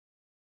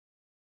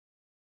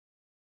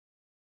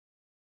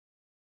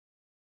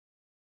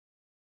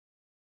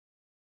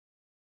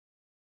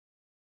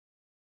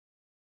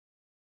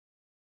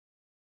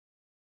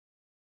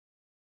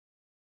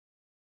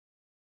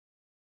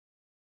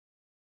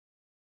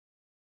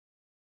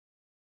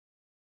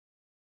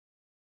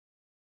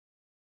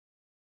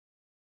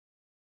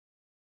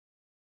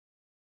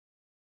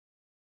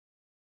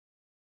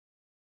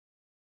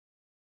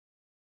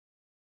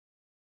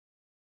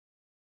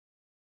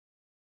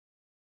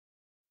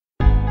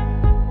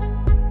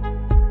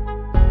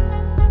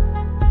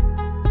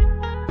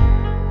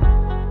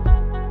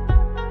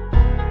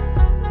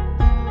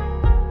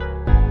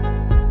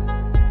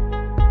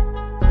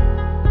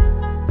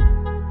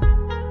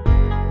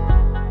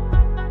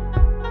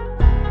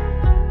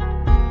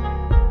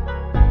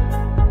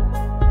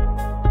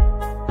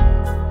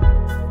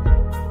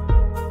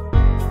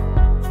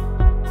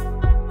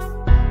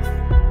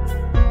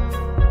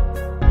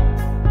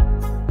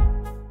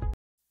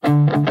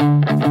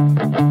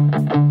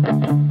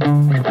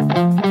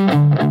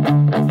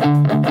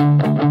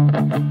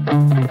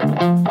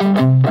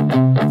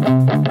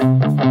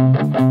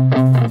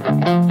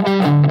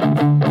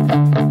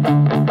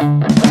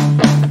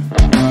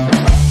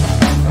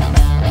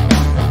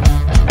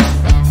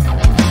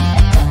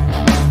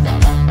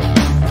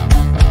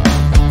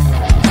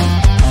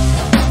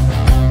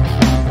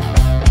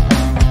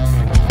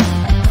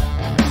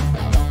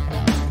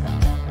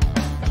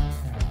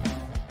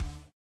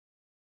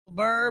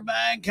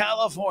Southern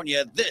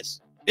California.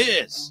 This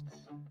is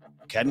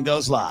Ken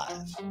Goes Live.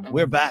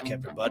 We're back,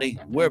 everybody.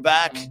 We're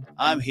back.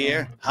 I'm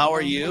here. How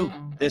are you?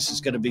 This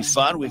is going to be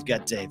fun. We've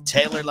got Dave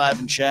Taylor live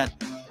in chat.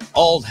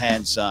 Old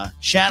Hands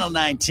Channel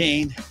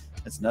 19.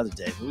 That's another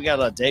David. We got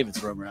a lot of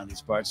Davids roaming around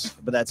these parts,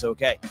 but that's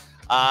okay.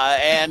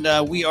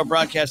 And we are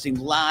broadcasting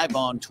live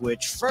on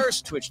Twitch.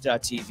 First,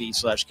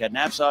 twitch.tv/Ken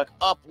Napzok.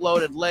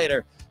 Uploaded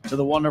later to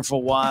the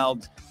wonderful,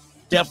 wild,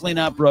 definitely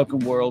not broken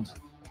world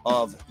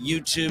of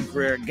YouTube.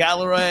 Greer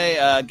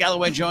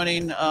Galloway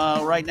joining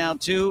right now,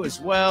 too, as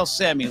well.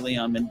 Sammy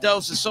Leon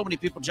Mendoza. So many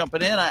people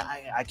jumping in.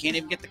 I can't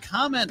even get the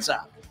comments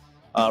out.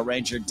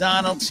 Ranger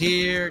Donald's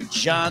here.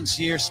 John's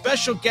here.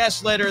 Special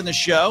guest later in the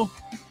show.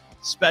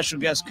 Special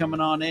guest coming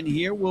on in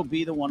here will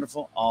be the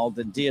wonderful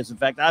Alden Diaz. In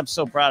fact, I'm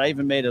so proud. I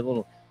even made a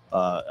little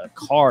a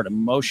card, a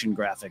motion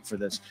graphic for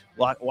this.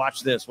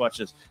 Watch this. Watch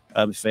this.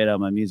 Let me fade out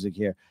my music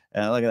here.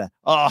 Look at that.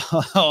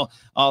 Oh,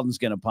 Alden's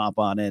going to pop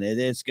on in.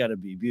 It's going to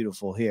be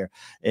beautiful here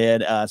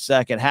in a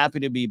second. Happy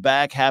to be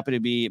back. Happy to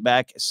be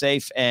back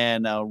safe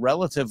and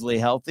relatively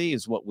healthy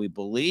is what we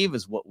believe,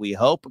 is what we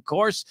hope, of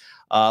course.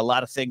 A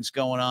lot of things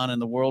going on in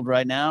the world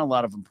right now. A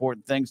lot of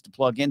important things to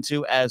plug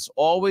into, as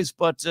always.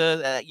 But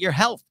your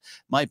health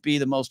might be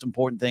the most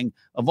important thing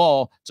of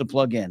all to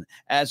plug in,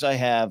 as I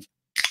have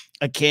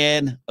a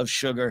can of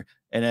sugar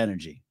and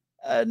energy.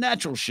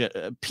 Natural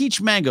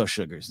peach mango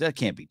sugars. That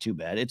can't be too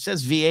bad. It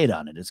says V8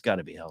 on it. It's got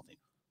to be healthy.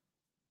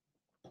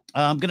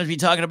 I'm going to be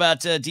talking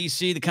about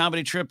DC, the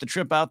comedy trip, the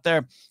trip out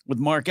there with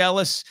Mark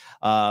Ellis.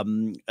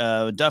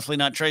 Definitely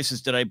not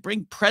Traces. Did I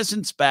bring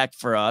presents back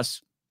for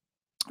us?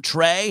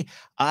 Trey,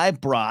 I'll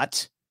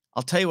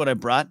tell you what I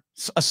brought.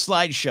 A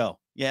slideshow.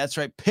 Yeah, that's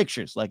right.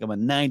 Pictures like I'm a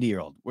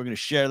 90-year-old. We're going to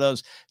share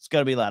those. It's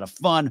going to be a lot of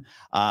fun.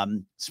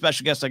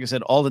 Special guest, like I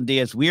said, Alden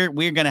Diaz. We're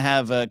going to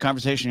have a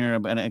conversation here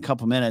in a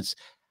couple minutes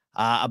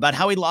about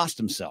how he lost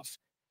himself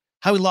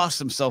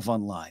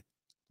online.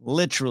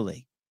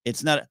 Literally.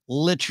 It's not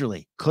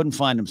literally. Couldn't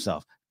find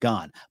himself.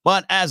 Gone.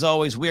 But as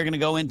always, we're going to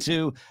go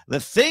into the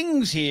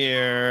things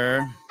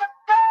here.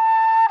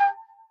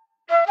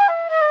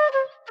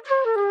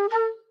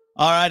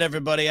 All right,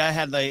 everybody. I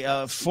had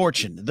the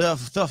fortune,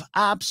 the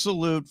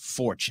absolute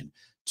fortune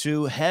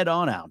to head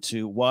on out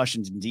to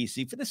Washington,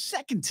 D.C. for the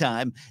second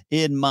time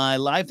in my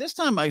life. This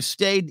time I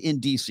stayed in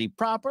D.C.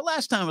 proper.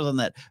 Last time I was on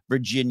that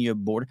Virginia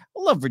border.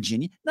 I love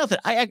Virginia. Nothing.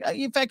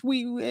 In fact,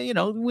 we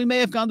may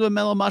have gone to a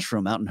Mellow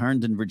Mushroom out in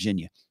Herndon,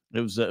 Virginia.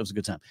 It was a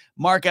good time.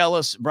 Mark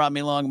Ellis brought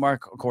me along.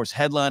 Mark, of course,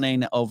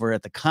 headlining over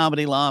at the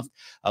Comedy Loft.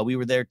 We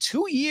were there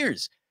 2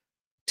 years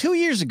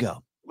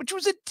ago, which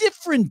was a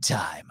different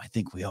time. I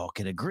think we all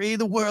can agree.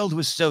 The world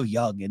was so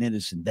young and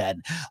innocent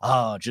then.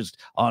 Just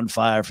on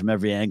fire from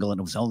every angle, and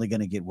it was only going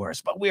to get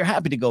worse. But we were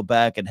happy to go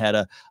back and had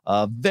a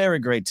very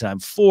great time.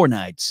 4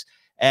 nights.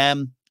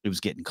 And it was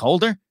getting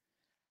colder.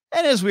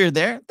 And as we were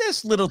there,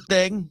 this little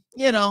thing,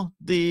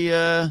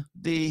 the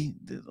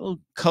little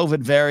COVID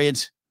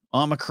variant,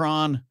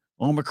 Omicron,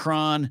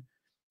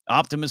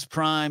 Optimus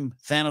Prime,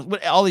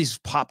 Thanos, all these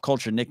pop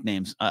culture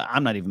nicknames.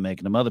 I'm not even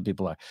making them. Other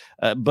people are.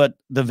 But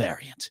the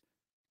variant.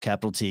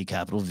 Capital T,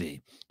 capital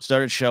V,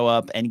 started to show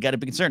up, and you got to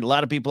be concerned. A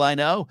lot of people I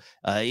know,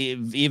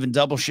 even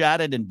double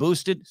shotted and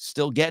boosted,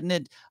 still getting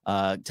it,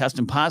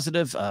 testing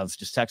positive. I was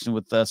just texting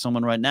with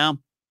someone right now.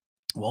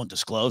 Won't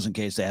disclose in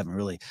case they haven't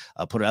really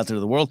put it out there to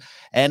the world.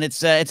 And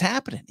it's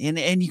happening,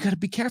 and you got to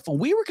be careful.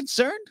 We were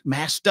concerned,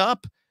 masked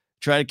up,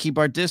 try to keep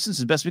our distance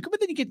as best we could,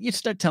 but then you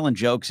start telling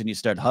jokes and you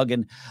start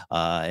hugging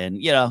and,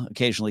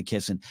 occasionally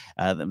kissing.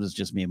 That was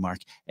just me and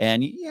Mark,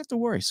 and you have to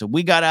worry. So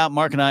we got out.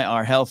 Mark and I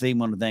are healthy. I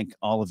want to thank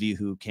all of you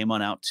who came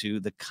on out to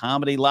the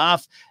Comedy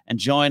Loft and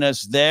join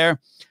us there.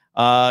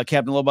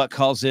 Captain Lobot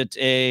calls it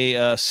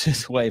a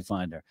Sith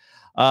Wayfinder.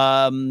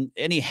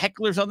 Any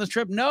hecklers on this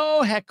trip?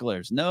 No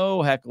hecklers.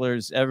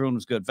 Everyone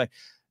was good. In fact,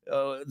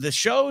 the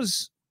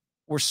shows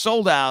were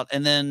sold out,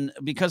 and then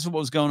because of what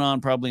was going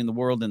on probably in the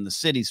world, in the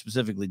city,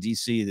 specifically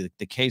DC,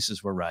 the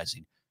cases were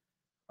rising.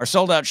 Our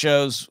sold-out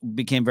shows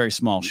became very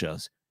small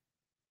shows.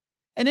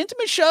 And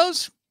intimate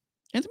shows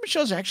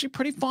are actually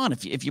pretty fun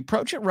if you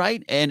approach it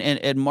right,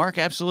 and Mark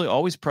absolutely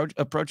always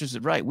approaches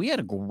it right. We had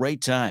a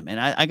great time, and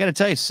I got to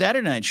tell you,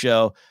 Saturday night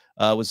show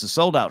was a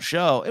sold-out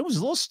show. It was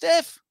a little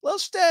stiff.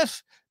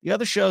 The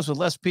other shows with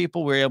less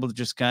people, we were able to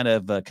just kind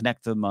of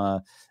connect them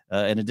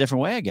in a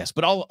different way, I guess.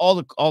 But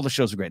all the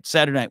shows were great.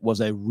 Saturday night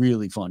was a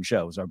really fun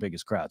show. It was our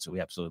biggest crowd, so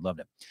we absolutely loved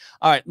it.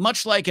 All right,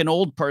 much like an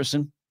old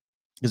person,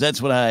 because that's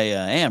what I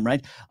am,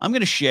 right? I'm going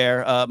to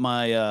share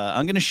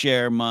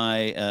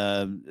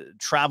my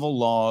travel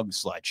log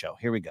slideshow.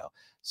 Here we go.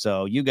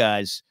 So you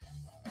guys,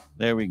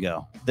 there we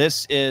go.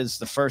 This is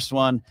the first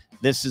one.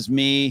 This is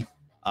me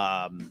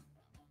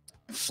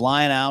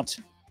flying out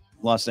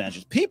Los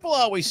Angeles. People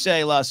always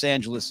say Los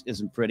Angeles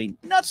isn't pretty.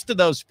 Nuts to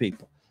those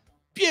people.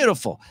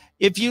 Beautiful.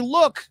 If you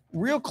look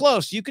real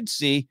close, you could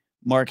see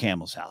Mark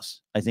Hamill's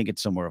house. I think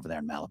it's somewhere over there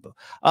in Malibu.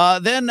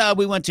 Then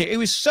we went to, it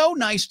was so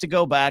nice to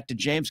go back to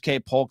James K.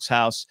 Polk's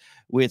house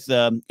with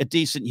a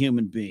decent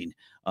human being.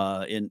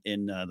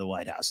 in the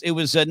White House. It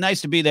was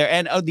nice to be there,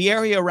 and the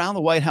area around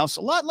the White House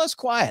a lot less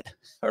quiet,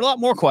 or a lot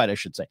more quiet, I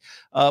should say,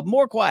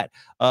 more quiet.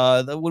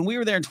 When we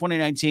were there in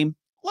 2019.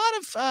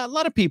 A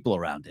lot of people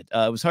around it.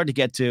 It was hard to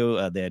get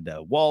to. They had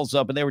walls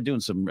up, and they were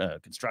doing some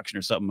construction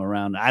or something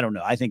around. I don't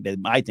know. I think they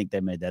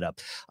made that up.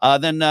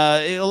 Then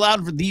it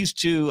allowed for these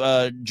two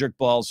jerk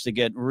balls to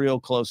get real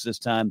close this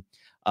time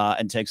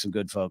and take some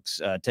good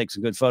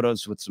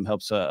photos with some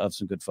helps of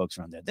some good folks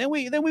around there. Then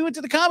we went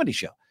to the comedy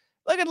show.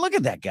 Look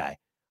at that guy.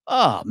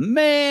 Oh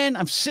man,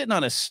 I'm sitting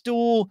on a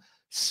stool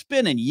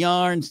spinning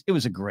yarns. It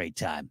was a great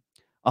time.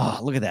 Oh,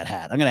 look at that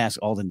hat. I'm going to ask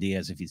Alden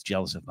Diaz if he's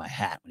jealous of my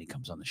hat when he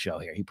comes on the show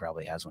here. He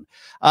probably has one.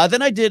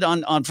 Then I did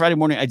on Friday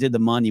morning, I did the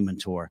Monument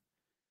Tour.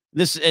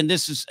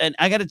 And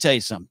I got to tell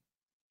you something.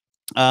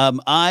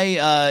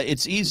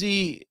 It's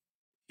easy.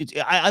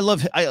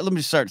 Let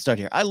me start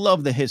here. I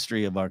love the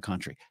history of our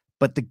country,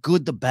 but the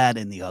good, the bad,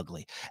 and the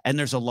ugly. And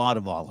there's a lot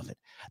of all of it.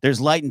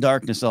 There's light and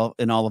darkness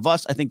in all of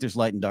us. I think there's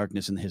light and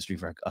darkness in the history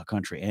of our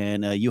country.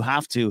 And you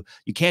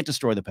can't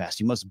destroy the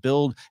past. You must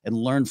build and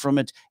learn from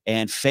it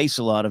and face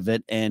a lot of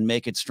it and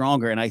make it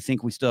stronger. And I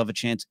think we still have a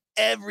chance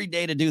every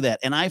day to do that.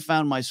 And I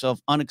found myself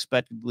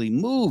unexpectedly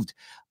moved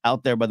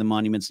out there by the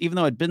monuments. Even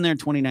though I'd been there in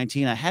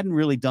 2019, I hadn't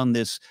really done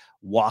this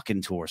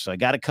walking tour. So I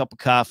got a cup of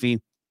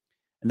coffee.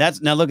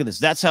 And now look at this.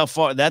 That's how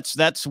far,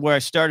 that's where I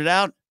started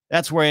out.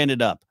 That's where I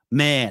ended up.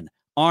 Man,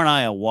 aren't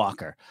I a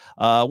walker?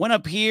 Went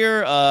up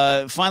here,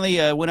 finally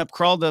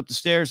crawled up the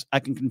stairs. I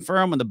can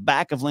confirm on the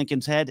back of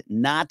Lincoln's head,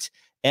 not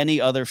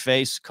any other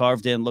face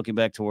carved in looking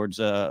back towards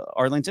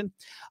Arlington.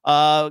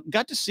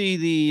 Got to see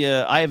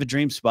the I Have a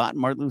Dream spot,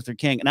 Martin Luther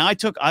King. Now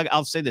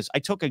I'll say this. I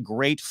took a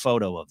great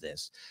photo of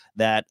this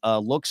that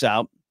looks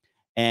out.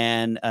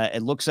 And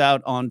it looks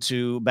out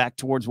back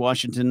towards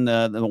Washington,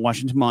 the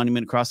Washington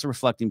Monument across the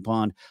reflecting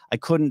pond. I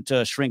couldn't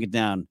shrink it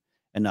down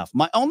enough.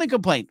 My only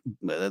complaint,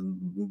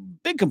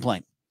 big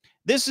complaint.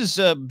 This is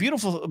a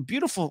beautiful,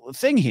 beautiful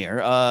thing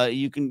here.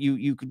 You can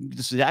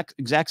this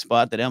exact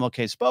spot that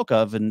MLK spoke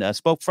of and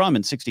spoke from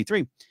in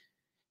 '63.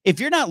 If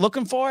you're not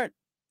looking for it,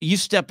 you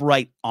step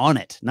right on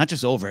it, not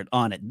just over it,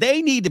 on it.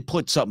 They need to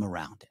put something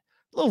around it.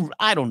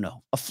 I don't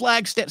know, a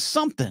flag step,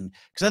 something,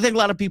 because I think a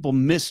lot of people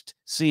missed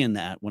seeing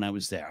that when I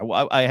was there.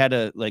 I had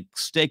to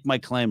stake my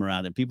claim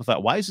around it. People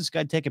thought, why is this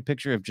guy take a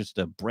picture of just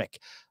a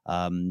brick?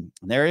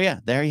 There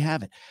you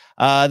have it.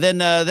 Then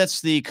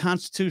that's the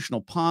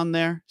Constitutional Pond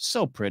there.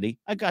 So pretty.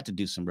 I got to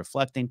do some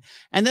reflecting.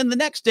 And then the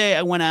next day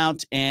I went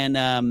out and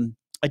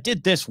I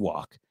did this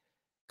walk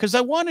because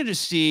I wanted to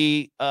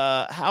see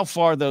how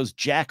far those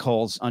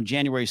jackholes on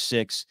January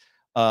 6th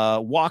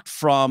walked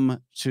from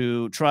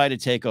to try to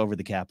take over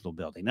the Capitol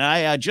building. And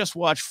I just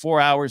watched 4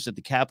 hours at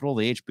the Capitol,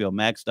 the HBO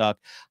Max doc.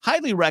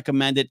 Highly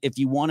recommend it if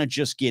you want to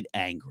just get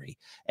angry.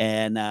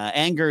 And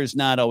anger is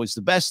not always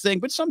the best thing,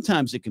 but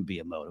sometimes it can be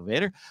a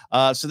motivator.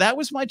 So that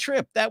was my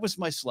trip. That was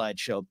my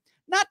slideshow.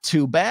 Not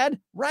too bad,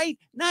 right?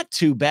 Not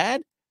too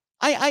bad.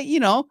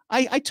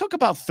 I took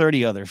about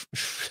 30 other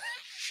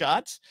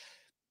shots.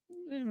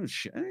 I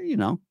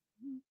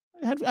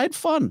had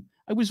fun.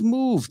 I was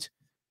moved.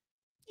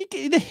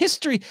 The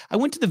history. I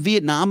went to the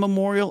Vietnam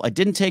Memorial. I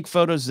didn't take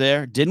photos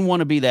there. Didn't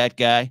want to be that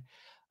guy.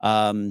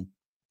 And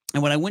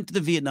when I went to the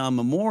Vietnam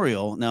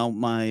Memorial, now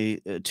my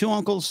two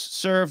uncles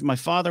served. My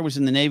father was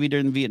in the Navy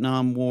during the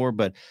Vietnam War,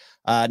 but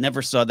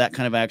never saw that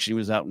kind of action. He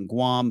was out in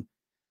Guam.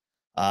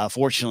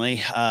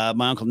 Fortunately,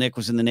 my Uncle Nick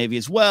was in the Navy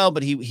as well,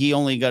 but he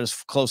only got as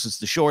close as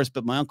the shores.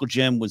 But my Uncle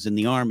Jim was in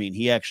the Army, and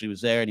he actually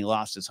was there, and he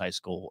lost his high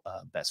school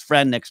best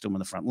friend next to him on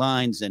the front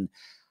lines. And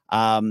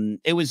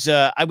I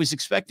was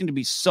expecting to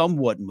be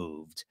somewhat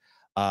moved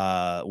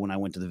when I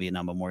went to the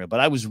Vietnam Memorial, but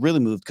I was really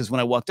moved because when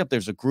I walked up,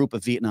 there's a group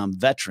of Vietnam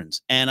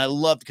veterans, and I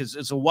loved because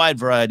it's a wide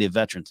variety of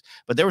veterans,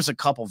 but there was a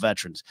couple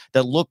veterans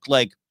that looked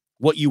like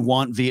what you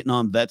want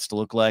Vietnam vets to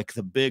look like: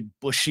 the big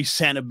bushy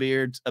Santa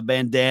beards, a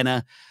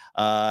bandana,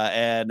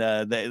 and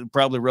they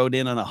probably rode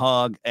in on a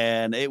hog.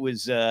 And it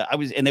was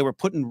and they were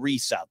putting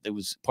wreaths out. It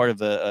was part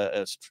of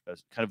a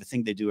kind of a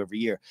thing they do every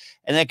year,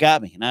 and that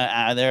got me. And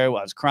I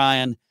was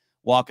crying.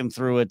 Walking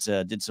through it,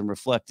 did some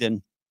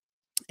reflecting,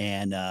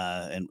 and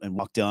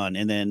walked on.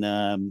 And then,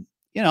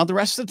 the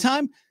rest of the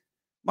time,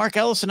 Mark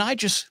Ellis and I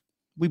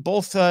we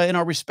both in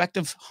our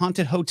respective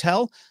haunted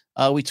hotel,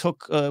 we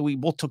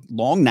both took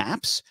long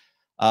naps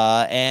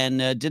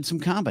and did some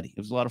comedy. It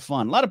was a lot of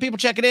fun. A lot of people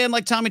checking in,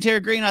 like Tommy Terry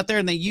Green out there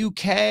in the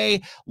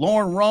UK,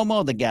 Lauren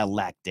Romo, the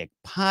Galactic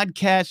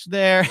Podcast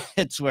there.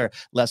 It's where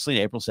Leslie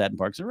and April sat in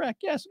Parks and Rec.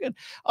 Yes, good.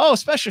 Oh,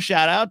 special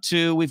shout out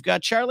we've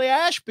got Charlie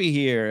Ashby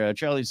here.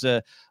 Charlie's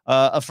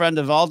a friend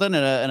of Alden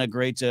and a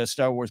great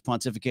Star Wars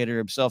pontificator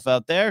himself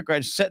out there.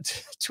 Great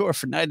set tour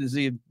for Night of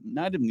the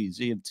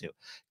Museum too.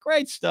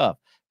 Great stuff.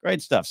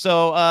 Great stuff.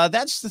 So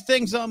that's the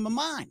things on my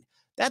mind.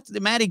 That's the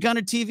Matty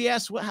Gunner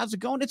TVS. How's it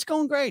going? It's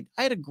going great.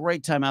 I had a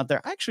great time out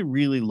there. I actually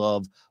really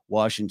love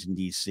Washington,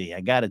 D.C.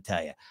 I got to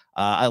tell you,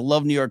 I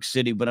love New York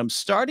City, but I'm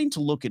starting to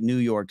look at New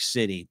York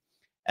City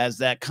as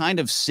that kind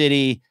of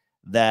city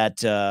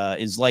that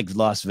is like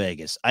Las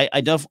Vegas. I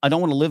don't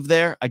want to live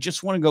there. I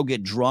just want to go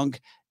get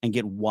drunk and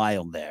get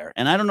wild there.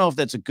 And I don't know if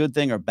that's a good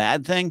thing or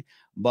bad thing,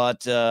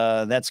 but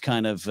that's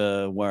kind of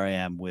where I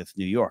am with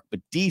New York.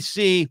 But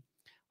DC,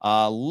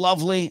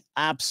 lovely,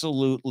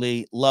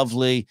 absolutely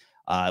lovely.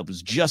 It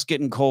was just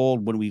getting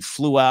cold when we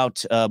flew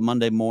out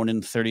Monday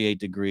morning, 38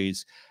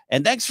 degrees.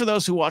 And thanks for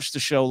those who watched the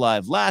show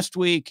live last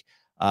week,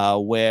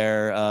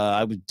 where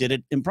I did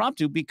it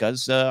impromptu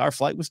because our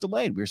flight was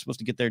delayed. We were supposed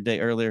to get there a day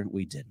earlier.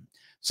 We didn't.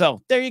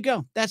 So there you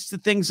go. That's the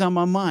things on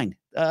my mind.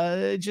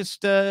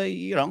 Just,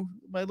 my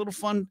little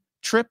fun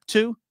trip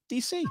to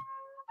DC.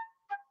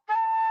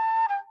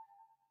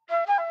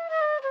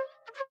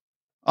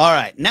 All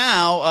right.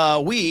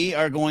 Now we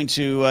are going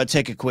to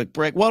take a quick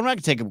break. Well, I'm not going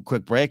to take a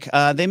quick break.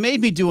 They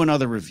made me do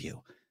another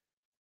review.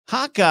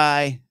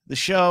 Hawkeye, the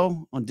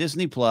show on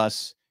Disney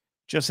Plus,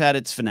 just had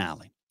its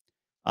finale.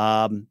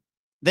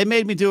 They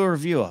made me do a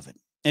review of it.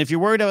 And if you're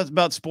worried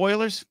about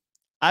spoilers,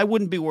 I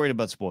wouldn't be worried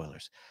about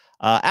spoilers.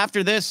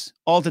 After this,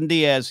 Alton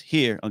Diaz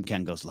here on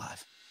Ken Goes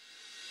Live.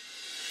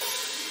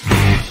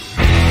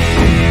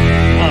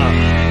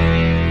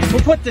 Who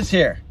put this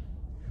here?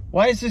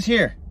 Why is this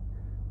here?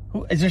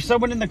 Is there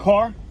someone in the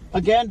car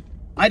again?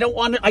 I don't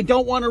want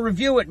to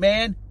review it,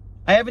 man.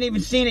 I haven't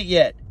even seen it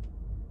yet.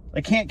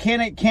 Like,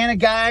 can a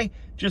guy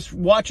just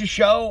watch a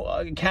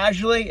show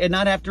casually and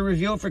not have to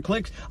review it for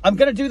clicks? I'm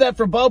gonna do that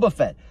for Boba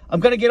Fett. I'm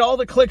gonna get all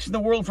the clicks in the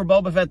world for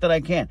Boba Fett that I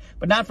can,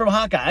 but not from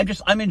Hawkeye.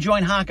 I'm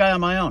enjoying Hawkeye on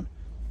my own.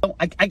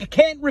 I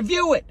can't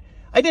review it.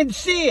 I didn't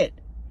see it.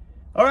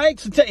 All right,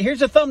 so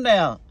here's a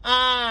thumbnail.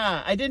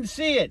 I didn't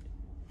see it.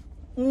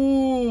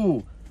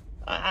 Ooh.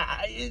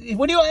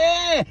 What do you?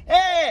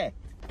 I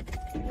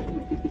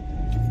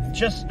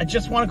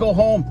just want to go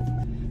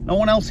home. No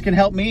one else can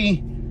help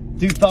me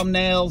do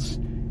thumbnails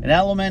and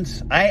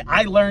elements.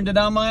 I learned it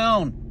on my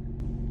own.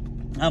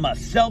 I'm a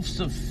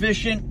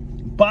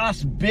self-sufficient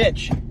boss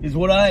bitch is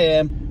what I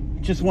am.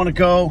 Just want to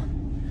go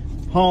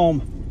home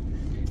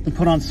and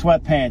put on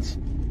sweatpants.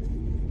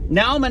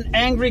 Now I'm an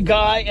angry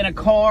guy in a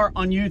car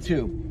on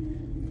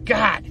YouTube.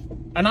 God.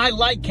 And I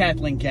like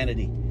Kathleen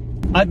Kennedy.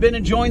 I've been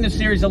enjoying the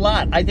series a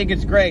lot. I think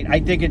it's great. I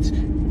think it's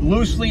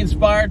loosely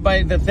inspired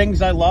by the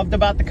things I loved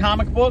about the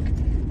comic book,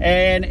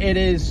 and it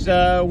is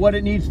what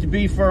it needs to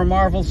be for a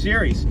Marvel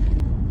series.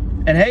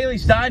 And Haley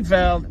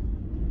Steinfeld,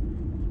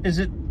 is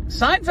it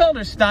Seinfeld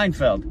or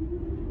Steinfeld?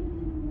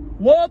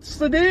 What's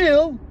the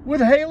deal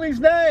with Haley's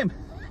name?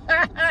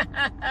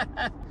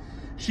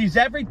 She's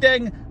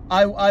everything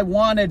I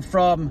wanted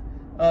from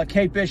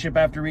Kate Bishop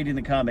after reading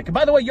the comic. And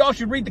by the way, y'all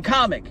should read the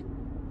comic.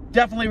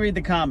 Definitely read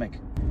the comic.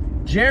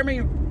 Jeremy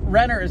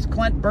Renner as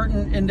Clint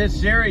Burton in this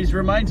series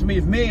reminds me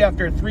of me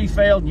after 3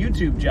 failed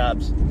YouTube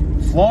jobs.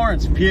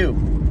 Florence Pugh.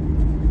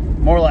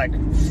 More like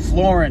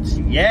Florence,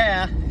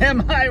 yeah.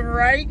 Am I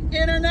right,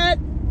 Internet?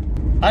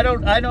 I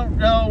don't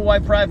know why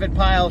Private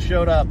Pile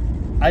showed up.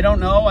 I don't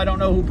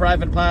know who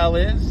Private Pile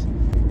is.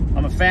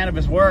 I'm a fan of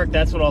his work,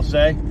 that's what I'll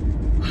say.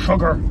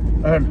 Sugar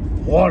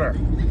and water.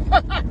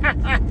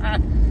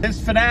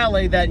 This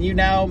finale that you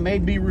now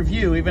made me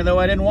review, even though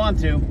I didn't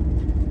want to,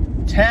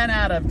 10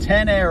 out of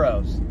 10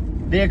 arrows.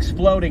 The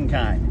exploding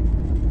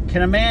kind.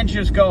 Can a man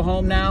just go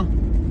home now?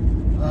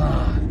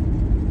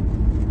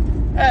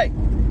 Hey,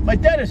 my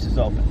dentist is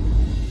open.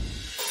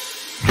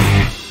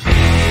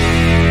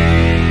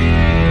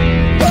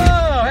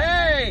 Whoa,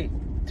 hey!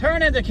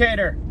 Turn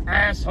indicator,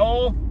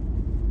 asshole.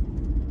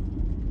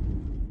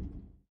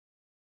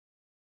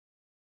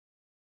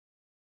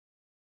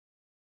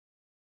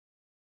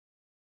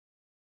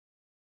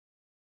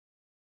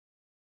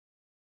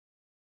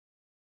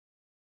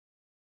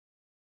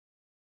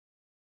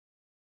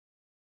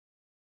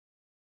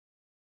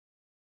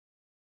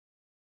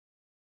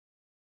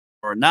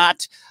 Or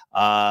not.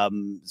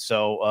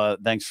 So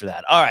thanks for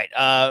that. All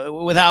right.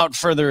 Without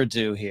further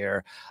ado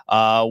here,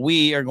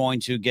 we are going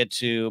to get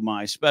to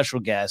my special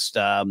guest.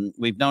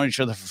 We've known each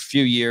other for a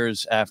few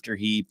years after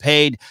he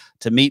paid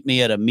to meet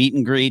me at a meet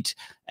and greet.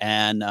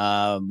 And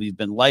we've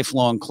been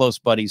lifelong close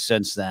buddies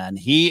since then.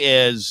 He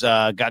is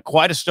got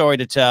quite a story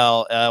to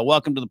tell.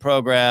 Welcome to the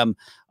program.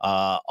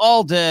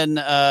 Alton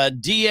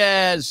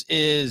Diaz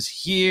is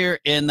here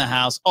in the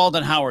house.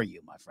 Alton, how are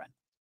you, my friend?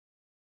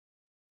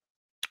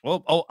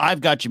 Oh,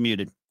 I've got you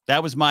muted.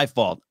 That was my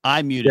fault.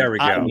 I muted. There we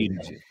go. I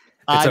muted you.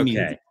 It's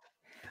okay.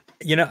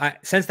 You know,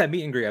 since that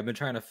meet and greet, I've been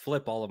trying to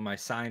flip all of my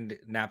signed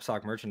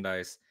Napzok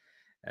merchandise,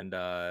 and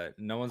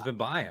no one's been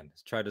buying.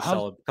 Tried to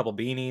sell a couple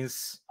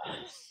beanies.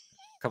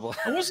 I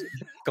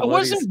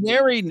wasn't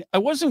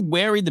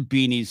wearing the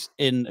beanies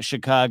in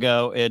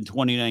Chicago in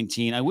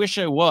 2019. I wish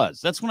I was.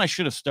 That's when I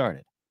should have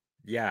started.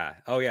 Yeah.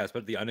 Oh yeah. It's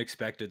but the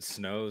unexpected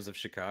snows of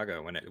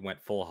Chicago when it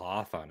went full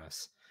Hoth on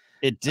us.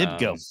 It did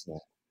go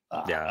full.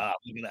 Yeah,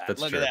 look at that.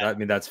 That's true. I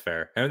mean, that's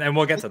fair, and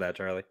we'll get to that,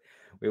 Charlie.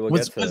 We will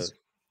get to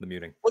the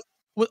muting.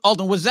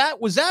 Alton, was that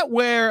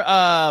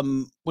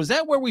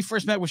where we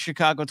first met with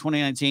Chicago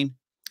 2019?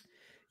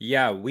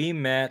 Yeah, we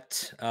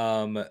met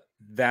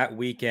that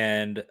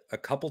weekend a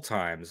couple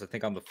times. I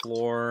think on the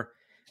floor.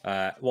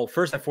 Well,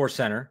 first at Force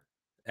Center,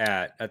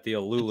 at the At the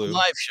Alulu.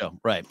 live show,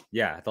 right?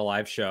 Yeah, at the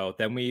live show.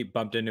 Then we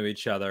bumped into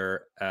each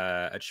other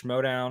at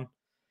Schmodown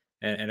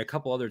and a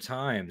couple other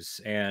times.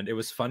 And it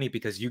was funny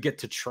because you get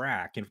to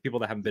track, and for people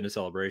that haven't been to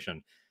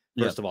Celebration,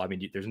 Yeah. first of all, I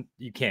mean,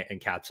 you can't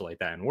encapsulate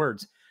that in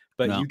words,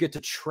 but No, you get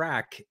to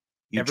track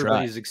you try.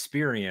 everybody's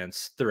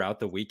experience throughout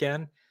the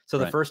weekend. So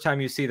the Right. first time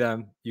you see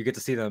them, you get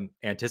to see them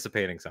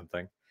anticipating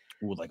something.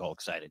 Ooh, like all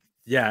excited.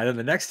 Yeah, and then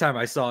the next time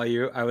I saw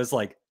you, I was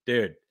like,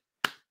 dude,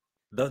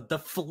 the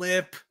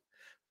flip,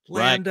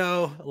 Right.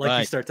 Lando, like you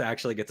Right. start to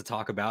actually get to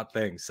talk about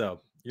things.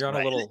 So you're on a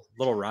Right.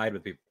 little ride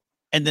with people.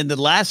 And then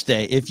the last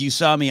day, if you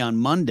saw me on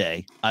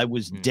Monday, I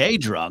was day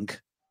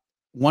drunk,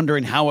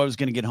 wondering how I was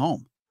going to get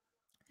home.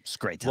 It's a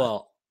great time.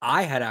 Well,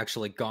 I had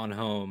actually gone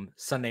home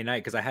Sunday night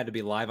because I had to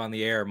be live on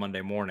the air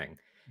Monday morning.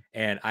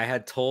 And I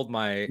had told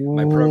my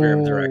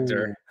program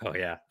director, Ooh. oh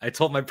yeah, I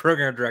told my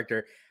program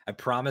director, I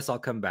promise I'll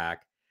come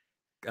back.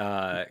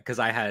 Because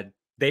I had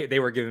they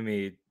were giving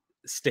me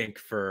stink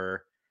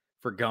for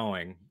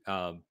going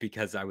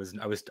because I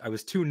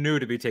was too new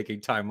to be taking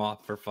time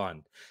off for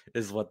fun,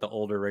 is what the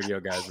older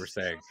radio guys were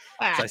saying.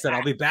 So I said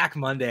I'll be back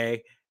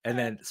Monday, and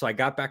then so I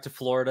got back to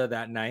Florida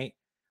that night,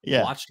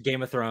 Yeah, watched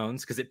Game of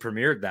Thrones because it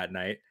premiered that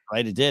night,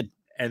 right. It did.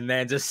 and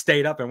then just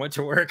stayed up and went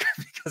to work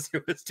because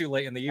it was too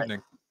late in the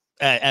evening.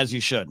 As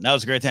you should. That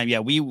was a great time. Yeah,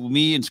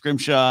 me and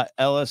Scrimshaw,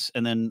 Ellis,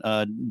 and then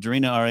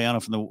Dorina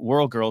Ariano from the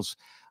World Girls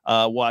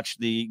watched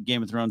the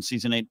Game of Thrones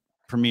season 8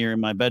 premiere in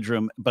my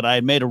bedroom. But I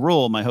had made a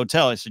rule in my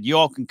hotel. I said, you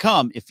all can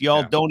come if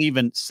y'all don't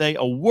even say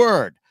a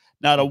word,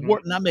 not a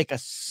word, not make a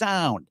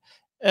sound.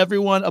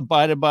 Everyone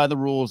abided by the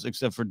rules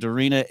except for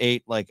Dorina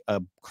ate like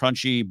a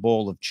crunchy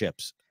bowl of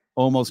chips.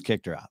 Almost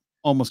kicked her out.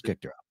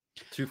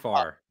 Too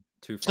far.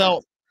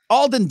 So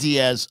Alden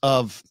Diaz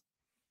of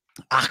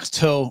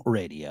Octo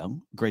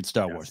Radio, great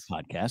Star Wars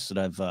podcast that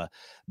I've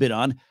been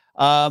on.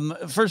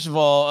 First of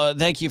all,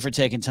 thank you for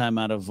taking time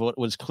out of what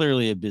was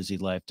clearly a busy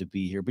life to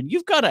be here. But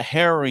you've got a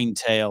harrowing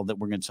tale that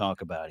we're going to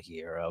talk about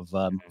here. Of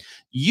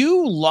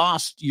you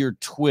lost your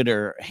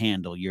Twitter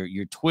handle,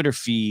 your Twitter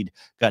feed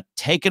got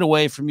taken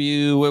away from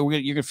you.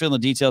 You're going to fill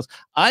in the details.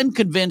 I'm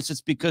convinced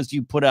it's because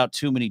you put out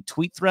too many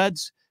tweet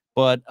threads.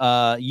 But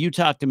you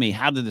talk to me.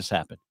 How did this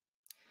happen?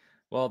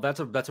 Well, that's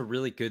a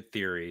really good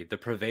theory. The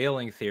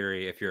prevailing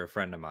theory, if you're a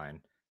friend of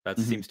mine, that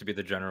seems to be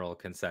the general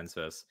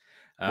consensus.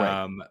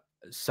 Right.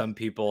 Some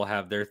people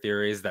have their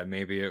theories that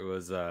maybe it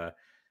was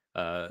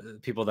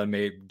people that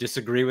may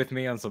disagree with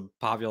me on some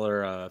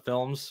popular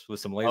films with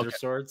some laser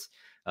swords.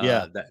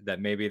 Yeah. That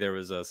maybe there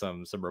was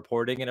some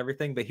reporting and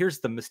everything. But here's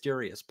the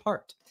mysterious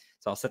part.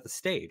 So I'll set the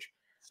stage.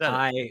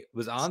 I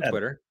was on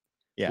Twitter,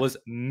 was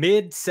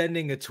mid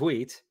sending a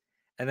tweet.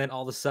 And then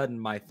all of a sudden,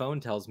 my phone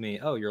tells me,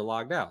 "Oh, you're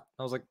logged out."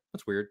 I was like,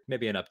 "That's weird.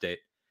 Maybe an update."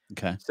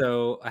 Okay.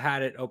 So I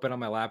had it open on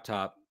my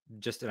laptop,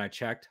 and I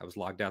checked. I was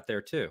logged out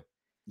there too.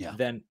 Yeah.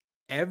 Then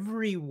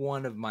every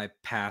one of my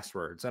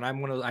passwords, and I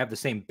have the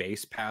same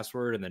base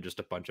password, and then just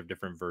a bunch of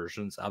different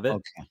versions of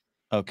it.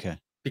 Okay.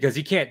 Because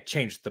you can't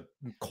change the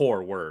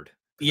core word.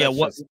 Yeah.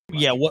 What?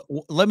 Yeah. What?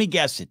 Let me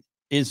guess it.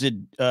 Is it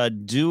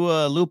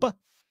Dua Lipa?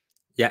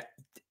 Yeah.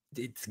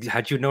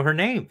 How'd you know her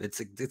name? It's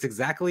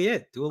exactly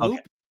it. Dua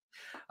Lipa.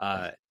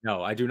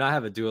 No, I do not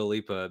have a Dua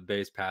Lipa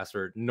base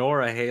password,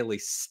 nor a Haley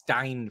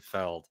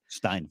Steinfeld.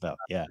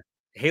 Yeah.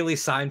 Haley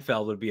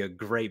Seinfeld would be a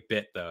great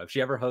bit, though. If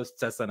she ever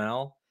hosts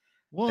SNL,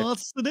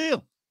 what's the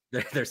deal?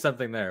 There's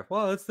something there.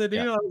 Well, it's the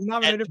deal. I was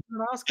nominated for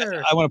an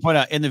Oscar. I want to point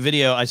out in the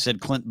video, I said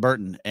Clint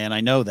Burton, and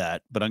I know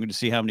that, but I'm going to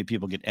see how many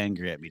people get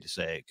angry at me to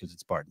say it because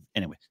it's Barton.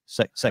 Anyway,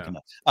 second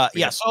up.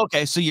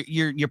 So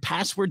your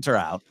passwords are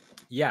out.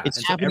 Yeah,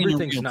 it's so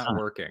everything's not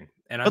working.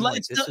 And I'm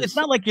like, it's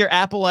not like your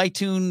Apple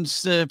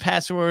iTunes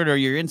password or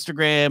your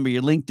Instagram or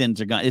your LinkedIn's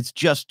are gone. It's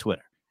just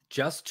Twitter.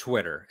 Just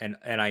Twitter. And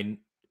I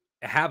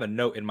have a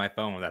note in my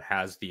phone that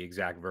has the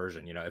exact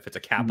version. You know, if it's a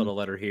capital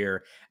letter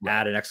here,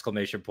 add an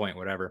exclamation point,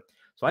 whatever.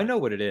 So I know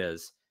what it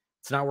is.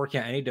 It's not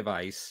working on any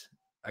device.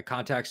 I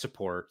contact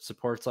support.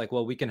 Support's like,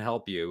 well, we can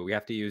help you. We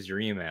have to use your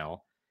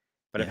email.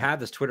 But I've had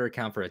this Twitter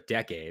account for a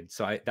decade.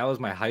 So that was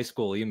my high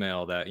school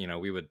email that,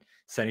 we would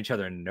send each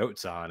other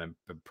notes on and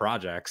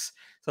projects.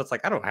 So it's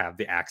like, I don't have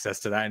the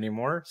access to that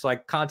anymore. So I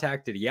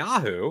contacted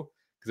Yahoo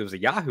because it was a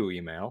Yahoo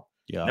email.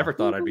 Yeah. Never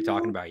thought I'd be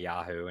talking about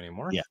Yahoo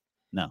anymore. Yeah,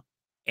 no.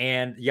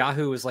 And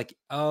Yahoo was like,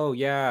 oh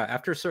yeah,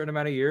 after a certain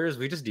amount of years,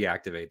 we just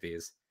deactivate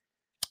these.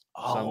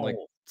 So I'm like,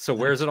 so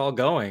where's it all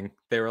going?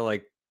 They were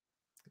like,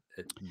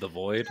 the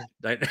void.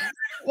 That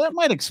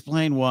might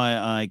explain why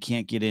I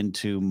can't get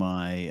into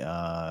my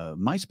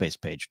MySpace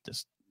page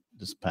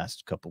this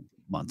past couple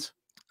months.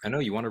 I know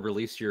you want to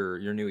release your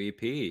new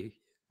EP.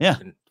 Yeah.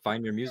 And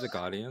find your music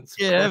audience.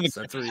 Yeah,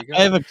 that's where you go.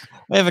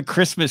 I have a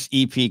Christmas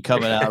EP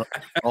coming out.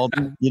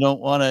 You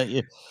don't want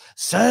to.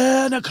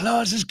 Santa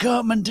Claus is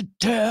coming to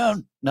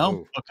town. No,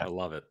 ooh, okay. I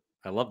love it.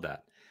 I love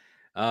that.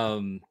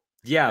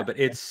 Yeah, but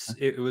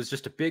it was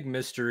just a big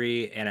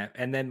mystery,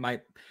 and then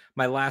my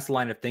last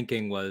line of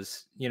thinking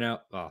was,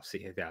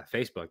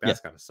 Facebook,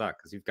 that's gotta suck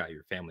because you've got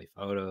your family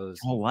photos,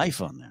 whole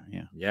life on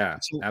there. Yeah,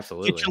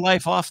 absolutely. Get your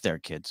life off there,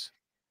 kids.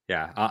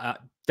 Yeah,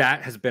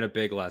 that has been a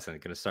big lesson.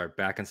 Going to start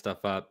backing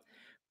stuff up.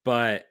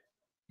 But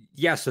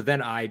yeah, so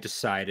then I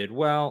decided,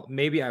 well,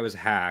 maybe I was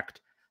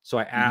hacked. So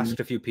I Mhm. asked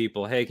a few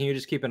people, hey, can you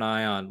just keep an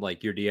eye on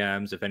like your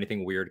DMs if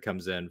anything weird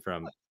comes in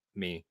from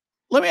me?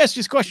 Let me ask you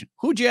this question.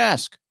 Who'd you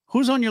ask?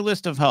 Who's on your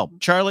list of help?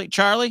 Charlie?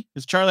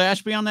 Is Charlie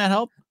Ashby on that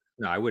help?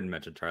 No, I wouldn't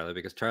mention Charlie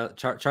because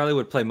Charlie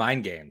would play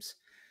mind games.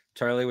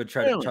 Really?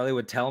 Charlie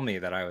would tell me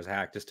that I was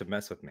hacked just to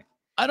mess with me.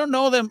 I don't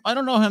know them. I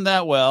don't know him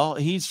that well.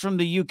 He's from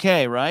the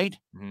UK, right?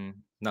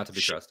 Not to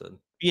be Sh- trusted.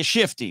 Yeah,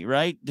 shifty,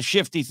 right? The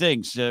shifty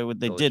things, what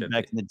they Totally did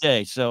back shifty. in the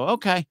day. So,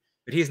 okay.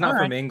 But he's All not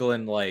from right.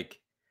 England like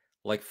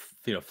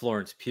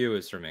Florence Pugh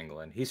is from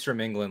England. He's from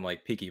England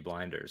like Peaky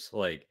Blinders,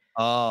 like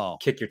Oh,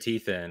 kick your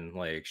teeth in,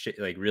 like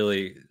like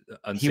really he wears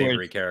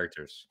unsavory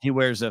characters. he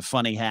wears a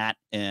funny hat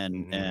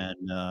and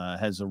hmm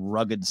has a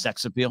rugged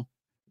sex appeal.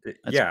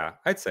 That's Yeah,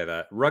 I'd say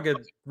that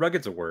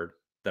rugged's a word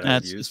that I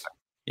would it's use. fair.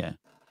 Yeah.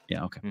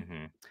 Yeah, okay.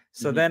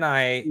 So Mhm.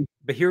 then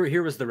but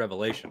here was the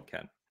revelation,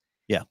 Ken.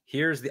 Yeah.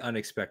 Here's the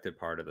unexpected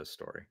part of this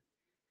story.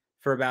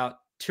 For about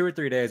 2 or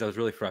 3 days, I was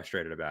really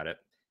frustrated about it.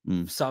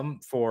 Mm, Some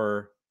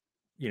for,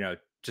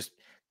 just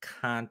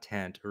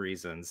content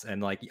reasons.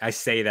 And like I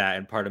say that,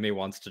 and part of me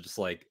wants to just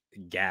like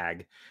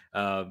gag.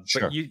 But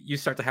sure. you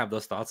start to have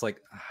those thoughts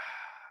like,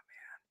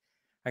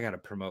 I gotta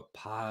promote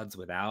pods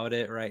without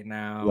it right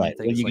now Right. and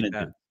What are things you like gonna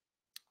that. do?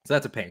 So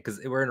that's a pain because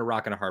we're in a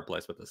rock and a hard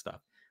place with this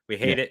stuff. We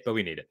Yeah. hate it, but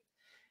we need it.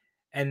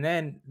 And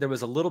then there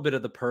was a little bit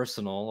of the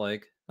personal,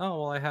 like,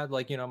 oh, well, I had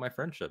like, my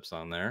friendships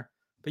on there,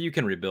 but you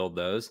can rebuild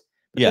those.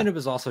 But Yeah. then it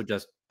was also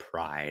just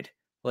pride.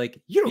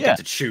 Like, you don't Yeah. get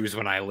to choose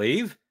when I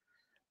leave.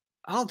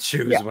 I'll Yeah.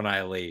 choose when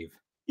I leave.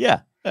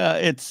 Yeah.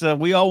 It's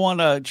we all want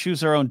to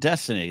choose our own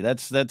destiny. hmm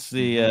That's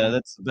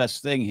the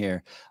best thing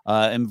here.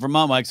 And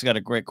Vermont Mike's got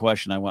a great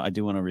question. I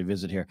do want to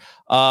revisit here.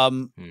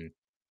 Hmm.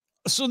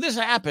 So this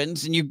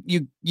happens, and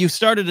you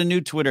started a new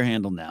Twitter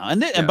handle now.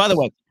 And by the Yes.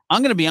 way,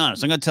 I'm going to be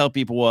honest. I'm going to tell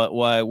people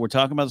why we're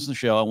talking about this in the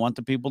show. I want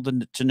the people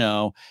to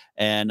know,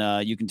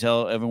 and you can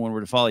tell everyone where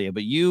to follow you.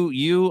 But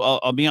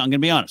I'm going to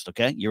be honest.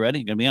 Okay, you ready?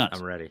 You're going to be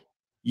I'm honest. ready.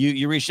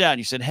 You reached out and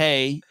you said,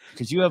 "Hey,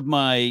 because you have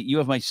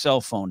my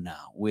cell phone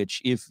now.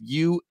 Which if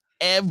you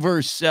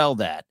ever sell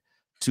that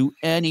to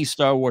any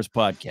Star Wars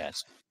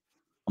podcast,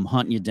 I'm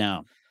hunting you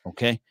down."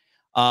 Okay.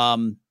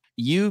 Um,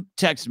 you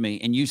texted me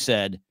and you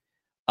said,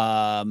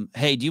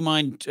 hey, do you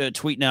mind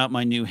tweeting out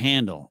my new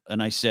handle?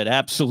 And I said,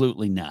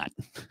 absolutely not.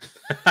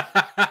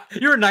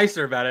 You were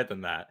nicer about it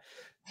than that.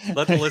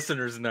 Let the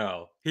listeners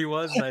know. He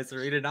was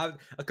nicer. He did not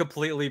a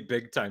completely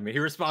big time me. He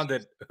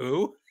responded,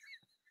 who?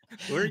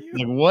 Who are you?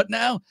 Like, what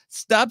now?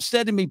 Stop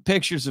sending me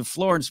pictures of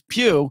Florence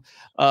Pugh.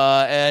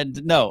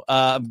 And no,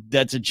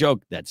 that's a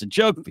joke. That's a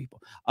joke,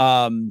 people.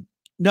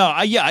 No,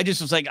 I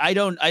just was like, I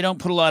don't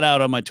put a lot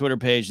out on my Twitter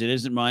page that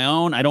isn't my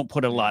own. I don't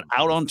put a lot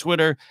out on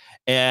Twitter,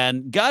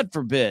 and God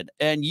forbid.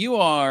 And you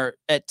are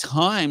at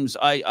times,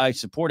 I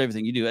support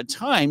everything you do. At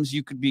times,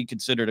 you could be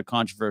considered a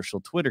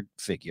controversial Twitter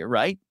figure,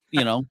 right?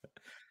 At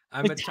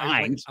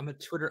times, I'm a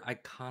Twitter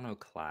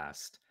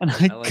iconoclast. and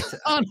I like to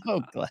I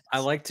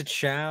iconoclast. like to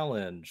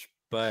challenge,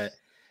 but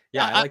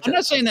yeah, I I, like I'm to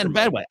not saying that in a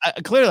bad promote. way.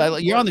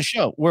 Clearly, Of you're on the course.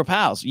 show. We're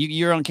pals.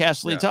 You're on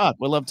Castly Yeah, Talk.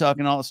 We love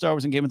talking all Star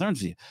Wars and Game of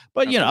Thrones with you.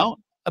 But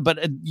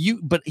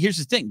absolutely. but here's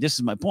the thing. This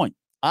is my point.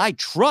 I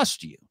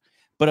trust you,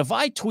 but if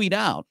I tweet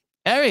out,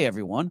 "Hey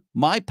everyone,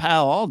 my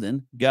pal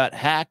Alden got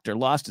hacked or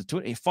lost his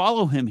Twitter,"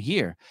 follow him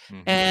here,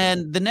 hmm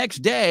and the next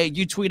day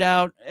you tweet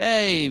out,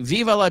 "Hey,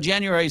 Viva la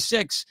January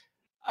 6th,"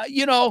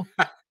 you know,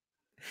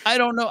 I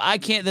don't know. I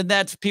can't. Then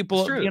that's It's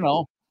people.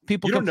 true.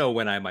 People You come. don't know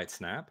when I might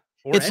snap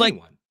or It's like,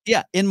 anyone.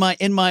 yeah, in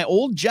my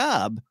old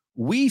job,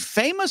 we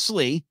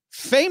famously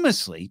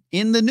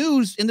in the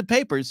news, in the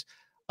papers,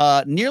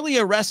 nearly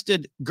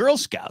arrested Girl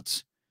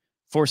Scouts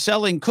for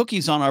selling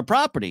cookies on our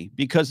property,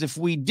 because if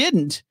we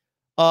didn't,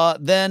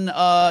 then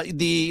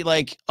the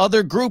like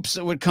other groups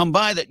that would come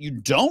by that you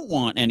don't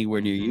want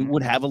anywhere near you hmm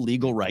would have a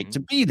legal right hmm to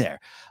be there.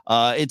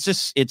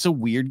 It's a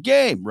weird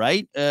game,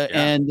 right? Yeah,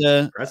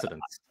 And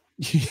precedents.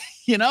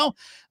 you know,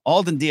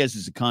 Alden Diaz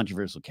is a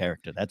controversial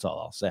character. That's all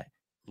I'll say.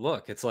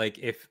 Look, it's like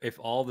if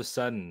all of a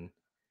sudden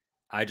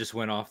I just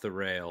went off the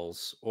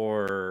rails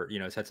or,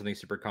 said something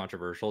super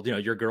controversial,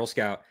 your Girl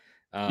Scout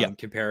Yeah.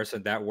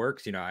 comparison, that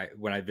works.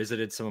 When I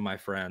visited some of my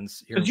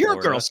friends here in Because you're a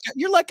Girl Florida, Scout.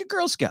 You're like a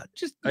Girl Scout.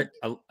 Just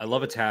I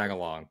love a tag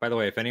along. By the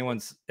way, if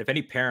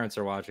any parents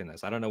are watching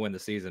this, I don't know when the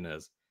season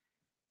is.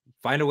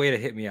 Find a way to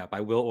hit me up.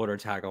 I will order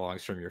tag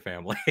alongs from your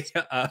family.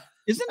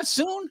 isn't it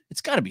soon?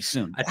 It's got to be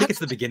soon. I think it's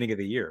the beginning of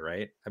the year,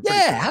 right? I'm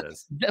pretty sure Yeah, it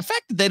is. the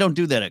fact that they don't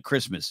do that at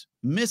Christmas,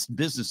 missed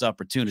business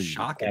opportunity.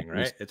 Shocking,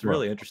 right? It's Well,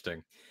 really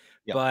interesting.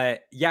 yeah.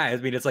 But yeah, I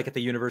mean, it's like at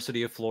the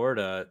University of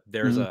Florida,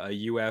 there's Mhm. a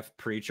UF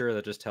preacher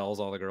that just tells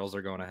all the girls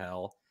they're going to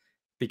hell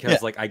Yeah.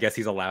 because, like, I guess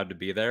he's allowed to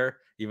be there,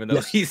 even though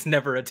Yes. he's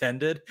never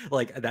attended.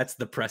 Like, that's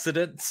the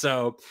precedent.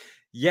 So,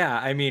 yeah,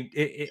 I mean,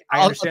 I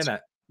I'll understand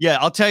that. Yeah,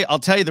 I'll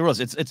tell you the rules.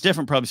 It's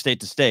different probably state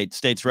to state.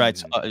 States'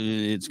 rights,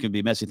 Mhm. it's gonna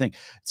be a messy thing.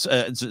 It's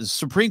a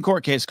Supreme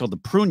Court case called the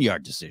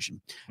Pruneyard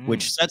decision,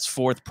 which Mm, sets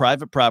forth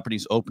private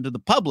properties open to the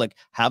public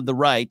have the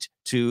right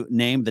to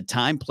name the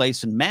time,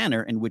 place, and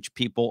manner in which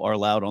people are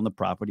allowed on the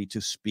property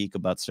to speak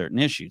about certain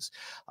issues.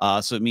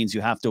 So it means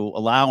you have to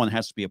allow, and it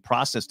has to be a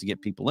process to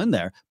get people in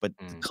there, but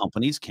the Mm.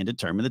 companies can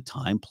determine the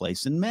time,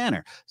 place, and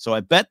manner. So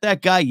I bet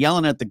that guy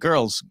yelling at the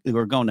girls who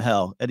are going to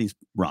hell, and he's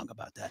wrong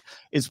about that,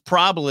 is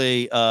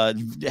probably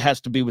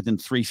has to be within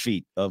 3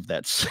 feet of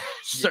that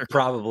circle.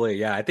 Probably,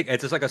 yeah. I think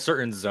it's just like a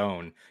certain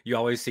zone. You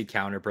always see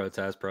counter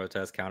protest,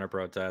 protest, counter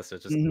protest.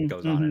 It just Mhm,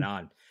 goes on and mhm.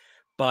 on.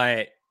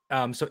 But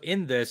so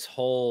in this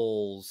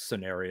whole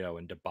scenario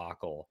and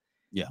debacle,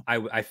 Yeah,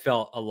 I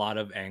felt a lot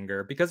of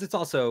anger because it's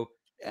also,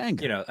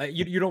 anger.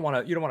 you don't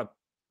want to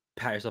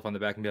pat yourself on the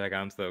back and be like,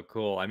 I'm so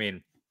cool. I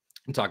mean,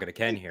 I'm talking to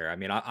Ken here. I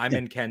mean, I'm Yeah,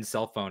 in Ken's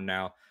cell phone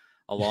now,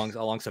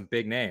 along some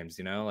big names.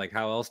 Like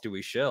how else do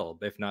we shill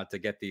if not to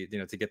get to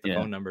get the yeah.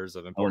 phone numbers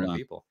of Hold important on.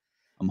 people?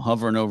 I'm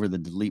hovering over the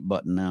delete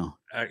button now.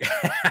 Uh,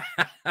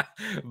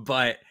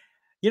 but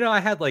I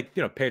had like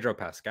Pedro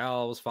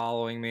Pascal was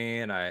following me,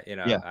 and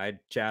Yeah, I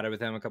chatted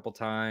with him a couple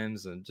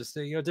times, and just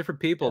different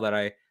people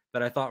yeah.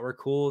 that I thought were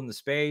cool in the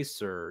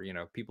space, or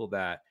people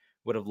that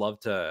would have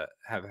loved to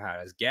have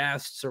had as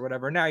guests or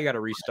whatever. Now you got to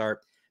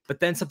restart. But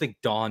then something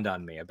dawned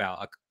on me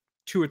about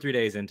 2 or 3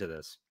 days into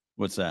this.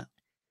 What's that?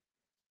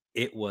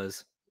 It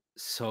was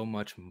so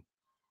much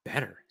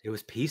better. It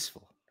was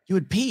peaceful. You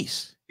had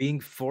peace. Being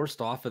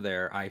forced off of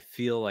there, I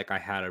feel like I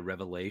had a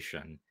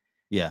revelation.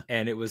 Yeah,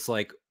 And it was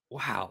like,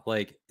 wow,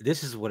 like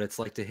this is what it's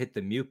like to hit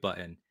the mute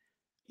button,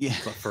 yeah.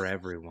 but for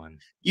everyone.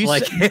 You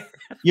Like said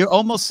you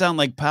almost sound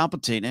like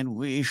Palpatine, and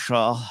we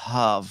shall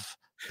have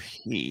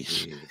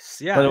peace. peace.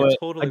 By Yeah, the it way, I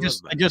totally was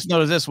just I that. just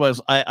noticed this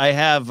was I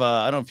have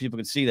I don't know if people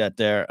can see that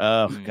there.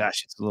 Oh Mm.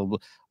 gosh, it's a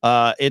little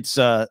it's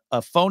a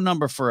phone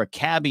number for a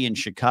cabbie in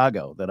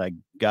Chicago that I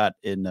got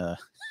in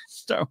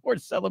Star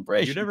Wars You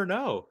Celebration. never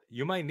know.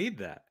 You might need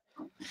that.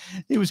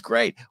 It was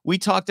great. We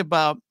talked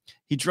about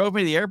he drove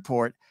me to the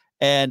airport,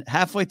 and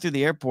halfway through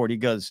the airport, he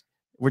goes,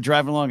 "We're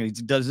driving along," and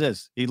he does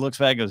this. He looks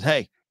back and goes,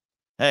 "Hey,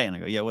 hey," and I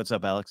go, "Yeah, what's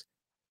up, Alex?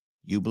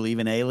 You believe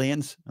in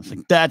aliens?" I was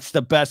like, "That's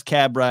the best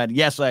cab ride."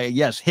 Yes,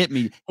 hit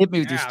me with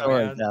your Yeah,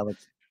 stories, man.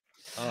 Alex.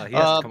 Oh, he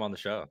has to Uh, come on the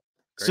show.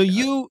 so Great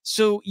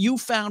guy. you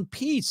found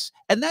peace,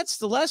 and that's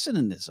the lesson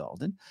in this,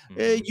 Alden. Hmm.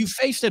 You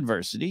faced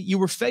adversity, you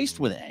were faced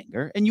Hmm. with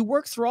anger, and you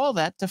worked through all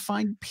that to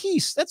find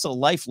peace. That's a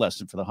life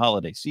lesson for the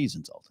holiday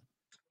seasons, Alden.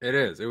 It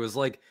is. It was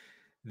like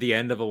the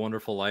end of A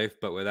Wonderful Life,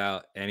 but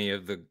without any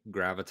of the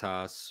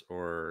gravitas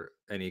or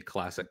any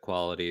classic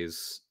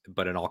qualities,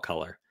 but in all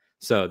color.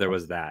 So there Oh,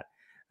 was that.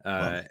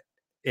 love Uh, it.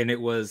 and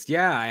it was,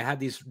 yeah, I had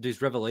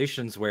these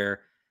revelations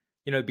where,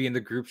 be in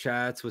the group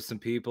chats with some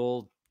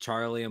people,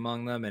 Charlie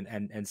among them,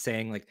 and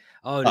saying like,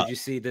 "Oh, Uh, did you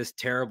see this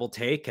terrible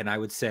take?" And I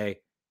would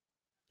say,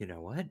 "You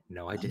know what?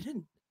 No, I no,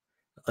 didn't."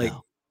 Like,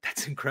 no,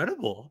 that's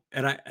incredible.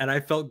 And I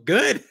felt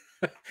good.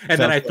 it And then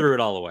felt I good. threw it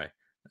all away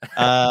by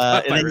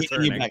And then you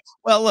returning. back.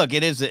 Well, look,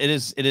 it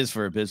is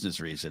for a business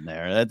reason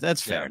there.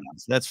 That's fair Yeah.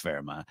 enough. That's fair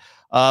enough.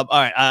 All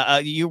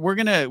right, we're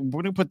gonna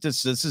put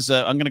this. This is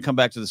I'm gonna come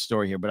back to the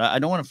story here, but I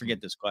don't want to Mm,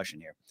 forget this question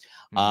here.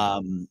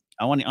 mhm,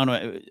 I want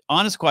to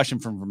honest question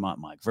from Vermont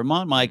Mike.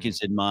 Vermont Mike mhm.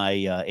 is in my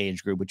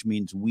age group, which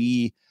means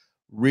we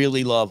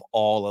really love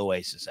all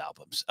Oasis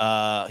albums.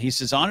 He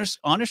says,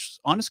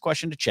 honest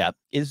question to chat: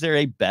 is there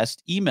a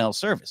best email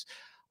service?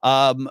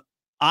 Um,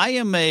 I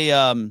am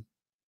a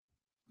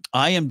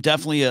I am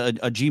definitely a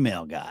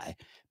Gmail guy,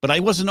 but I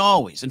wasn't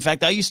always. In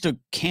fact, I used to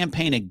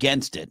campaign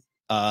against it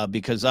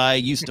because I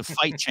used to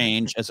fight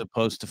change as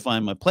opposed to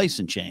find my place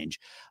in change.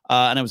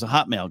 And I was a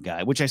Hotmail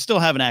guy, which I still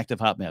have an active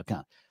Hotmail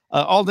account.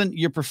 Alden,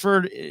 your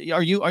preferred?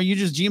 Are you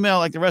just Gmail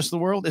like the rest of the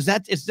world? Is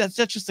that just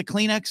the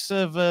Kleenex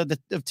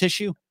of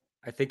tissue?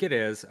 I think it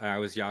is. I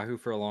was Yahoo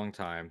for a long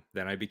time.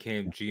 Then I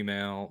became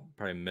Gmail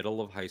probably middle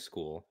of high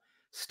school.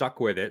 Stuck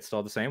with it,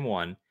 still the same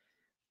one.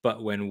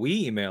 But when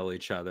we email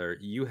each other,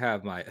 you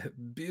have my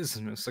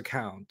business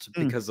account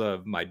Mm, because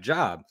of my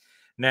job.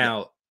 yeah.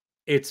 Now,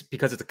 it's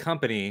because it's a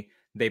company,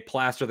 they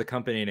plaster the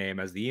company name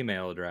as the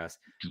email address,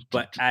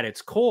 but at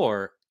its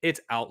core,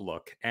 it's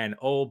Outlook. And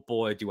oh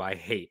boy, do I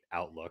hate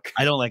Outlook.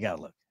 I don't like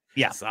Outlook.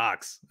 It Yeah.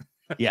 sucks.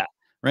 Yeah.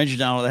 Ranger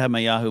Donald, I had my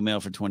Yahoo Mail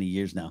for 20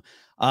 years now.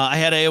 I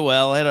had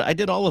AOL. I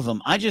did all of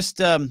them. I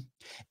just,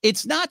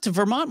 it's not to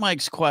Vermont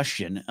Mike's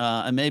question,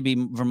 and maybe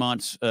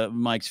Vermont's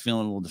Mike's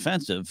feeling a little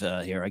defensive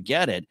here. I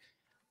get it.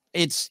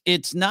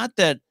 It's not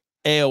that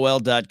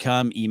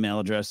AOL.com email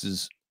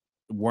addresses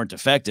weren't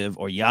effective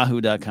or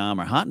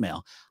Yahoo.com or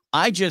Hotmail.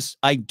 I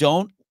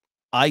don't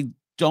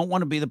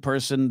want to be the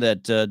person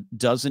that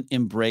doesn't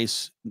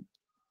embrace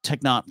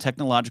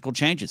technological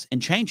changes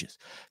and changes.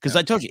 Because Yeah.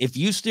 I told you, if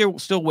you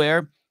still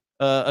wear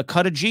a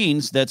cut of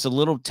jeans that's a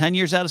little 10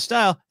 years out of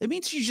style, it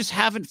means you just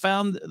haven't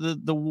found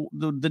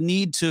the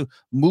need to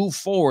move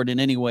forward in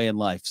any way in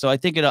life. So I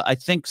think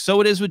so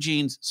it is with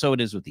jeans, so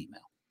it is with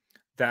email.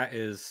 That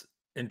is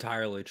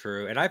entirely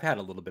true, and I've had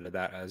a little bit of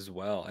that as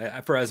well,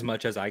 for as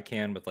much as I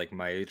can with, like,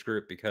 my age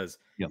group because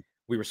Yeah.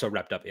 we were so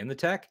wrapped up in the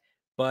tech, Yeah.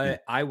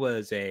 but I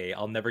was a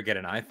 "I'll never get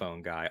an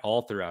iPhone" guy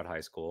all throughout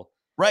high school,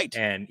 Right.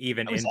 and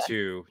even I was that.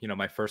 into,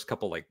 my first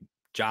couple, like,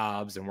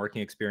 jobs and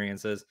working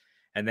experiences,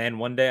 And then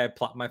one day I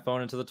plopped my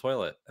phone into the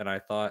toilet and I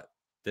thought,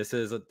 this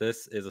is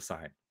a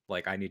sign.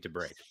 Like I need to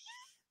break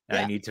and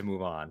I Yeah. need to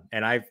move on.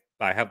 And I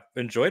have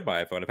enjoyed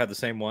my iPhone. I've had the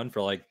same one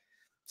for like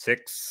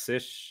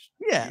 6-ish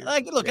Yeah, years.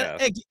 like, look, Yeah.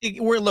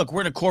 we're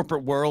in a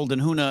corporate world, and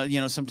who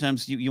knows,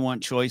 sometimes you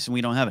want choice, and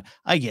we don't have it.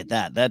 I get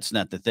that. That's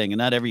not the thing, and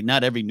not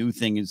every new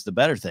thing is the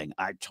better thing.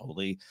 I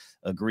totally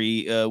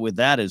agree with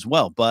that as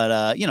well.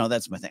 But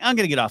that's my thing. I'm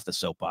gonna get off the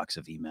soapbox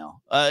of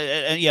email.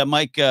 Yeah,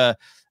 Mike.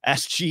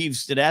 Ask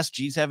Jeeves. Did Ask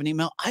Jeeves have an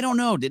email? I don't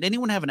know. Did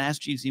anyone have an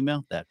Ask Jeeves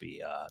email? That'd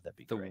be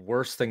The great.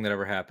 worst thing that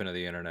ever happened to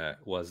the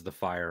internet was the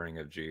firing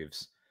of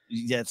Jeeves.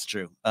 That's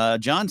true.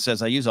 John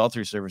says I use all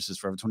three services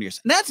for over 20 years.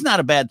 And that's not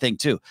a bad thing,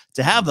 too,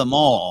 to have them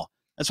all.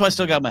 That's why I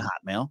still got my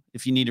Hotmail.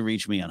 If you need to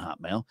reach me on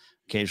Hotmail,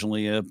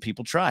 occasionally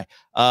people try.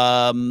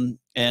 And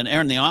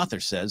Aaron, the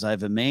author, says I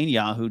have a main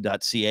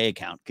yahoo.ca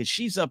account because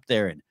she's up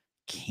there in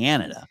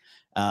Canada,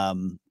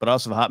 but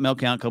also have a Hotmail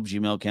account, a couple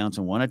Gmail accounts,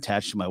 and one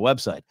attached to my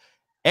website.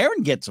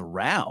 Aaron gets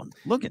around.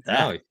 Look at that.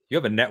 No, you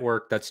have a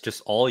network that's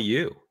just all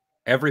you.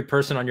 Every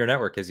person on your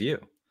network is you.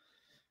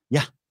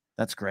 Yeah,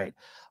 that's great.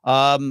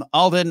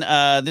 Alden,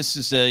 this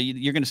is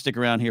you're going to stick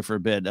around here for a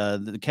bit.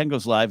 The Ken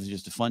Goes Live is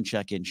just a fun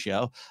check-in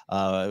show,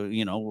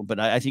 but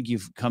I think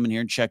you've come in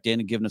here and checked in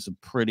and given us a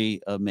pretty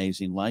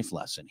amazing life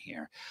lesson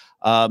here.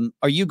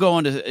 Are you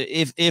going to,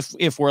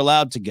 if we're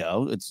allowed to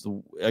go,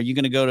 are you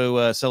going to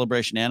go to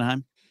Celebration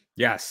Anaheim?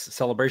 Yes,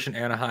 Celebration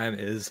Anaheim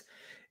is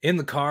in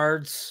the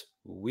cards.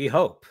 We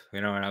hope,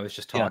 and I was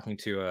just talking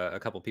to a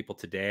couple people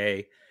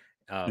today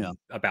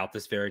about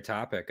this very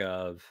topic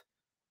of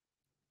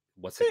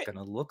what's it going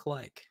to look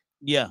like?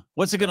 Yeah.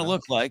 What's it going to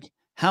look like?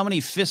 How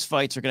many fist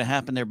fights are going to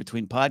happen there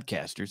between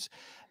podcasters?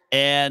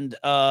 And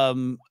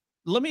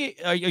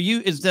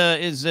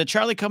is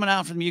Charlie coming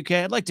out from the UK?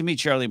 I'd like to meet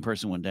Charlie in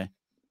person one day.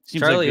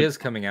 Seems Charlie is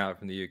coming out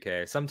from the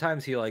UK.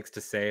 Sometimes he likes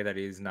to say that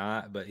he's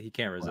not, but he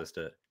can't resist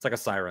it. It's like a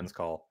siren's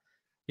call.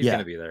 He's going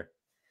to be there.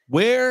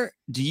 Where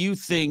do you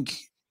think?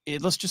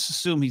 Let's just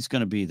assume he's going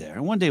to be there,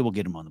 and one day we'll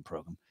get him on the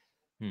program.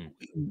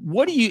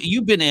 What do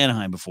you've been to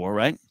Anaheim before,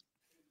 right?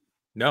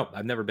 No,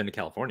 I've never been to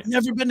California.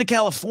 Never been to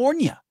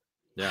California.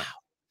 Yeah,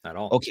 at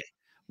all. Okay.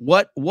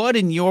 What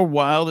in your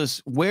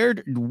wildest,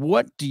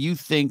 what do you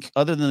think,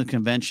 other than the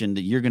convention,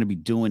 that you're going to be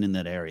doing in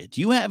that area? Do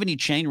you have any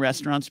chain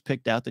restaurants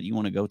picked out that you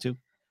want to go to?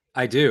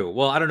 I do.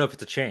 Well, I don't know if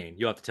it's a chain.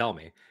 You'll have to tell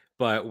me.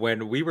 But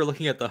when we were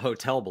looking at the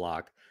hotel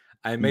block,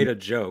 I made a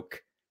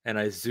joke and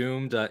I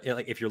zoomed,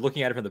 like if you're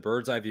looking at it from the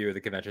bird's eye view of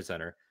the convention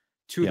center,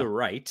 to the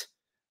right,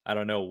 I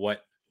don't know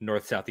what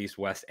north, south, east,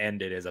 west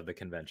end it is of the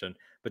convention,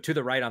 but to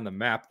the right on the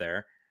map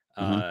there,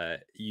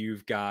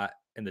 you've got,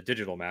 in the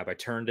digital map, I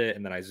turned it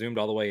and then I zoomed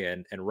all the way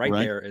in, and right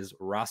there is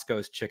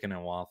Roscoe's Chicken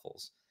and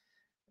Waffles.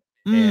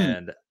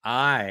 And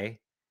I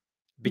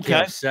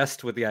became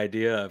obsessed with the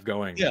idea of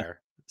going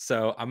there.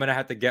 So I'm going to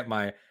have to get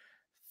my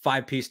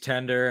 5-piece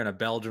tender and a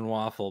Belgian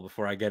waffle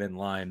before I get in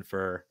line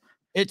for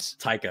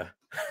Taika.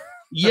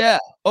 Yeah.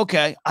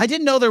 Okay. I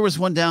didn't know there was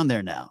one down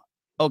there now.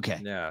 Okay.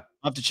 Yeah.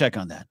 I'll have to check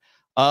on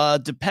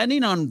that.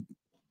 Depending on,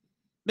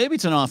 maybe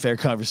it's an off-air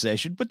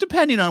conversation, but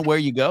depending on where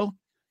you go,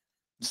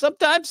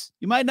 sometimes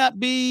you might not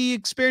be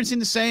experiencing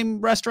the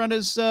same restaurant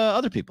as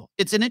other people.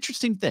 It's an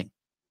interesting thing.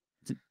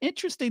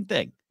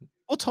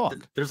 We'll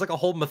talk. There's like a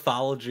whole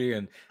mythology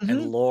and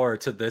lore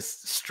to this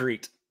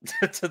street.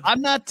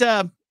 I'm not,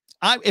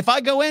 if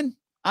I go in,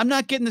 I'm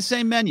not getting the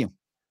same menu,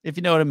 if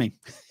you know what I mean.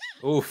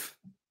 Oof.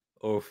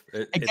 And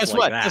guess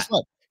what?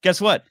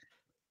 Guess what?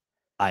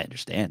 I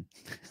understand.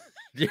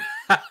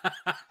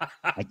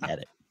 I get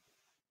it.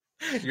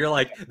 You're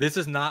like, this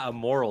is not a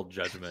moral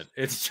judgment.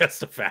 It's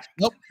just a fact.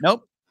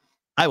 Nope.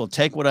 I will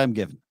take what I'm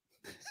given.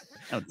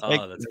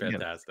 Oh, that's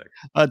fantastic.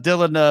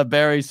 Dylan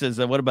Barry says,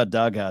 what about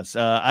Doghouse?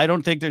 I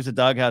don't think there's a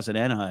Doghouse in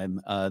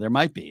Anaheim. There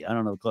might be. I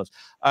don't know. Close.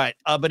 All right.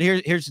 But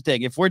here's the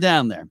thing. If we're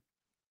down there,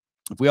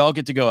 if we all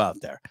get to go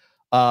out there,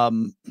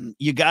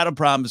 you got to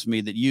promise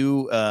me that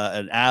you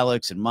and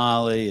Alex and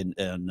Molly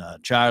and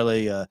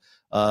Charlie,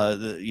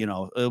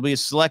 it'll be a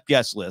select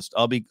guest list.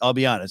 I'll be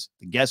honest.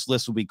 The guest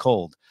list will be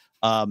cold.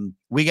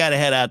 We got to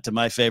head out to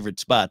my favorite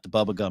spot, the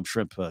Bubblegum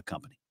Shrimp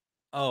Company.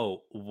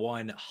 Oh,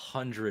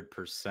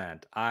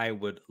 100%. I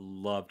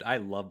love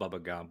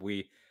Bubba Gump.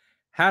 We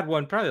had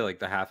one probably like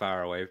the half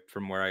hour away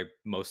from where I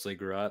mostly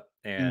grew up.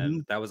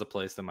 And that was a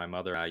place that my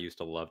mother and I used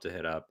to love to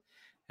hit up.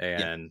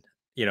 And,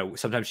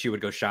 sometimes she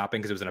would go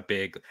shopping because it was in a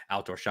big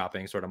outdoor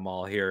shopping sort of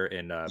mall here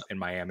in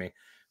Miami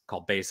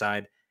called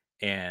Bayside.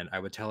 And I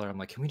would tell her, I'm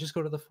like, can we just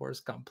go to the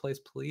Forrest Gump place,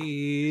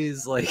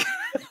 please? Like,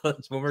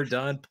 when we're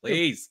done,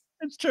 please.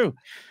 It's true.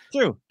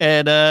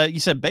 And you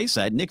said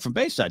Bayside. Nick from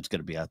Bayside's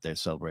going to be out there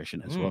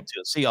celebration as well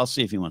too. I'll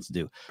see if he wants to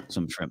do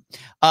some shrimp.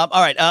 All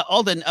right,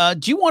 Alden,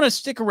 do you want to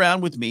stick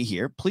around with me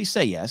here? Please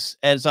say yes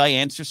as I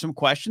answer some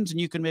questions, and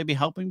you can maybe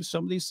help me with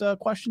some of these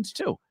questions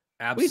too.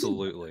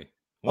 Absolutely.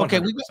 100%. Okay.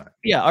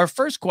 Our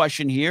first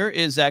question here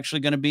is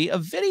actually going to be a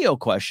video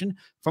question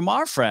from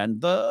our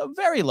friend, the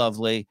very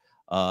lovely.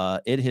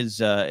 He's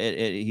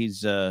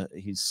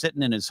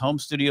sitting in his home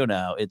studio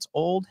now. It's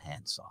Old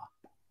Handsaw.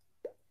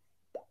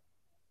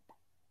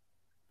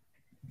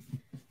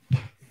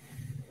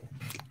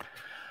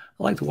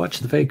 I like to watch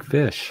the fake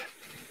fish.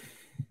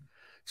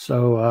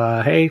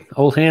 So, hey,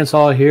 old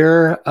handsaw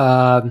here.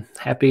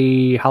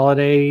 Happy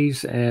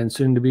holidays and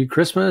soon to be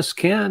Christmas,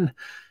 Ken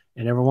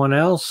and everyone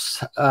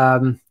else.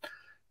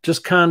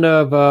 Just kind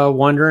of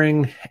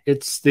wondering,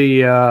 it's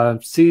the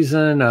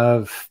season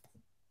of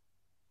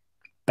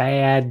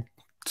bad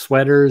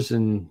sweaters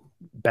and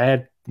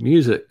bad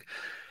music.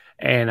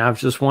 And I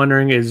was just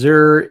wondering, is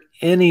there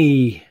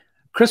any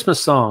Christmas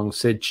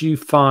songs that you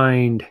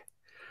find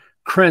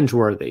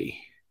cringeworthy?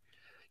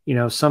 You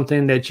know,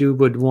 something that you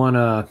would want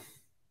to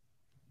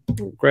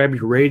grab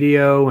your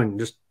radio and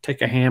just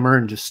take a hammer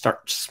and just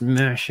start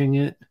smashing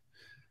it?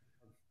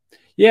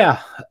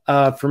 Yeah,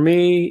 for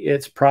me,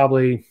 it's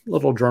probably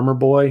Little Drummer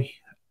Boy.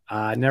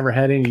 I never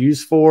had any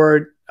use for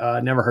it.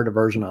 Never heard a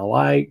version I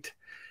liked.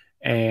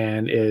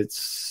 And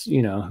it's,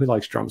 you know, who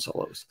likes drum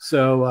solos?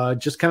 So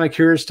just kind of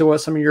curious to what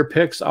some of your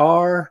picks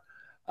are.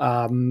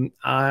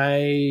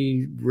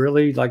 I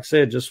really, like I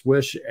said, just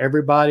wish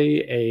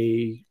everybody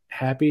a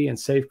happy and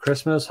safe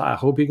Christmas. I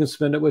hope you can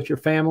spend it with your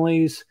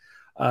families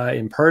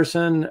in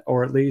person,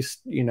 or at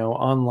least, you know,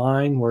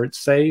 online where it's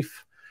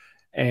safe.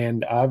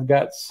 And I've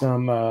got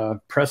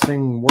some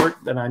pressing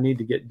work that I need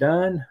to get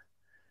done.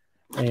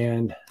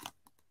 And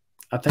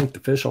I think the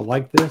fish will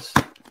like this.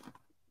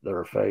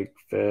 They're fake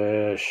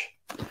fish.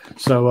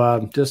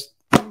 So just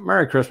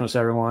Merry Christmas,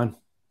 everyone.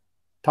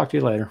 Talk to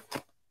you later.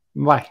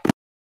 Bye.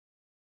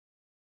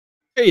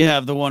 Here you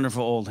have the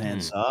wonderful old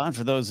handsaw. And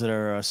for those that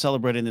are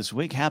celebrating this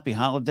week, happy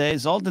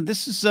holidays. Alden,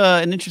 this is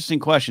an interesting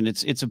question.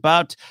 It's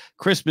about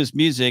Christmas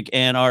music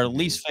and our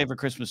least favorite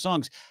Christmas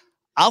songs.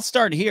 I'll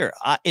start here.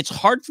 It's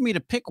hard for me to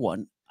pick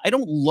one. I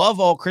don't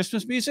love all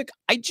Christmas music.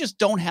 I just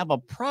don't have a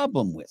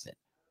problem with it.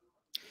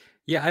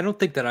 Yeah, I don't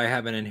think that I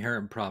have an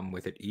inherent problem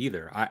with it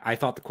either. I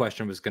thought the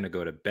question was going to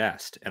go to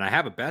best, and I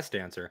have a best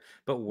answer,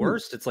 but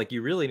worst, it's like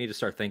you really need to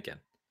start thinking.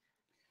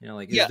 You know,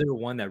 like, is there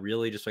one that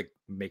really just like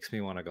makes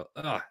me want to go,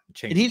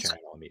 change the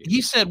channel immediately?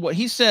 He said what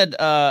he said.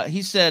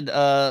 He said,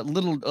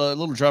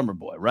 little drummer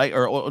boy, right?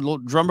 Or little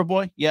drummer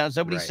boy. Yeah, is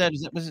that what he said?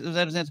 Is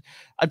that his answer?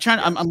 I'm trying.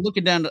 Yes. I'm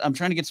looking down. I'm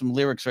trying to get some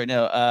lyrics right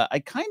now. I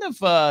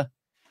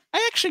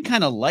actually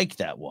kind of like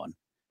that one.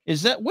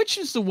 Which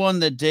is the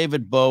one that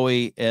David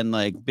Bowie and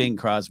like Bing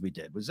Crosby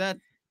did? Was that?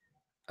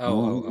 They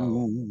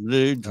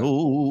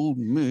told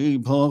me.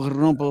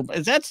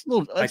 That's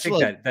little. I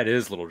think that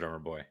is Little Drummer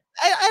Boy.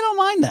 I don't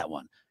mind that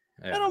one.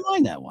 Yeah. I don't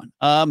mind that one.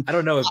 I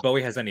don't know if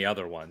Bowie has any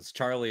other ones.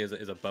 Charlie is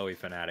a Bowie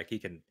fanatic. He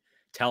can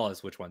tell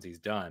us which ones he's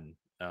done.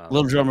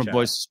 Little Drummer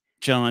Boy's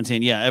Channel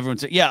 19. Yeah,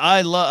 everyone's. Yeah,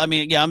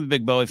 I'm a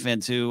big Bowie fan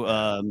too.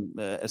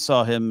 I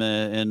saw him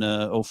in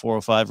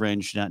 0405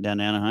 range down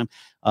Anaheim.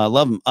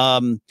 Love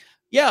him.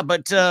 Yeah,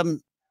 but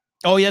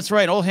oh, yeah, that's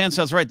right. Old Hand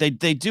sounds right. They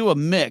do a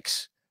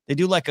mix. They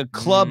do like a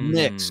club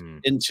mix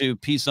into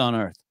Peace on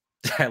Earth.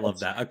 I love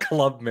that. A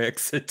club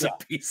mix into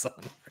Peace on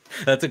Earth.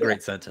 That's a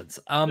great sentence.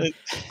 I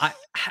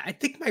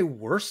think my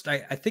worst, I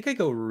think I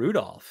go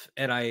Rudolph.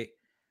 And I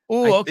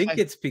think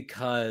it's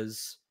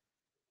because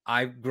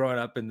I've grown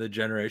up in the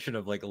generation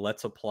of like,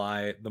 let's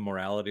apply the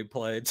morality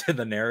play to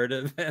the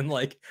narrative, and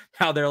like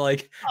how they're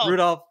like,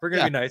 Rudolph, we're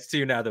going to be nice to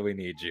you now that we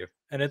need you.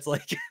 And it's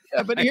like,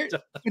 yeah, but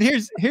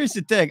here's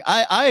the thing.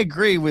 I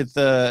agree with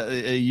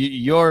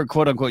your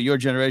quote unquote, your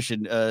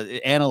generation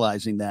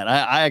analyzing that.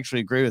 I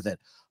actually agree with it.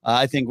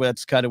 I think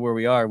that's kind of where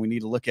we are. We need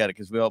to look at it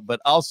because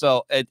but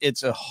also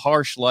it's a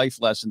harsh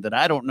life lesson that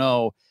I don't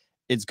know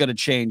it's going to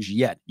change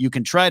yet. You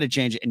can try to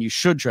change it, and you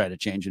should try to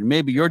change it. And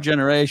maybe your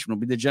generation will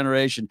be the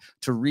generation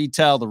to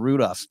retell the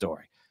Rudolph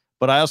story.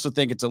 But I also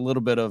think it's a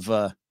little bit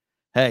of,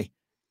 hey,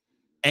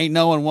 ain't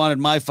no one wanted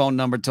my phone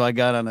number till I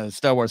got on a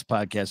Star Wars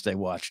podcast they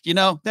watched. You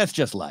know, that's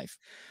just life.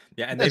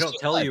 Yeah, and they don't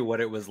tell you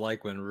what it was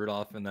like when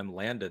Rudolph and them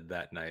landed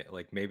that night.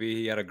 Like maybe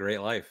he had a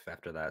great life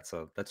after that.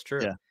 So that's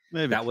true. Yeah,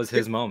 maybe that was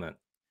his moment.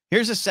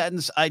 Here's a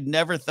sentence I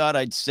never thought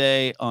I'd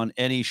say on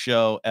any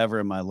show ever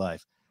in my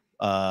life.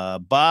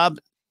 Bob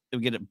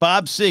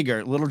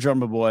Seger, Little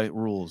Drummer Boy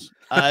rules.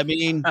 I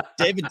mean,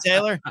 David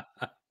Taylor,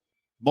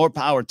 more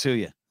power to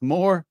you.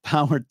 More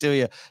power to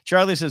you.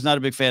 Charlie says not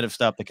a big fan of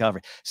Stop the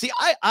Cover. See,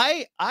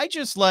 I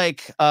just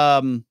like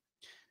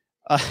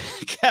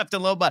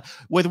Captain Lobot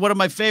with one of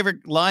my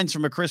favorite lines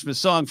from a Christmas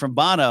song from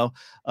Bono.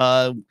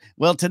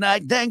 Well,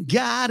 tonight, thank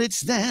God it's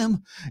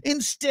them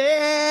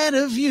instead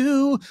of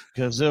you,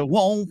 because there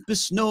won't be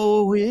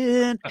snow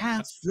in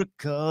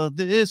Africa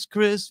this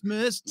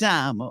Christmas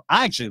time.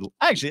 Actually,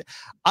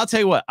 I'll tell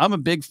you what, I'm a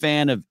big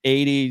fan of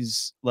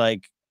 80s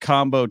like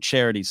combo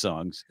charity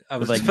songs. I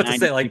was like, about to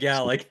say, like, yeah,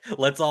 like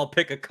let's all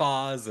pick a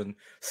cause and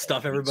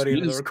stuff everybody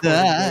into the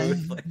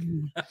recording booth.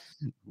 Like,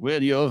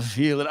 when you're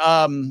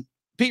feeling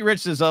Pete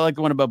Rich says, I like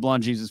the one about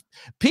Blonde Jesus.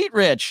 Pete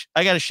Rich,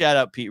 I got to shout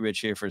out Pete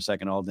Rich here for a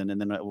second, Alden,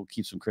 and then we'll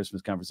keep some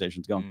Christmas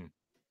conversations going.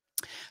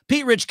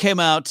 Pete Rich came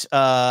out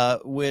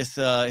with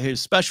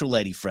his special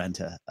lady friend,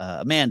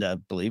 Amanda, I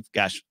believe.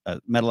 Gosh,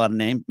 met a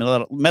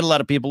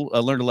lot of people,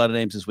 learned a lot of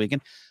names this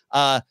weekend.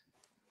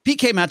 Pete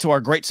came out to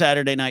our great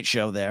Saturday night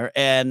show there,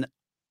 and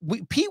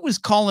Pete was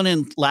calling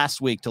in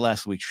last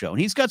week's show,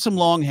 and he's got some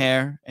long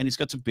hair and he's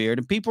got some beard,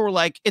 and people were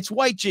like, "It's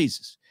white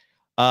Jesus,"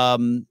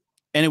 and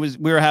we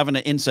were having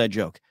an inside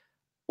joke.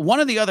 One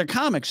of the other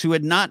comics who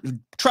had not,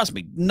 trust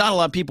me, not a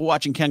lot of people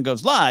watching Ken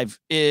Goes Live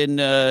in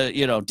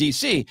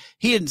DC,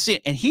 he didn't see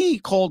it, and he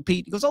called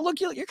Pete. He goes, "Oh, look,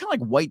 you're kind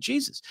of like white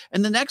Jesus."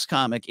 And the next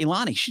comic,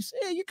 Ilani, she said,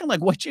 "You're kind of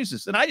like white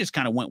Jesus," and I just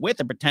kind of went with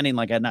it, pretending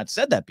like I had not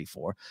said that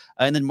before,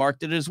 and then Mark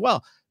did it as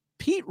well.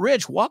 Pete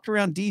Rich walked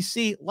around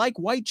DC like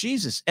white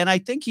Jesus, and I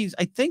think it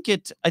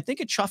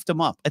chuffed him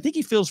up. I think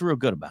he feels real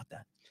good about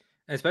that.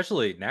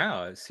 Especially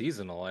now, it's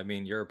seasonal. I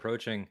mean, you're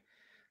approaching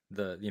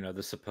the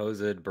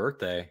supposed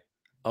birthday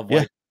of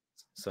white.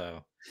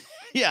 So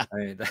yeah, I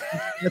mean,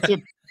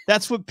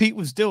 that's what Pete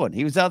was doing.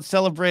 He was out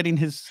celebrating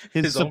his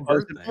own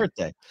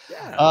birthday.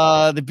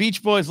 Yeah. The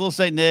Beach Boys, Little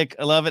Saint Nick.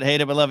 I love it,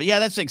 hate it, but love it. Yeah,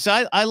 that's it.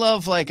 So I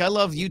love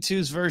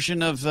U2's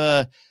version of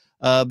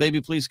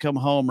Baby Please Come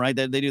Home, right?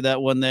 They do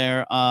that one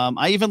there.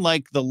 I even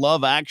like the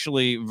Love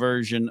Actually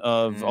version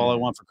of All I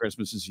Want for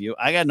Christmas Is You.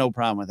 I got no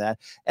problem with that.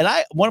 And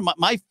one of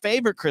my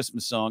favorite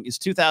Christmas song is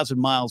 2,000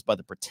 Miles by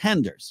the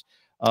Pretenders,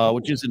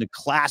 which is in a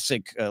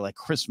classic like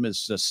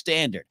Christmas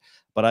standard.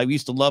 But I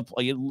used to love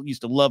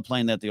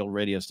playing that at the old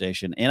radio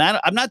station. And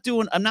I'm not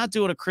doing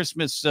a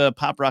Christmas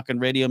pop rock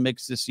and radio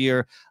mix this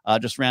year.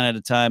 Just ran out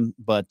of time,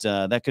 but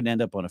that could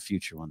end up on a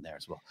future one there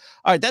as well.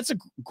 All right, that's a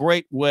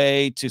great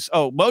way to.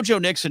 Oh, Mojo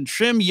Nixon,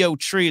 Trim Yo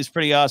Tree is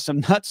pretty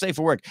awesome. Not safe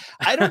for work.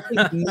 I don't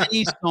think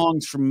many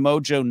songs from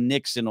Mojo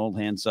Nixon, Old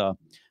Handsaw,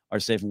 are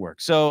safe for work.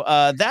 So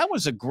that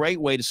was a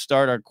great way to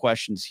start our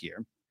questions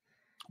here.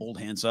 Old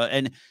Handsaw.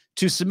 And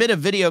to submit a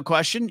video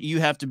question,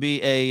 you have to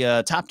be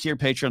a top-tier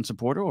Patreon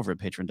supporter over at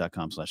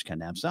patreon.com/Ken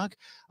Napzok.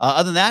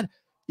 Other than that,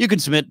 you can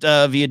submit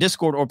via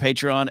Discord or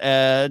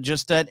Patreon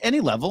just at any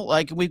level.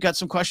 Like, we've got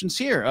some questions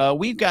here.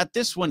 We've got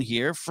this one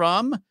here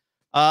from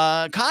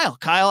Kyle.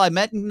 Kyle, I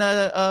met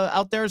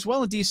out there as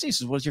well in DC.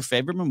 Says, "What's your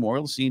favorite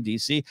memorial to see in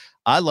DC?"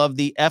 I love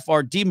the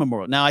FRD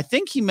memorial. Now, I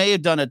think he may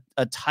have done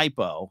a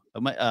typo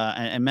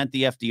and meant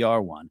the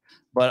FDR one.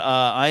 But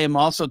I am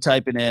also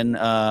typing in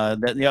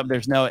that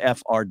there's no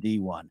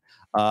FRD one.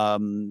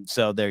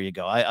 So there you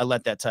go. I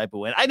let that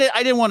typo in. I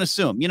didn't want to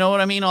assume. You know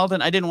what I mean,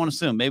 Alden? I didn't want to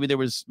assume.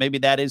 Maybe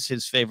that is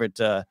his favorite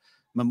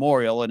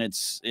memorial, and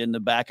it's in the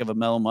back of a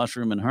mellow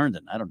mushroom in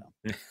Herndon. I don't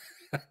know.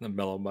 The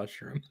mellow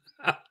mushroom.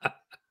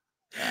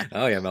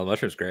 Oh yeah, mellow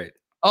mushroom's great.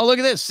 Oh, look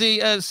at this.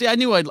 See, I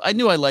knew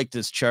I liked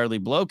this Charlie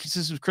bloke. This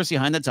is Chrissy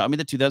Hine that taught me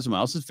that 2,000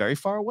 miles is very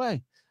far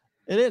away.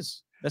 It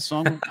is. That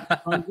song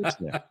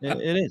there.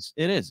 It is.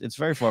 It's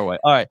very far away.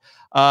 All right.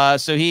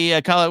 So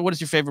Kyle, what is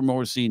your favorite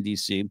memorial to see in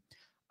DC?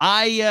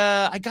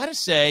 I gotta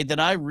say that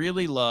I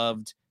really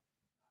loved.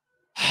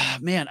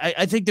 Man,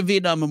 I think the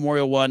Vietnam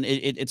Memorial one.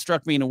 It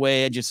struck me in a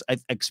way I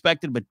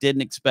expected but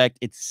didn't expect.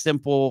 It's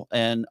simple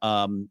and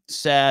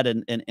sad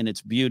and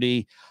its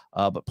beauty,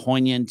 but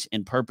poignant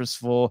and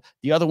purposeful.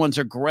 The other ones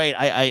are great.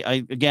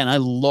 I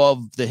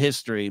love the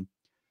history.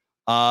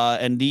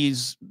 And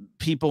these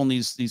people and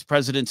these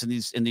presidents and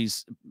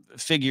these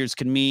figures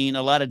can mean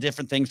a lot of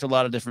different things to a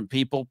lot of different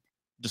people.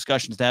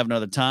 Discussions to have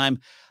another time.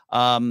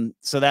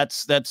 So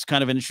that's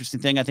kind of an interesting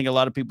thing. I think a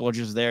lot of people are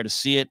just there to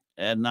see it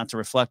and not to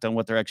reflect on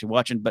what they're actually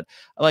watching. But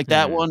I like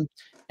that one.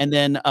 And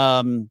then,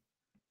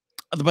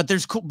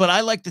 but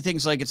I like the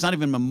things like it's not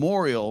even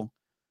memorial.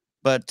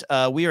 But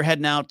we are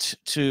heading out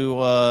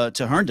to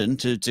Herndon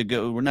to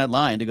go. We're not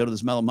lying, to go to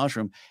this mellow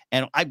mushroom,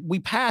 and we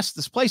passed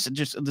this place,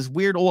 just this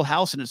weird old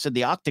house, and it said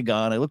the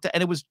Octagon. I looked at,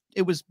 and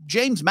it was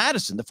James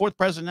Madison, the 4th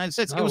president of the United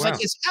States. It was like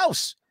his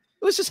house.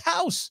 It was his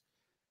house.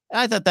 And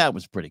I thought that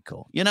was pretty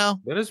cool. You know,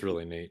 that is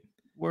really neat.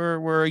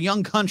 We're a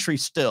young country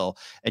still,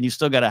 and you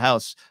still got a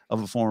house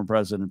of a former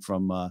president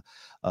from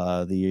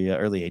the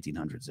early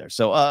 1800s there.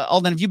 So,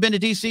 Alden, have you been to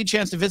DC?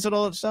 Chance to visit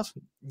all that stuff?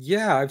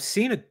 Yeah, I've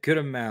seen a good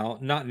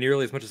amount, not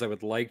nearly as much as I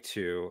would like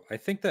to. I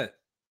think that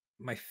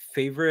my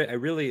favorite, I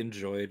really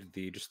enjoyed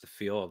the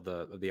feel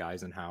of the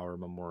Eisenhower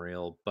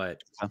Memorial,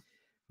 but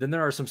then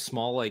there are some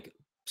small, like,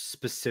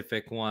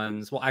 specific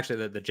ones. Well,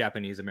 actually, the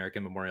Japanese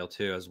American Memorial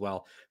too, as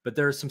well. But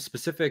there are some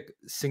specific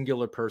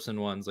singular person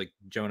ones, like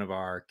Joan of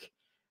Arc.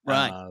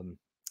 Right.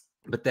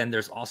 But then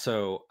there's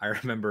also, I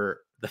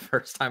remember the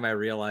first time I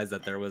realized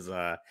that there was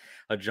a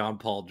John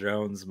Paul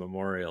Jones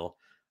memorial.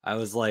 I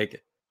was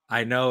like,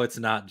 I know it's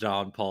not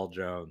John Paul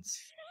Jones,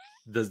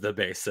 the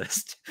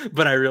bassist,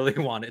 but I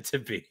really want it to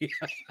be.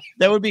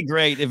 That would be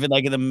great if it,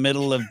 like, in the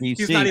middle of DC.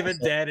 He's not even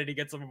dead and he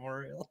gets a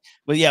memorial.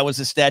 Well, yeah, it was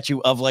a statue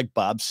of, like,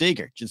 Bob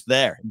Seger just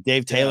there.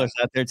 Dave Taylor's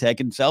out there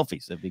taking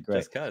selfies. That'd be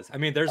great. Just because. I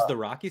mean, there's the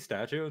Rocky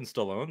statue, and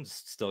Stallone's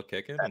still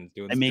kicking and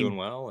doing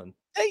well. And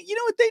hey, you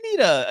know what? They need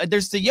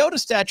there's the Yoda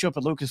statue up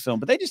at Lucasfilm,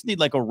 but they just need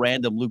like a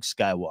random Luke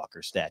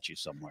Skywalker statue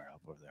somewhere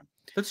up over there.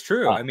 That's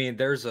true. I mean,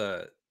 there's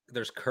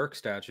Kirk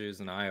statues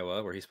in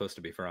Iowa where he's supposed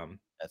to be from.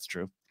 That's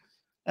true.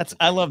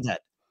 I love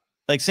that.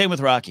 Like, same with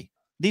Rocky.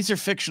 These are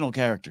fictional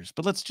characters,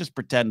 but let's just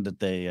pretend that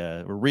they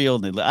were real.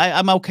 And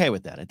I'm okay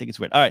with that. I think it's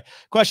weird. All right.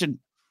 Question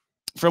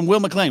from Will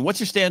McLean. What's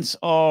your stance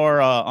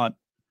on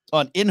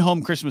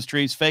in-home Christmas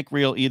trees, fake,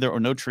 real, either, or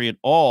no tree at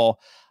all?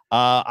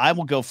 I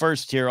will go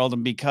first here,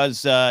 Alden,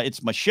 because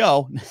it's my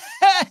show.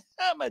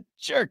 I'm a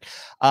jerk.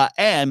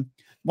 And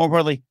more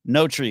importantly,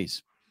 no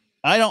trees.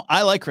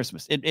 I like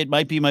Christmas. It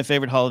might be my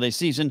favorite holiday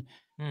season.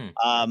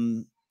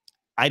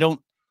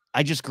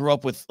 I just grew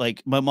up with,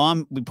 like, my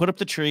mom, we put up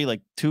the tree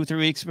like 2-3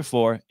 weeks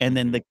before, and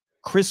then the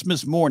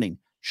Christmas morning,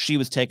 she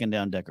was taking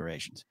down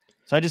decorations.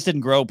 So I just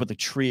didn't grow up with the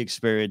tree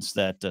experience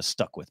that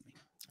stuck with me.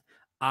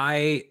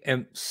 I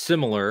am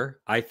similar.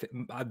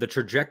 The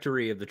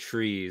trajectory of the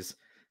trees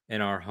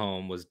in our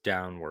home was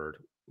downward,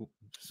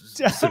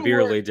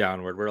 severely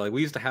downward.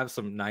 We used to have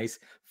some nice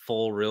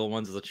full real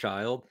ones as a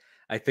child.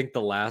 I think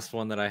the last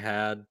one that I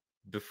had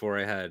before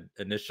I had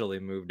initially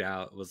moved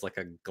out was like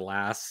a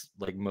glass,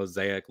 like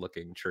mosaic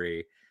looking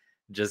tree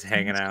just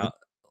hanging out,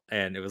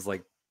 and it was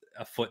like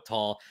a foot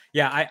tall.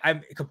 Yeah,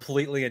 I'm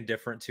completely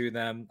indifferent to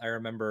them. I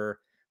remember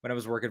when I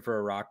was working for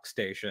a rock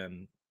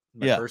station,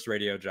 my first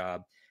radio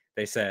job,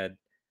 they said,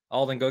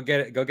 Alden, go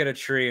get a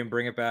tree and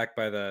bring it back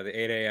by the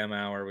 8 a.m.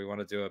 hour. We want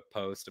to do a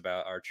post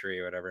about our tree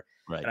or whatever.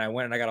 Right. And I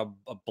went and I got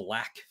a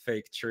black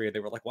fake tree. They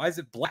were like, why is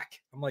it black?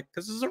 I'm like,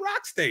 because it's a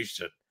rock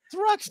station. It's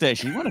a rock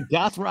station. You want a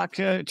goth rock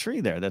tree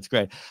there. That's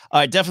great.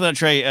 All right. Definitely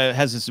Trey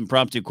has this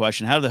impromptu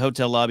question. How did the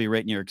hotel lobby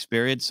rate in your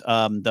experience?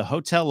 The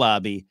hotel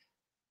lobby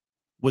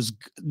was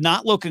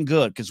not looking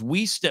good because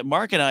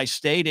Mark and I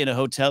stayed in a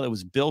hotel that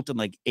was built in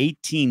like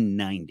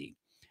 1890.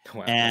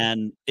 Wow.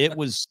 And it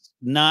was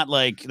not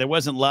like, there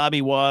wasn't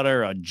lobby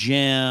water, a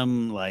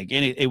gym, like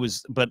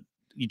but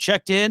you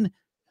checked in,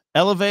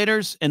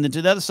 elevators, and then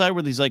to the other side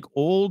were these like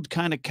old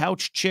kind of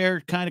couch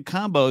chair kind of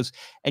combos,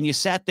 and you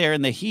sat there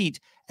in the heat.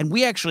 And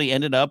we actually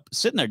ended up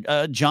sitting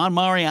there. John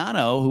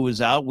Mariano, who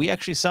was out, we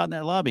actually sat in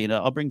that lobby. And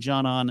I'll bring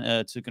John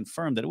on to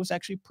confirm that it was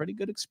actually a pretty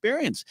good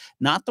experience.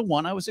 Not the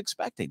one I was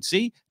expecting.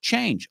 See,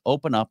 change.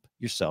 Open up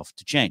yourself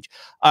to change.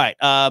 All right,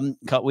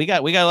 we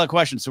got a lot of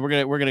questions, so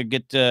we're gonna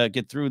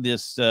get through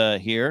this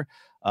here.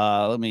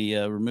 Let me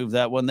remove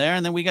that one there,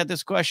 and then we got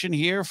this question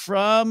here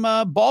from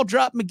Ball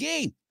Drop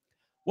McGee.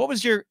 What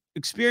was your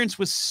experience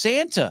with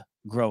Santa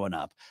growing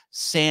up?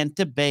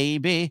 Santa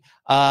baby.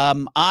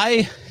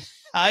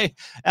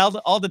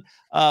 Alden,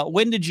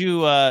 when did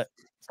you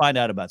find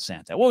out about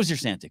Santa? What was your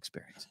Santa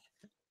experience?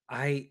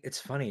 It's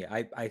funny.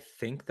 I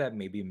think that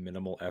maybe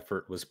minimal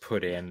effort was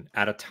put in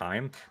at a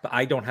time, but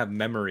I don't have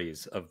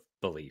memories of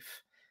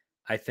belief.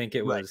 I think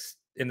it was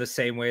in the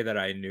same way that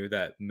I knew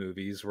that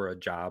movies were a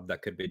job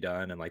that could be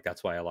done. And like,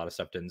 that's why a lot of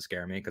stuff didn't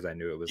scare me, because I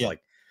knew it was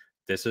like,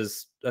 this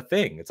is a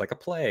thing. It's like a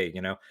play,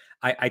 you know?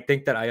 I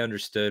think that I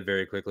understood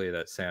very quickly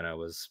that Santa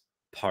was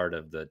part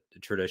of the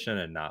tradition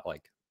and not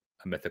like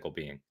a mythical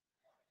being.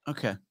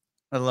 Okay.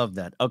 I love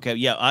that. Okay.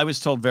 Yeah. I was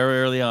told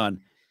very early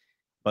on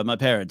by my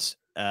parents,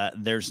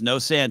 there's no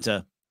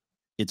Santa.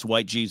 It's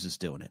white Jesus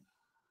doing it.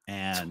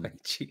 And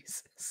white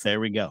Jesus. There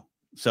we go.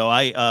 So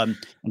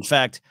in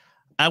fact,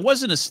 I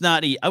wasn't a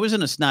snotty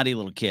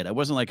little kid. I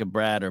wasn't like a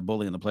brat or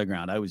bully in the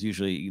playground. I was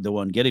usually the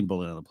one getting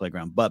bullied on the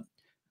playground. But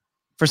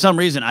for some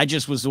reason, I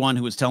just was the one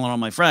who was telling all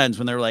my friends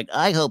when they were like,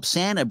 I hope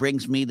Santa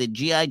brings me the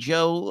G.I.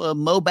 Joe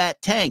Mobat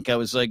tank. I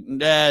was like,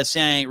 nah,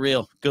 Santa ain't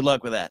real. Good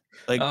luck with that.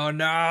 Like, oh,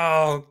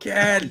 no,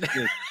 Ken.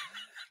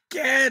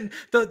 Ken,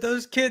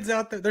 those kids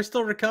out there, they're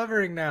still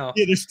recovering now.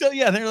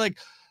 Yeah, they're like,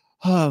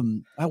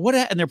 what?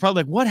 And they're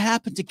probably like, what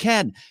happened to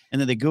Ken? And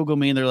then they Google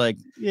me and they're like,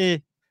 yeah,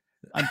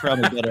 I'm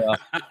probably better off.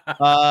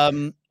 All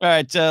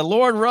right.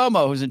 Lord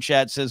Romo, who's in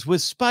chat, says,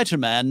 with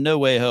Spider-Man No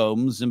Way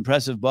Home's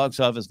impressive box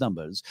office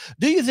numbers,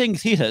 do you think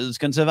theaters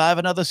can survive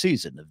another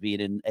season of being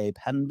in a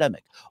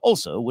pandemic?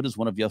 Also, what is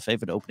one of your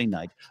favorite opening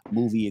night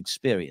movie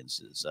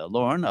experiences?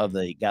 Lauren of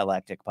the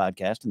Galactic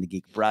Podcast and the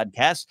Geek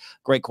Broadcast.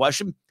 Great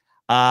question.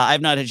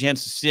 I've not had a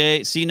chance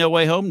to see No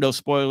Way Home. No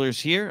spoilers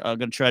here. I'm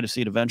going to try to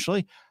see it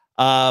eventually.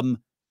 So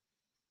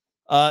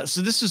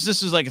this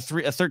is like a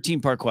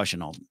 13-part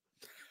question, Alden.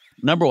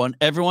 Number one,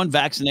 everyone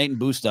vaccinate and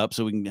boost up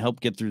so we can help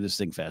get through this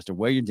thing faster.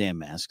 Wear your damn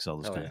masks, all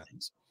those kind of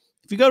things.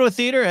 If you go to a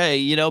theater,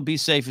 hey, be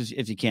safe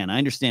if you can. I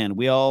understand.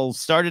 We all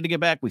started to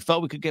get back. We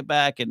felt we could get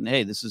back, and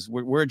hey,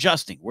 we're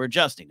adjusting. We're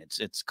adjusting.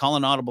 It's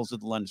calling audibles at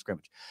the line of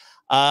scrimmage.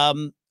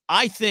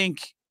 I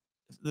think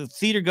the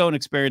theater going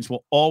experience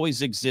will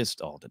always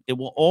exist, Alden. It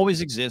will always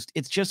exist.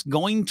 It's just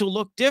going to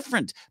look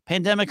different,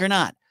 pandemic or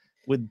not.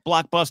 With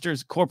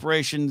blockbusters,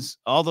 corporations,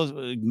 all those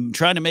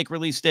trying to make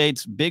release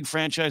dates, big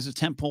franchises,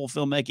 tentpole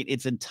filmmaking,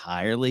 it's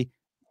entirely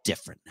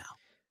different now.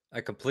 I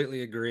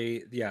completely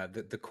agree. Yeah,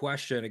 the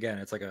question, again,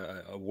 it's like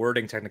a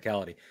wording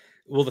technicality.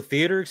 Will the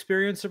theater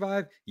experience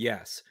survive?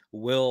 Yes.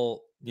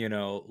 Will,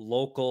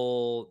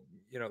 local,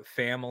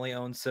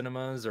 family-owned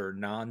cinemas or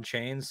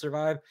non-chains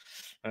survive?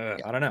 I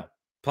don't know.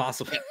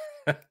 Possibly,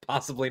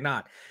 possibly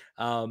not.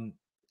 You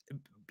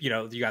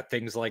got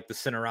things like the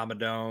Cinerama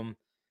Dome.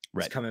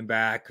 It's coming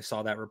back. I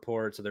saw that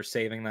report, so they're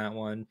saving that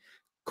one.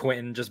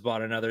 Quentin just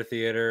bought another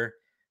theater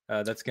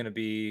that's going to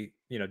be,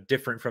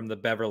 different from the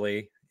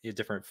Beverly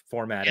different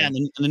format. Yeah,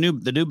 and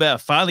the new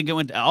Bev finally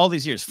went all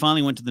these years.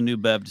 Finally went to the new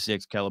Bev to see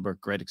Excalibur.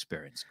 Great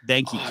experience.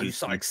 Thank you. Oh, you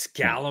saw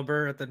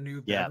Excalibur at the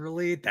new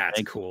Beverly?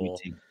 That's cool.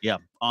 Yeah,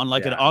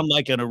 unlike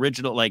an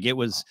original, like it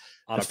was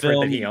on a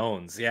print that he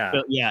owns. Yeah,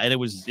 yeah, and it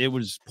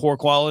was poor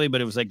quality, but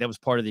it was like that was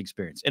part of the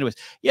experience. Anyways,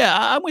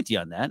 yeah, I'm with you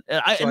on that.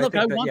 I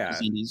want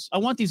these indies. I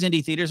want these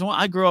indie theaters.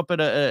 I grew up at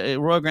a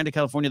Royal Grande,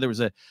 California. There was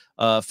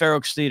a Fair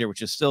Oaks Theater,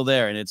 which is still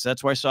there, and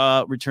that's where I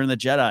saw Return of the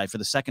Jedi for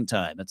the second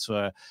time. That's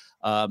where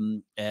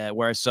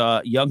I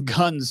saw Young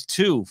Guns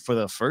 2 for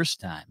the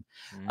first time.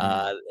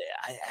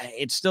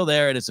 It's still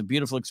there, and it's a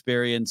beautiful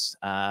experience.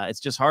 It's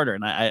just harder,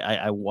 and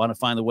I want to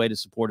find the way to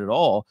support it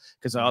all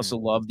because I also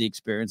love the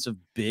experience of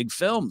big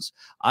films.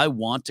 I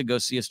want to go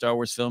see a Star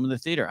Wars film in the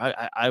theater.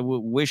 I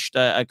wished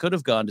I could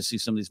have gone to see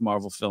some of these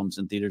Marvel films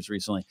in theaters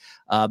recently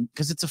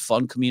because it's a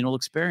fun communal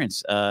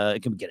experience.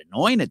 It can get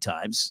annoying at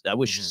times. I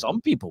wish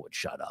some people would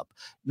shut up,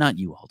 not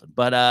you, Alden,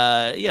 but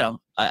I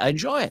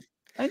enjoy it.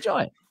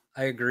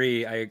 I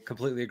agree. I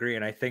completely agree.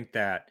 And I think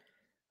that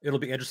it'll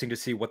be interesting to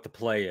see what the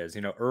play is.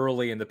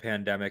 Early in the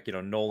pandemic,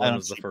 Nolan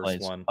was the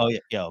first one. Oh,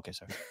 yeah. Okay,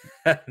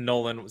 sorry.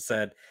 Nolan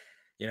said,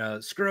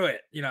 screw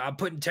it. I'm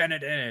putting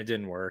Tenet in. It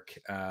didn't work.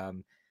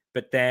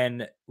 But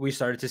then we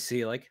started to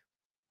see like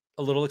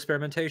a little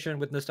experimentation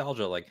with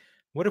nostalgia. Like,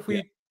 what if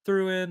we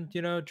threw in,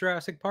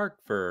 Jurassic Park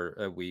for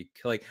a week?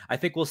 Like, I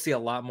think we'll see a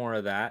lot more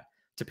of that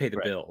to pay the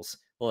bills.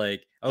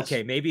 Like,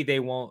 okay, maybe they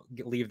won't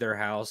leave their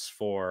house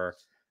for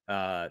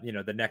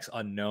the next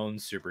unknown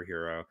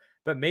superhero,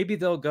 but maybe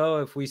they'll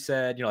go if we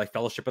said, like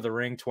Fellowship of the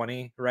Ring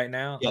 20 right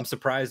now. I'm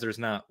surprised there's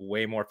not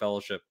way more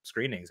Fellowship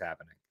screenings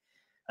happening.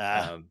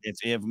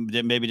 It's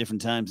maybe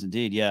different times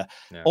indeed. Yeah.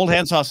 Old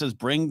Handsaw says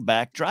bring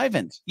back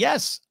drive-ins.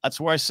 Yes, that's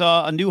where I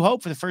saw A New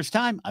Hope for the first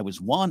time. I was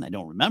one. I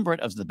don't remember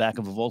it. I was in the back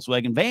of a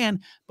Volkswagen van,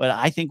 but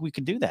I think we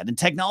could do that. And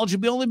technology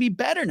will only be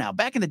better now.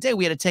 Back in the day,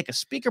 we had to take a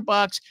speaker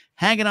box,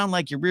 hang it on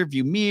like your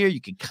rearview mirror.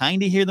 You could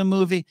kind of hear the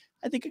movie.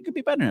 I think it could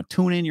be better now.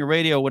 Tune in your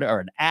radio, whatever, or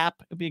an app.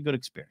 It'd be a good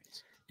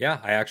experience. Yeah,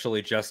 I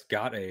actually just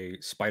got a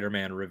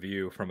Spider-Man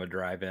review from a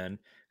drive-in.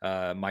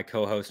 My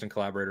co-host and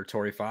collaborator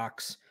Tori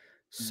Fox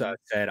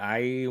said,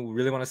 I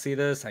really want to see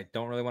this. I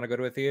don't really want to go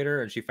to a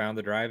theater. And she found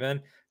the drive-in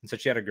and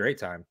said she had a great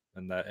time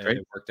and that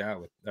it worked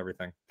out with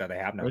everything that they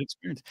have now. Great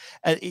experience.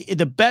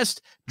 The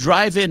best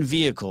drive-in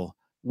vehicle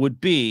would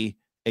be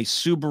a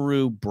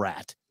Subaru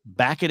Brat.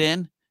 Back it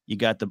in. You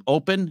got them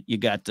open. You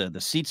got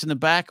the seats in the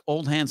back.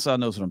 Old Handsaw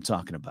knows what I'm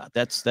talking about.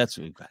 That's what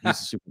we've got.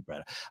 He's a super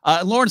Brat.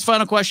 Lauren's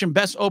final question: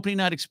 best opening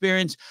night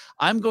experience.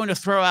 I'm going to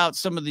throw out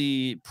some of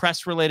the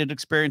press-related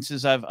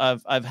experiences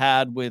I've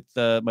had with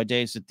my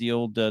days at the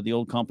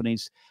old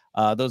companies.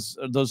 Those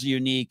are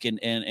unique,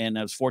 and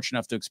I was fortunate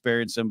enough to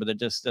experience them, but it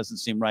just doesn't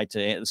seem right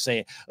to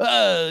say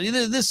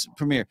this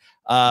premiere.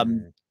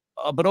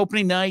 But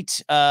opening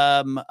night,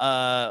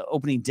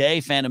 opening day,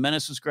 Phantom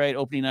Menace was great.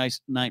 Opening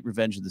night,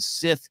 Revenge of the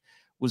Sith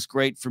was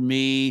great for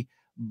me.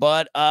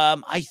 But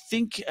I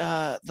think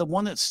the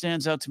one that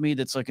stands out to me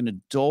that's like an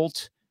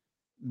adult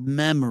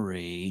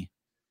memory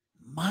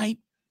might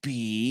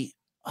be,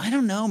 I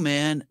don't know,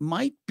 man,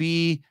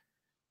 it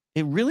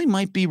really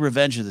might be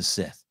Revenge of the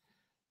Sith.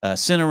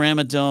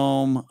 Cinerama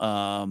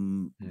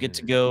Dome, get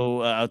to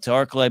go out to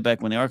ArcLight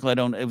back when the ArcLight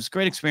owned. It was a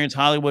great experience.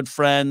 Hollywood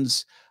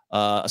friends,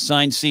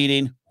 assigned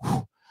seating.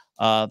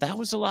 That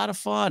was a lot of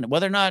fun.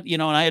 Whether or not,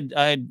 and I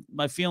had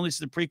my feelings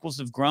the prequels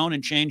have grown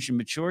and changed and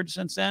matured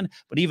since then.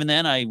 But even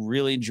then, I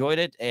really enjoyed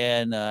it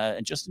and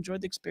just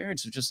enjoyed the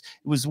experience. It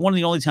was one of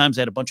the only times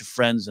I had a bunch of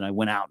friends and I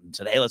went out and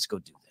said, hey, let's go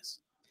do this.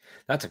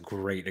 That's a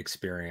great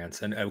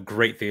experience and a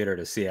great theater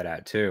to see it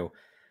at too.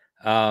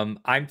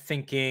 I'm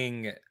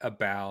thinking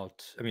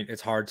about,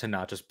 it's hard to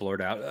not just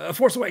blurt out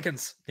Force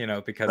Awakens,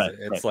 because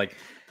it's like,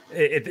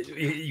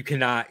 you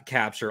cannot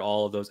capture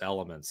all of those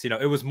elements.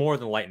 It was more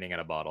than lightning in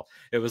a bottle.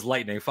 It was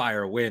lightning,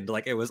 fire, wind.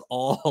 Like it was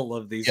all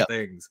of these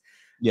things.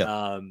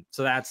 Yeah.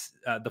 So that's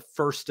the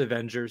first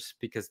Avengers,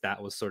 because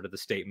that was sort of the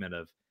statement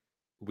of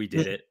we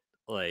did it.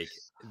 Like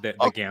the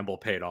gamble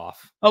paid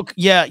off. Okay,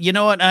 yeah. You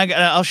know what?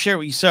 I'll share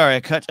with you. Sorry,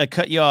 I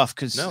cut you off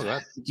because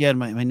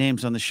my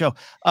name's on the show.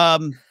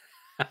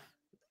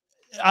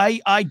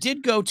 I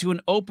did go to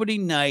an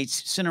opening night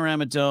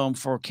Cinerama Dome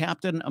for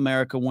Captain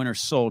America Winter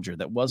Soldier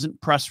that wasn't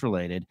press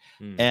related.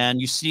 And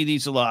you see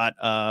these a lot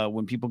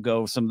when people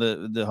go some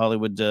of the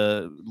Hollywood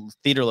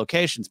theater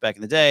locations back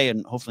in the day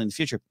and hopefully in the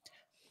future.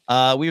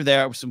 We were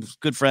there with some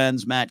good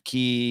friends, Matt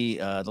Key,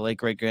 the late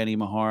great Granny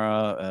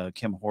Mahara,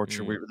 Kim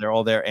Horcher. They're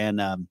all there.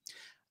 And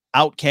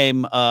out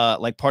came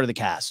like part of the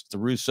cast, the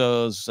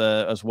Russos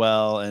as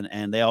well.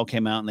 And they all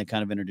came out and they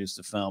kind of introduced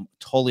the film.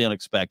 Totally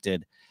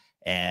unexpected.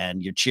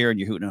 And you're cheering,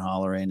 you're hooting and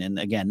hollering. And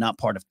again, not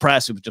part of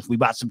press. It was just, we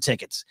bought some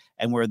tickets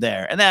and we're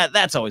there. And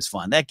that's always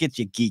fun. That gets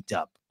you geeked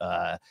up.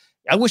 I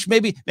wish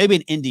maybe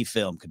an indie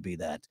film could be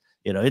that.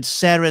 It's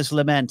Sarah's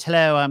Lament.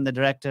 Hello, I'm the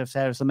director of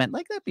Sarah's Lament.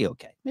 Like, that'd be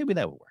okay. Maybe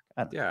that would work.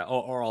 I don't know.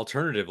 Or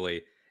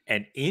alternatively,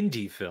 an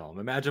indie film.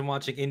 Imagine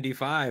watching Indy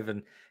 5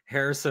 and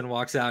Harrison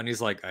walks out and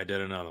he's like, I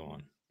did another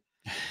one.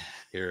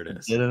 Here it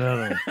is. Did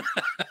another one.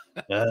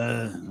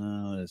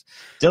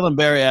 Dylan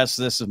Barry asks,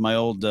 this is my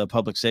old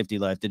public safety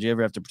life. Did you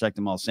ever have to protect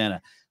the mall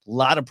Santa? A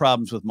lot of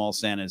problems with mall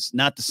Santas,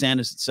 not the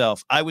Santas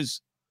itself. I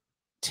was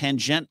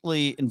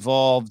tangentially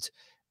involved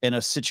in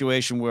a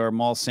situation where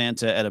mall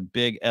Santa at a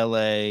big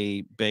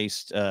LA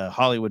based,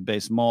 Hollywood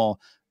based mall,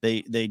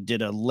 they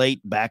did a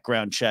late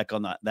background check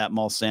on that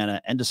mall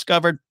Santa and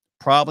discovered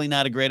probably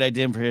not a great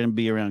idea for him to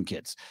be around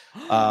kids.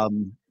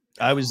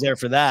 I was there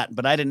for that,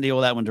 but I didn't deal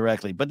with that one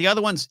directly. But the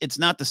other ones, it's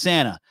not the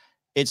Santa,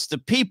 it's the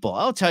people.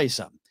 I'll tell you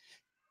something.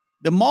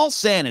 The mall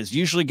Santas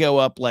usually go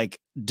up like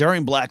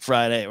during Black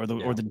Friday or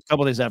the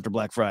couple days after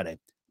Black Friday.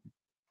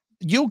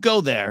 You'll go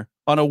there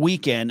on a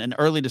weekend in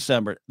early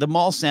December. The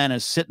mall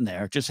Santa's sitting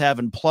there just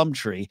having plum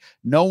tree.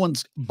 No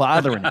one's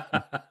bothering him.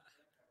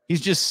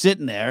 He's just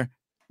sitting there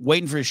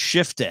waiting for his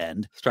shift to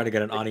end. He's trying to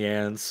get an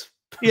onions.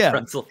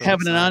 Pretzel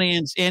having an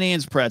onions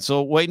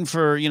pretzel, waiting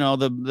for,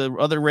 the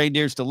other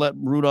reindeers to let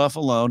Rudolph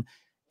alone.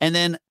 And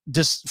then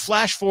just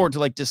flash forward to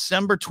like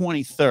December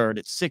 23rd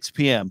at 6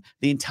 p.m.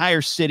 The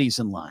entire city's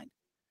in line.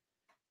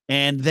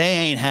 And they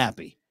ain't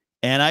happy.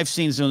 And I've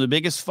seen some of the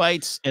biggest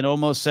fights and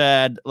almost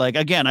sad. Like,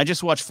 again, I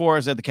just watched 4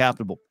 Hours at the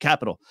Capitol.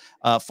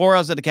 4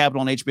 Hours at the Capitol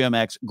on HBO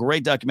Max.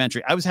 Great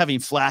documentary. I was having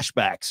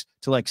flashbacks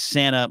to like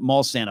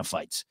mall Santa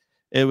fights.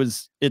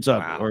 It's ugly.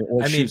 Wow.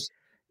 I mean,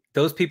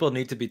 those people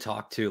need to be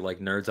talked to like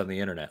nerds on the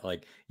internet.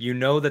 Like,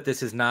 that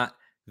this is not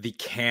the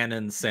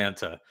canon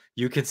Santa.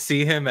 You can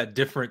see him at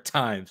different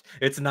times.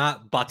 It's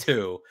not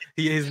Batu.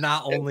 He is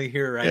not only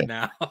here right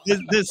now.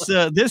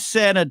 This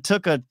Santa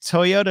took a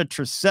Toyota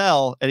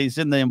Tercel and he's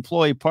in the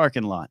employee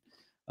parking lot.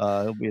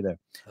 He'll be there.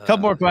 A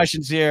couple more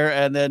questions here,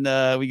 and then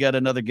we got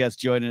another guest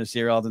joining us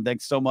here. Alden,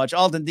 thanks so much.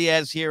 Alden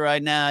Diaz here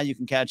right now. You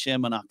can catch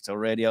him on Octo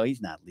Radio.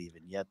 He's not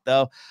leaving yet,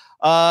 though.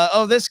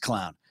 This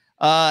clown.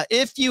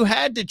 If you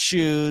had to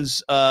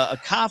choose a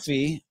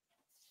coffee,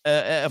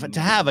 to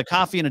have a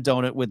coffee and a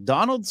donut with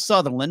Donald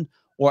Sutherland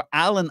or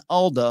Alan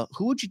Alda,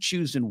 who would you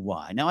choose and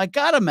why? Now, I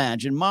got to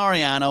imagine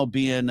Mariano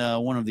being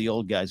one of the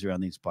old guys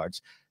around these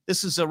parts.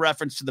 This is a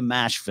reference to the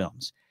MASH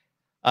films.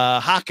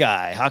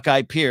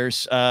 Hawkeye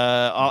Pierce,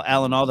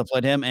 Alan Alda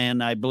played him,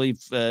 and I believe,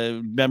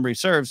 memory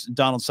serves,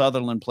 Donald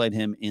Sutherland played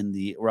him in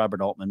the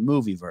Robert Altman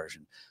movie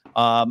version.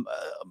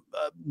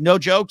 No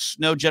jokes,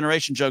 no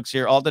generation jokes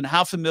here. Alden,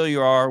 how familiar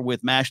you are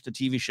with MASH, the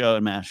TV show,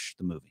 and MASH,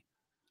 the movie?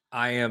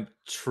 I am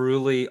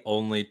truly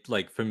only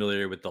like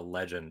familiar with the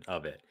legend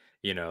of it.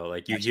 You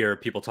hear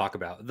people talk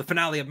about the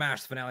finale of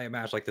MASH,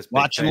 like this.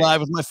 Watching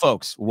live with my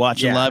folks.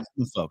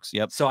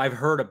 Yep. So I've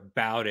heard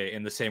about it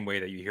in the same way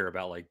that you hear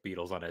about like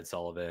Beatles on Ed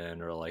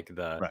Sullivan or like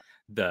the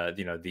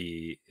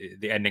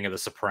ending of The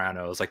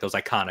Sopranos, like those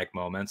iconic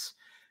moments.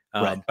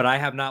 But I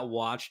have not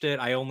watched it.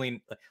 I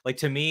only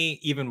to me,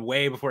 even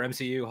way before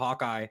MCU,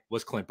 Hawkeye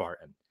was Clint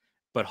Barton,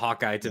 but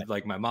Hawkeye to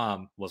like my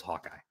mom was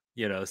Hawkeye.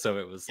 So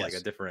it was like a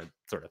different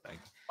sort of thing.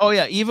 Oh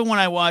yeah, even when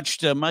I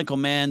watched Michael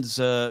Mann's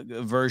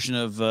version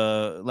of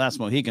Last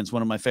Mohicans,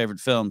 one of my favorite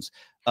films,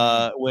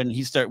 when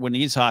he's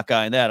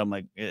Hawkeye and that, I'm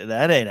like,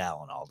 that ain't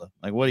Alan Alda.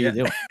 Like, what are you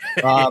doing?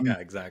 Yeah,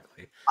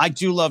 exactly. I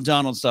do love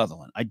Donald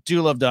Sutherland. I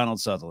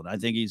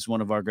think he's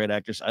one of our great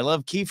actors. I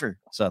love Kiefer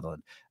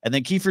Sutherland. And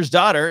then Kiefer's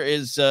daughter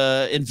is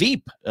in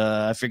Veep.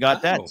 I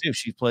forgot that too.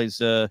 She plays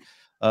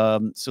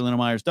Selena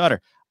Meyer's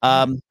daughter.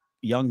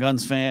 Young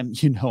Guns fan,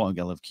 I'm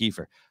gonna love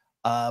Kiefer.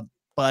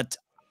 But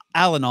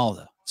Alan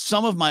Alda,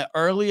 some of my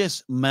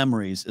earliest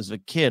memories as a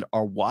kid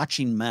are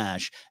watching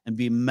MASH and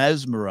being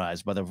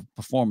mesmerized by the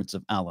performance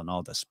of Alan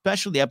Alda,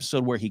 especially the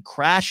episode where he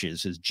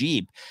crashes his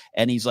Jeep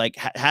and he's like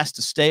has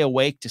to stay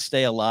awake to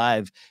stay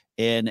alive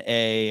in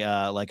a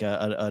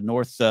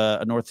North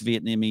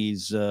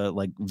Vietnamese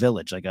like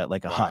village, like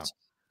a hut.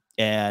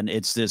 And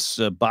it's this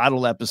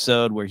bottle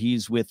episode where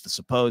he's with the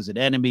supposed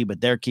enemy,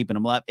 but they're keeping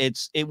him alive.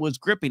 It was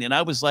gripping, and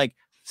I was like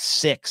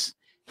 6.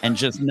 And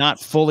just not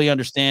fully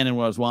understanding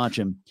what I was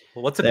watching.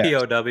 Well, what's a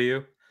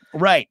POW?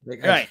 Right.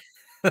 I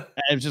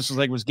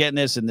was getting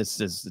this, and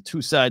this is the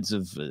two sides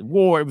of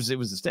war.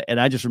 And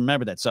I just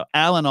remember that. So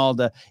Alan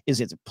Alda is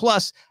it.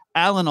 Plus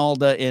Alan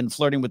Alda in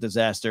Flirting with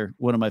Disaster,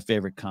 one of my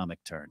favorite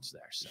comic turns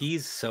there. So.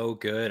 He's so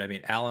good. I mean,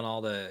 Alan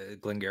Alda,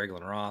 Glengarry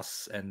Glen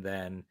Ross, and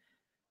then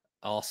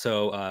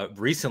also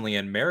recently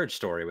in Marriage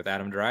Story with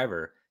Adam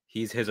Driver.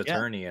 He's his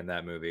attorney in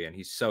that movie, and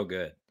he's so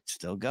good.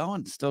 Still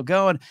going.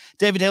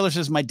 David Taylor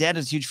says, my dad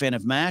is a huge fan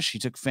of MASH. He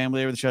took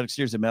family over the shot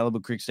exteriors at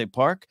Malibu Creek State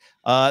Park.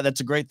 That's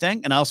a great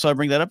thing. And also I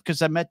bring that up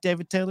because I met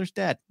David Taylor's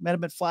dad. Met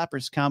him at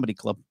Flappers Comedy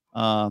Club.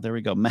 There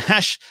we go.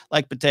 MASH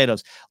like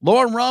potatoes.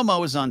 Lauren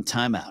Romo is on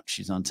timeout.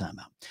 She's on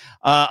timeout.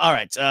 All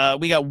right.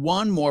 We got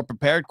one more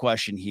prepared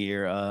question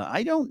here.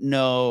 I don't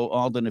know,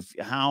 Alden,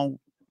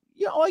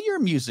 you're a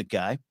music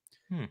guy.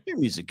 You're a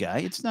music guy.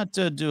 It's not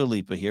Dua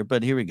Lipa here,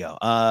 but here we go.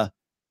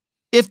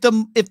 If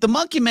the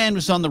monkey man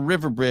was on the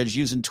river bridge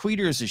using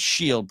Tweeter as a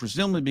shield,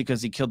 presumably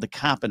because he killed the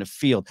cop in a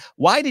field,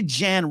 why did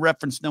Jan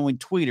reference knowing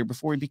Tweeter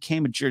before he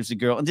became a Jersey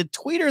girl? And did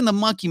Tweeter and the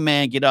monkey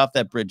man get off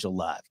that bridge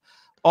alive?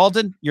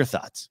 Alden, your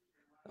thoughts?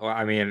 Well,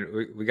 I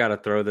mean, we got to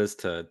throw this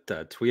to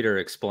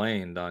Tweeter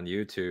Explained on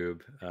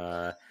YouTube.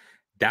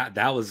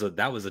 that was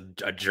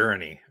a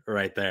journey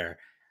right there.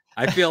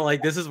 I feel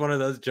like this is one of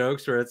those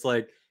jokes where it's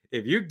like,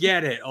 if you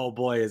get it, oh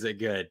boy, is it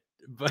good.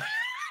 But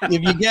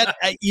if you get,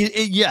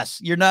 yes,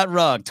 you're not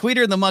wrong.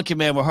 Tweeter and the Monkey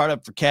Man were hard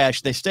up for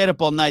cash. They stayed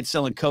up all night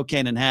selling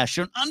cocaine and hash.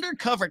 An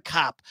undercover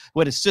cop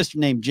with a sister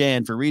named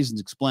Jan, for reasons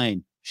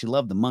explained, she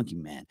loved the Monkey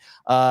Man.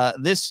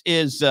 This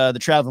is the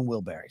Traveling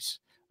Wilburys.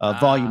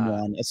 Volume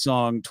 1, a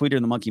song, Tweeter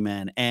and the Monkey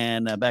Man,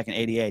 and back in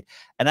 '88.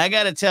 And I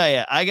got to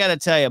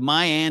tell you,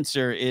 my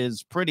answer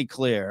is pretty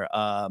clear.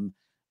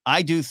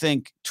 I do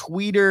think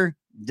Tweeter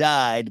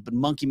died, but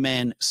Monkey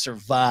Man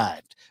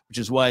survived, which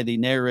is why the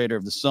narrator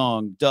of the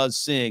song does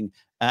sing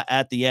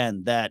at the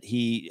end that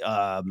he,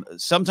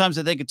 sometimes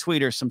I think of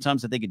Tweeter,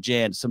 sometimes I think of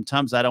Jan,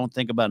 sometimes I don't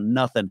think about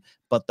nothing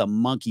but the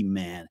Monkey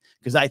Man,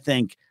 because I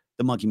think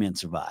the Monkey Man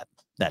survived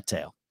that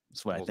tale.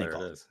 That's what I think.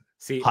 There it is.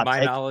 See, Hot my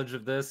take. knowledge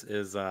of this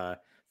is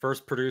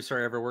first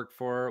producer I ever worked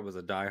for was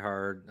a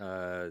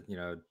diehard,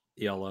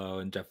 ELO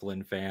and Jeff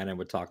Lynne fan, and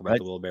would talk about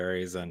the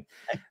Wilburys,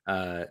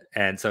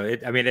 and so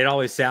it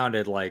always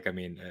sounded like,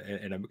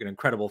 an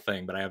incredible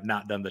thing, but I have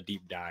not done the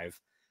deep dive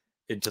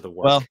into the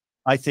work. Well,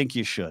 I think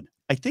you should.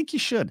 I think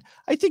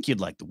you'd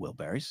like the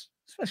Wilburys,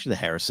 especially the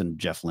Harrison,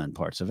 Jeff Lynne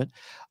parts of it.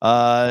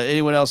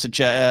 Anyone else in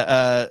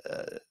chat?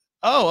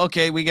 Oh,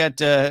 okay. We got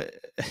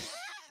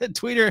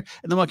Tweeter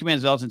and the Monkey Man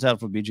is also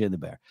entitled for BJ and the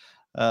Bear.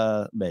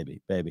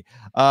 Maybe.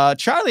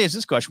 Charlie has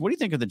this question. What do you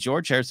think of the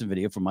George Harrison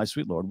video for My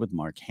Sweet Lord with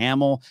Mark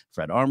Hamill,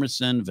 Fred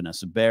Armisen,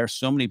 Vanessa Bayer,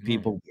 so many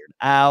people, Weird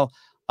Al?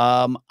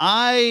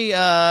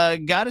 I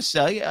gotta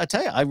say, I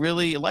tell you, I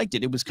really liked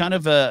it. It was kind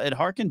of it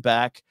harkened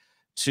back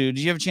to, did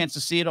you have a chance to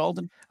see it,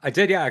 Alden? I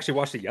did, yeah. I actually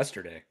watched it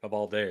yesterday of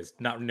all days,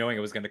 not knowing it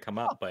was going to come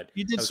up, but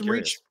you did some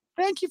research.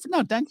 Thank you for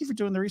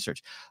doing the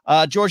research.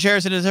 George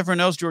Harrison, as everyone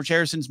knows, George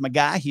Harrison's my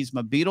guy. He's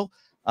my Beatle.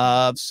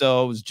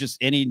 So it was just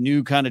any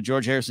new kind of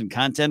George Harrison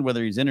content,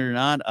 whether he's in it or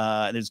not.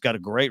 It's got a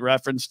great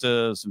reference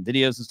to some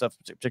videos and stuff,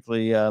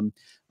 particularly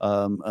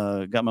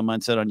Got My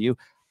Mind Set on You.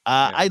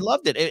 I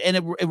loved it. And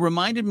it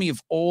reminded me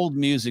of old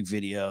music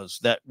videos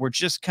that were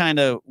just kind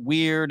of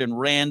weird and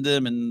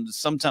random. And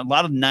sometimes a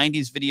lot of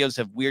 90s videos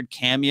have weird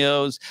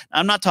cameos.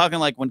 I'm not talking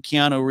like when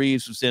Keanu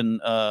Reeves was in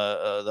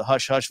the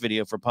Hush Hush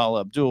video for Paula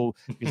Abdul,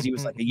 because he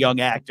was like a young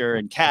actor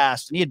and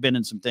cast, and he had been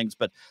in some things.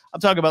 But I'm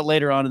talking about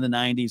later on in the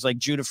 90s, like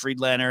Judah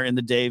Friedlander in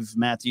the Dave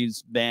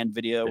Matthews Band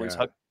video. Where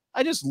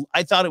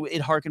I thought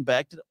it harkened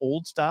back to the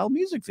old style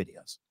music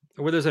videos,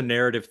 where there's a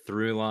narrative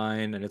through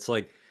line, and it's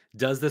like,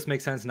 does this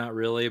make sense? Not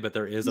really, but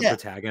there is a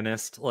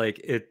protagonist.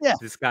 Like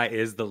this guy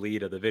is the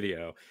lead of the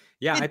video.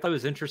 I thought it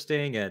was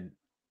interesting, and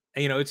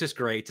it's just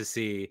great to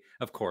see,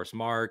 of course,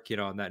 Mark,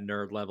 on that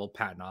nerd level,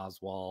 Patton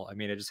Oswalt.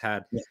 It just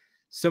had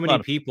so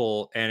many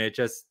people, and it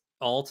just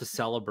all to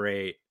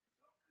celebrate.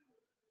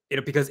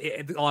 Because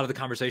a lot of the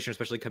conversation,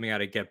 especially coming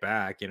out of Get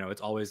Back,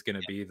 it's always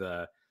going to be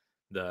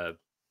the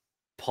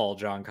Paul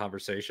John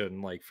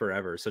conversation, like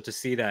forever. So to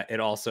see that it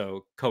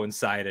also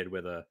coincided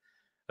with a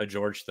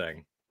George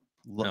thing.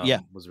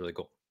 Was really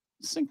cool.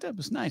 Synced up. It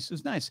was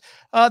nice.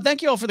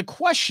 Thank you all for the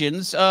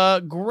questions.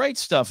 Great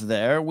stuff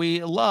there.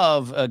 We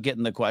love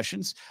getting the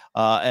questions.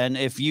 And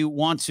if you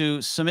want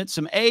to submit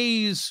some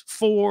A's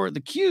for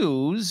the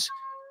Q's,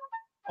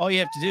 all you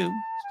have to do is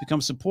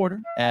become a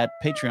supporter at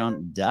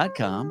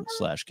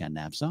patreon.com/Ken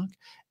Napzok.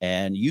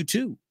 And you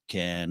too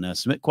can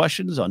submit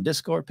questions on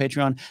Discord,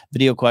 Patreon,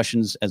 video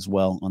questions as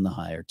well on the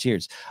higher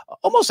tiers.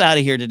 Almost out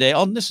of here today.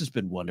 Oh, this has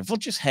been wonderful.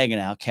 Just hanging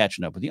out,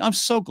 catching up with you. I'm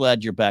so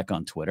glad you're back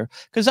on Twitter,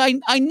 because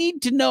I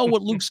need to know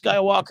what Luke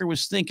Skywalker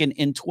was thinking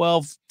in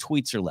 12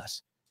 tweets or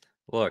less.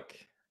 Look,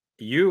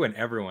 you and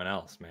everyone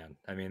else, man.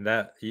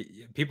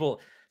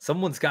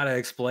 Someone's got to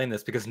explain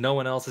this, because no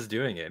one else is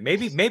doing it.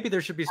 Maybe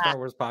there should be Star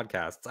Wars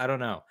podcasts. I don't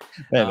know.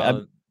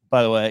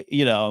 By the way,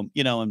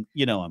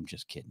 I'm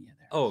just kidding you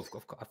there. Oh, of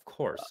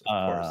course.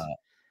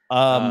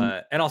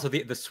 And also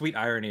the sweet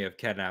irony of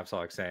Ken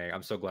Napzok saying,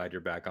 "I'm so glad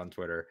you're back on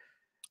Twitter,"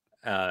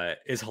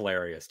 is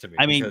hilarious to me.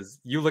 Because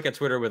you look at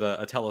Twitter with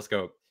a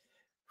telescope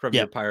from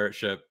your pirate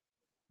ship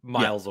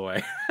miles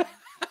away.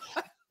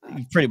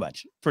 Pretty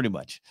much.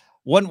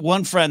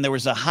 One friend, there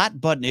was a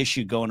hot button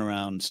issue going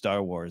around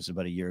Star Wars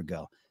about a year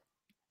ago.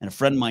 And a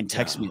friend of mine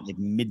texted me at like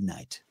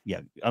midnight.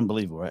 Yeah,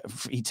 unbelievable, right?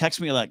 He texted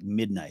me at like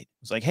midnight.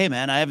 It was like, "Hey,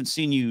 man, I haven't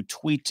seen you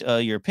tweet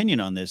your opinion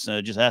on this.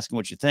 Just asking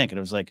what you think." And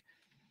I was like,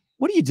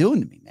 "What are you doing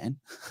to me, man?"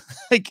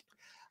 Like,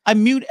 I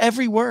mute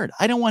every word.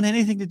 I don't want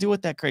anything to do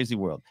with that crazy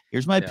world.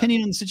 Here's my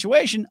opinion on the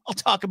situation. I'll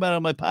talk about it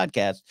on my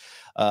podcast,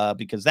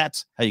 because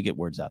that's how you get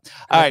words out.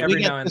 All right.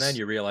 Every now and then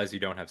you realize you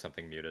don't have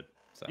something muted.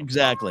 So.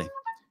 Exactly.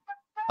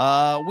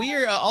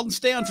 I'll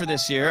stay on for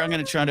this year. I'm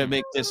going to try to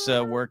make this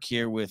work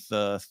here with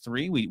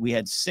 3. We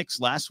had 6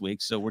 last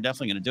week, so we're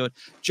definitely going to do it.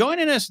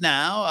 Joining us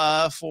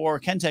now for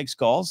Ken Takes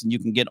Calls, and you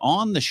can get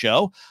on the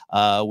show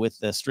with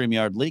the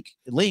StreamYard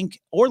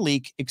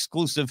leak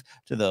exclusive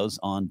to those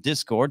on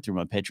Discord through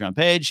my Patreon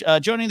page.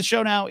 Joining the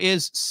show now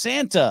is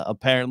Santa,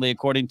 apparently,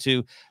 according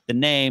to the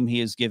name he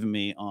has given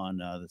me on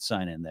the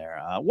sign in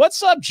there.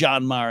 What's up,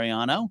 John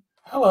Mariano?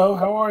 Hello,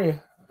 how are you?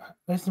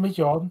 Nice to meet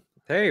you, Alden.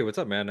 Hey, what's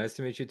up, man? Nice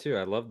to meet you too.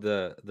 I love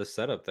the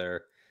setup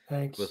there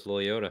Thanks. with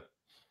Lil Yoda.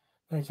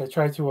 Thanks. I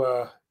tried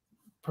to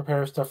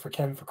prepare stuff for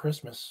Ken for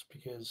Christmas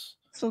because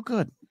So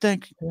good.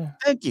 Thank you. yeah,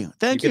 Thank you. You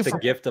Thank you get the for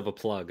gift of a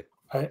plug.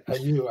 I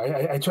do.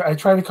 I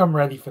try to come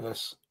ready for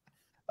this.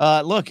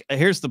 look,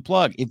 here's the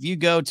plug. If you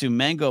go to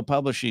Mango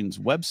Publishing's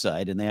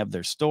website and they have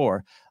their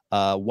store,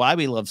 Why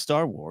We Love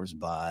Star Wars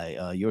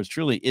by yours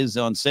truly is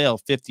on sale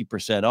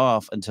 50%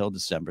 off until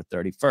December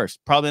 31st.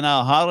 Probably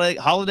not a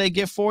holiday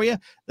gift for you.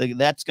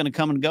 That's going to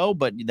come and go,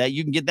 but that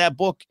you can get that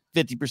book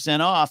 50%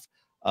 off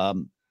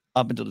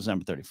up until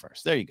December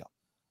 31st. There you go.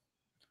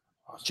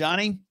 Awesome.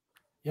 Johnny,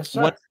 Yes,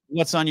 sir.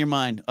 what's on your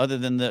mind other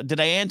than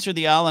did I answer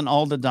the Alan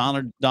Alda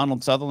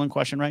Donald Sutherland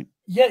question right?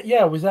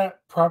 Yeah. Was that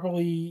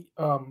properly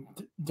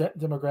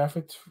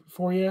demographic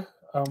for you?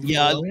 For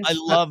Yeah, the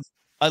audience?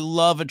 I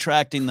love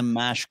attracting the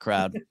MASH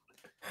crowd.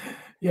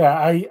 Yeah,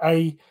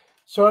 I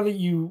saw that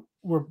you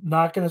were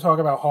not going to talk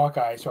about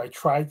Hawkeye, so I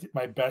tried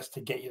my best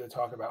to get you to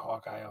talk about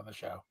Hawkeye on the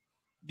show.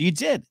 You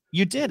did,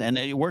 and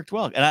it worked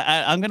well. And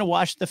I'm going to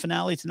watch the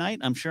finale tonight.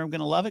 I'm sure I'm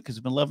going to love it because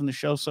I've been loving the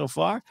show so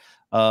far.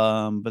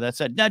 But that's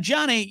it. Now,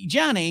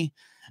 Johnny,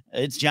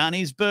 it's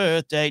Johnny's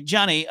birthday.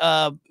 Johnny,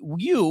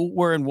 you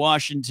were in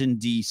Washington,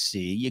 D.C.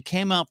 You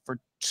came out for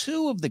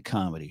 2 of the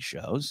comedy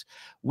shows.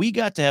 We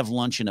got to have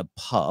lunch in a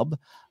pub.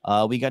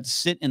 We got to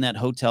sit in that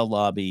hotel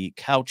lobby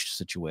couch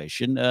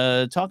situation.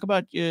 Talk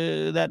about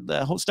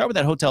start with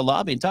that hotel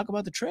lobby and talk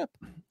about the trip.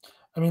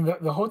 I mean,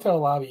 the hotel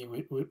lobby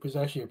was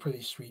actually a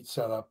pretty sweet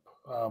setup.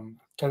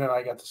 Ken and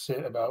I got to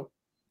sit about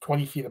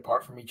 20 feet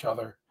apart from each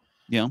other.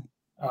 Yeah.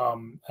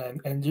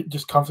 And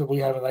just comfortably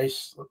have a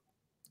nice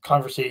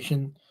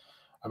conversation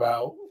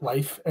about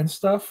life and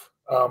stuff.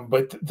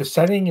 But the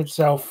setting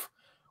itself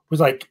was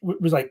like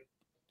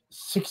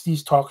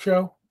 60s talk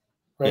show,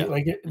 right? Yeah.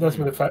 Like that's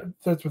what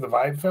the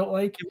vibe felt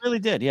like. It really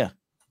did, yeah.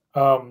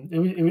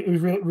 It was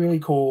really, really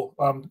cool.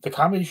 The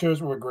comedy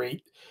shows were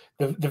great.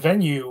 The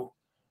venue,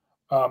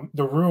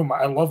 the room,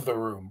 I love the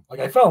room.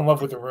 Like I fell in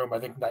love with the room. I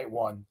think night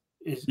one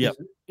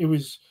it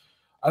was.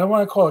 I don't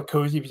want to call it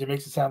cozy because it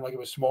makes it sound like it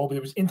was small, but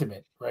it was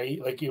intimate, right?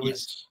 Like it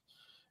was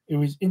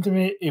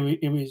intimate.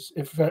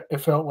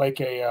 It felt like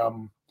a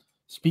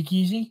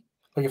speakeasy.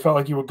 Like it felt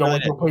like you were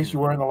going to a place you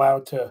weren't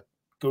allowed to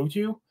go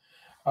to,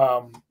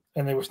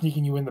 and they were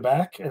sneaking you in the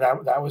back, and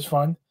that was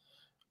fun.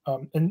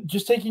 And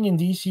just taking in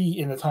DC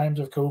in the times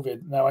of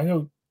COVID. Now I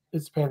know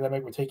it's a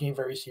pandemic. We're taking it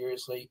very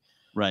seriously,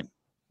 right?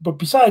 But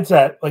besides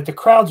that, like the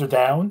crowds are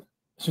down,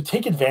 so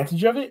take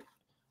advantage of it.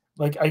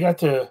 Like I got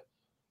to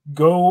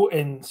go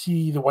and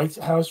see the White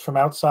House from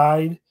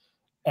outside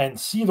and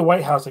see the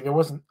White House. Like there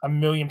wasn't a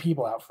million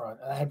people out front.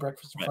 And I had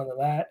breakfast in front of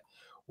that,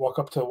 walk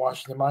up to the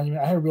Washington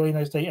Monument. I had a really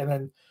nice day, and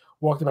then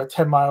walked about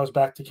 10 miles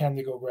back to Ken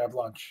to go grab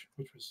lunch,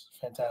 which was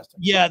fantastic.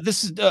 Yeah,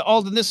 this is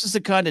Alden. This is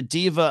the kind of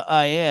diva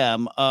I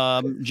am.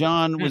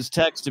 John was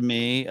texting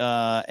me,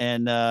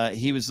 and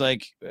he was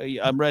like,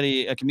 "I'm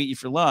ready. I can meet you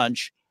for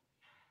lunch."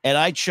 And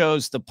I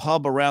chose the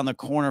pub around the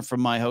corner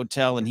from my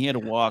hotel, and he had to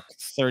walk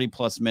 30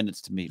 plus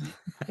minutes to meet me.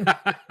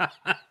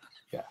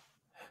 Yeah.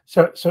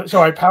 So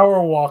I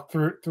power walked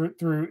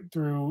through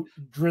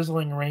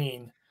drizzling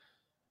rain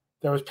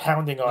that was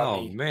pounding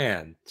on me. Oh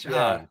man,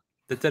 John,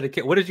 the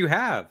dedication. What did you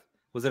have?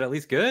 Was it at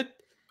least good?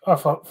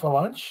 For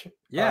lunch?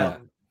 Yeah.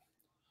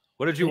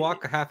 What did you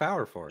walk a half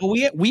hour for? Well,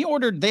 we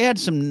ordered. They had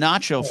some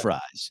nacho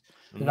fries.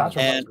 The nacho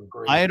fries were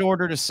great. I had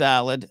ordered a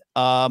salad.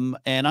 And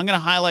I'm going to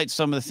highlight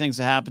some of the things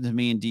that happened to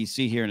me in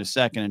DC here in a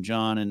second, and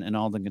John and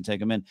Alden can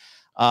take them in.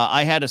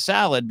 I had a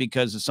salad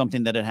because of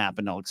something that had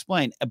happened. I'll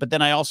explain. But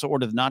then I also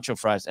ordered the nacho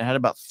fries. I had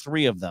about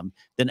 3 of them.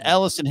 Then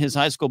Ellis and his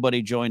high school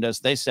buddy joined us.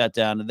 They sat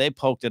down and they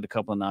poked at a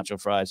couple of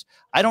nacho fries.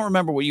 I don't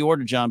remember what you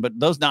ordered, John, but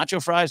those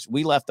nacho fries,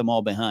 we left them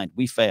all behind.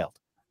 We failed.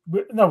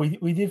 No,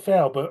 we did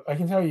fail, but I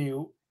can tell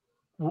you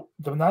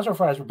the nacho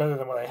fries were better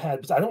than what I had,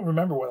 because I don't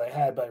remember what I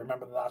had, but I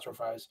remember the nacho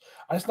fries.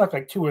 I snuck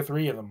like 2 or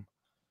 3 of them.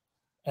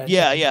 And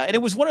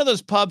it was one of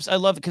those pubs. I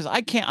love it because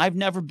I've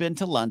never been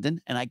to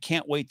London, and I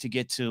can't wait to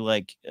get to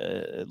like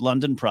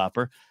London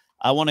proper.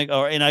 I want to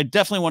go, and I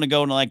definitely want to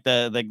go into like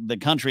the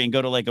country and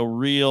go to like a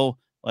real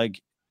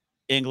like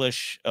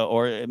English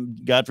or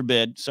God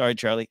forbid, sorry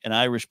Charlie, an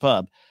Irish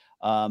pub.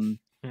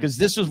 Because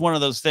this was one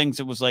of those things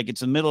that was like,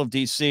 it's the middle of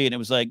DC, and it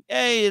was like,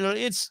 hey,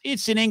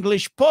 it's an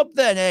English pub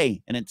then,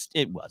 hey. And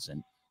it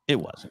wasn't. It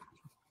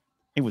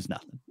was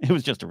nothing. It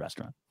was just a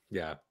restaurant.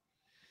 Yeah.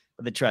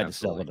 But they tried to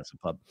sell it as a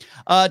pub.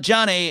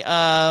 Johnny,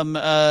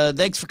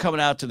 thanks for coming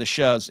out to the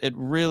shows. It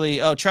really,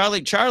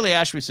 Charlie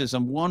Ashby says,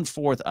 I'm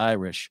 1/4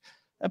 Irish.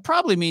 That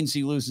probably means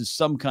he loses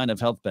some kind of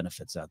health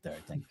benefits out there,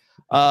 I think.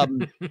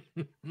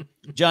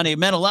 Johnny, it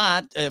meant a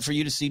lot for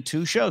you to see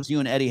 2 shows. You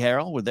and Eddie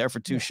Harrell were there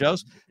for 2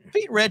 shows.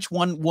 Pete Rich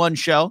one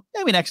show.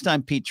 Maybe next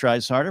time Pete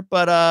tries harder.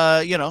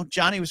 But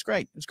Johnny was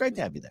great. It was great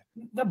to have you there.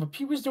 No, but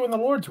Pete was doing the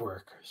Lord's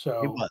work.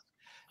 So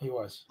he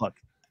was.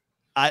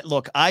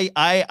 Look,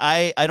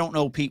 I don't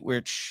know Pete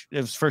Rich. It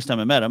was the first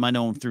time I met him. I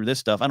know him through this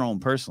stuff. I don't know him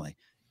personally.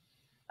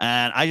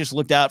 And I just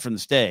looked out from the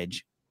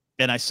stage,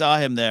 And I saw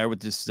him there with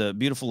this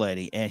beautiful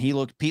lady, and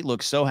Pete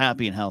looked so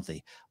happy and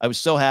healthy. I was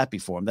so happy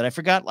for him that I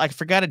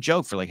forgot a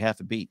joke for like half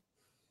a beat.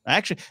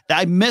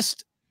 I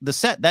missed the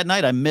set that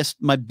night. I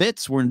missed my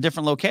bits were in a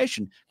different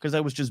location because I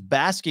was just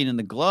basking in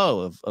the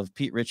glow of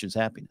Pete Richards'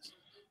 happiness.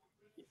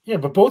 Yeah,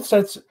 but both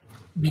sets,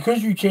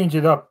 because you change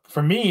it up,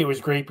 for me, it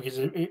was great because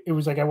it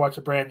was like I watched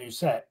a brand new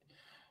set.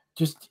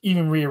 Just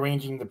even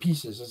rearranging the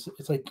pieces,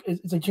 it's like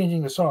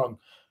changing the song.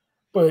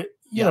 But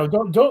you know,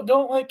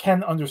 don't let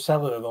Ken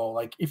undersell it at all.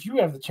 Like if you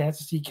have the chance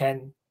to see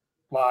Ken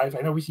live, I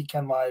know we see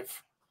Ken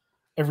live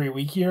every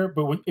week here,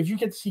 but if you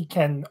get to see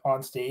Ken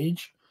on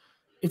stage,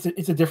 it's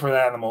a different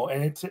animal,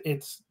 and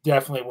it's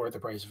definitely worth the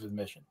price of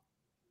admission.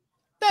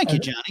 Thank you,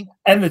 Johnny.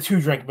 And the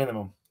 2-drink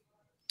minimum.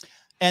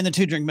 And the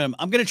 2-drink minimum.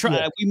 I'm going to try.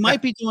 Yeah. We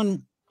might be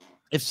doing,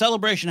 if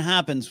Celebration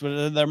happens,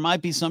 there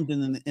might be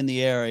something in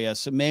the area.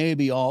 So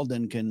maybe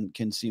Alden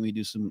can see me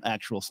do some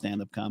actual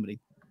stand-up comedy.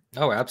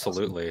 Oh,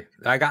 absolutely.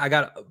 I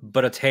got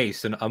but a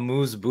taste, an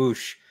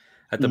amuse-bouche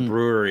at the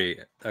brewery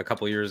a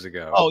couple years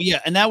ago. Oh yeah.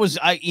 And that was,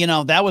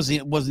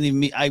 it wasn't even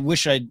me. I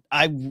wish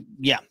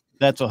yeah,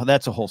 that's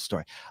a whole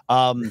story.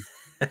 All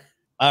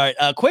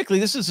right. Quickly,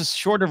 this is a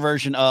shorter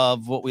version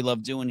of what we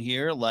love doing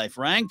here. Life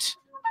Ranked.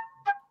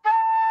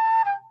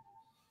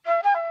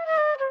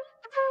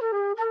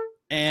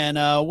 And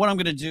what I'm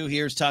going to do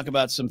here is talk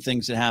about some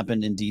things that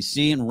happened in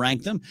DC and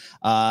rank them.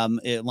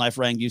 Life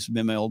Ranked used to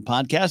be my old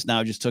podcast. Now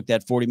I just took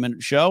that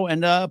 40-minute show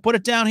and put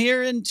it down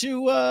here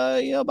into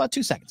about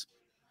 2 seconds.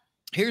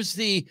 Here's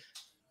the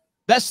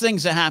best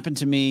things that happened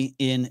to me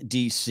in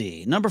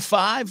DC. Number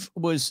 5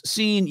 was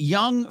seeing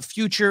young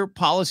future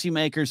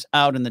policymakers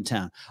out in the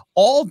town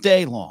all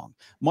day long.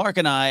 Mark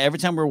and I, every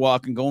time we were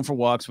walking, going for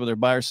walks, whether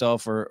by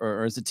ourselves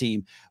or as a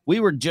team, we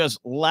were just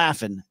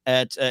laughing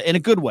at, in a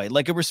good way,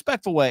 like a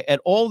respectful way,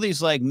 at all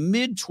these like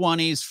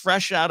mid-20s,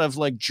 fresh out of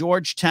like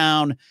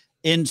Georgetown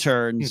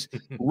interns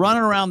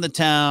running around the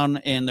town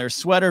in their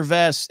sweater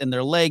vests and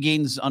their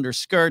leggings, under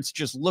skirts,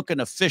 just looking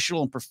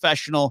official and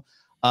professional,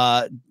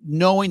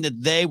 knowing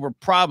that they were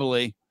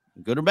probably,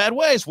 good or bad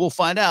ways, we'll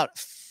find out,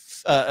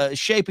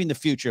 shaping the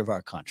future of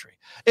our country.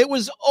 It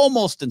was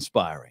almost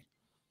inspiring.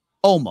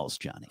 Almost,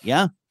 Johnny.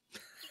 Yeah.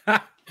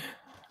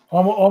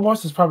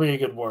 Almost is probably a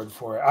good word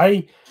for it.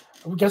 I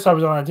guess I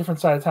was on a different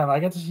side of town. I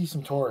got to see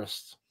some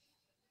tourists.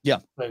 Yeah.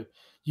 Like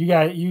you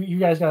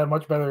guys got a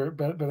much better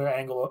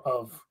angle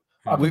of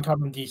up and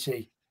coming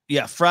DC.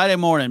 Yeah. Friday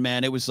morning,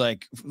 man. It was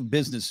like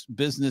business,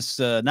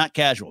 not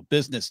casual,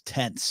 business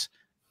tense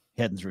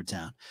heading through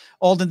town.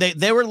 Alden,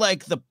 they were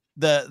like the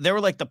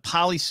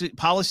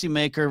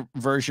policymaker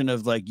version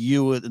of like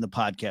you in the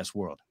podcast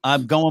world.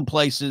 I'm going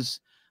places.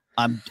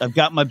 I've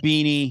got my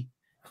beanie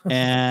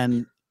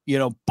and,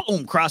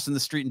 boom, crossing the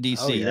street in DC.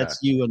 Oh, yeah. That's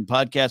you in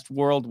podcast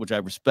world, which I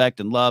respect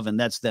and love. And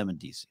that's them in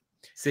DC.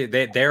 See,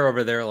 they're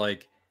over there.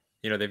 Like,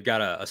 they've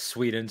got a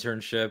sweet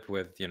internship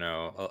with,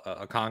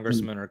 a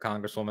congressman or a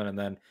congresswoman. And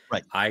then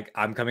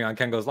I'm coming on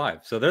Ken Goes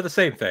Live. So they're the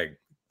same thing.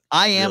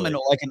 I am really.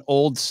 Like an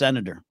old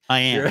senator. I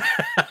am.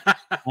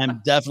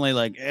 I'm definitely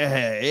like,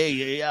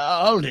 hey,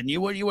 Alden, you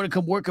want to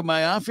come work in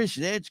my office?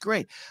 That's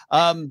great.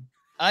 I'm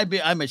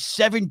a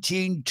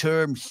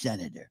 17-term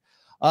senator.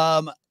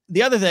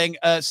 The other thing,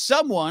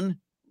 someone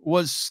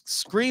was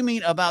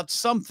screaming about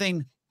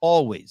something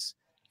always.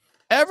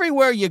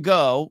 Everywhere you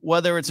go,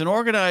 whether it's an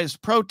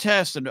organized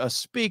protest and a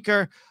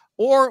speaker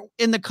or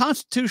in the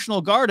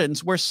Constitutional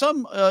Gardens where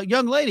some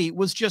young lady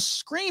was just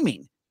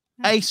screaming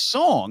a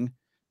song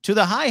to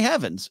the high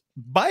heavens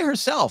by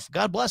herself.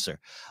 God bless her.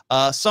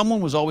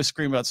 Someone was always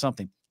screaming about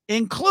something,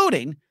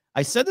 including,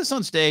 I said this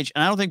on stage,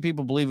 and I don't think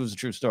people believe it was a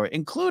true story,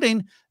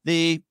 including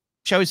the,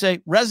 shall we say,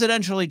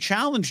 residentially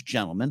challenged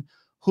gentleman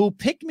who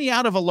picked me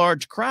out of a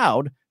large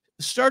crowd,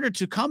 started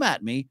to come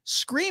at me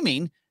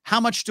screaming, how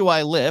much do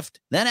I lift?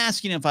 Then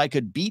asking if I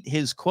could beat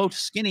his, quote,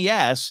 skinny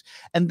ass.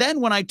 And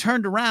then when I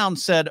turned around,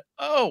 said,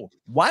 oh,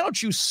 why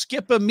don't you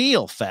skip a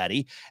meal,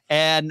 fatty?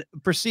 And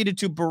proceeded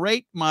to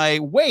berate my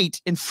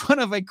weight in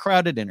front of a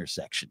crowded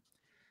intersection.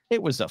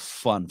 It was a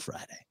fun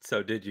Friday.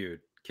 So did you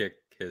kick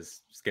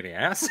his skinny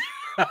ass?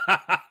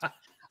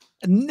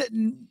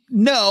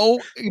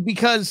 No,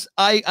 because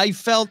I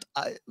felt,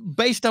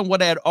 based on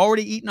what I had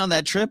already eaten on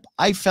that trip,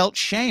 I felt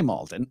shame,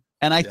 Alden.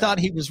 And I thought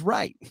he was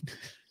right.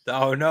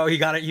 Oh no, he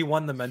got it. He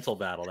won the mental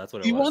battle. That's what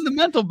it was. He won the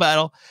mental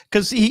battle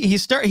because he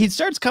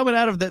starts coming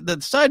out of the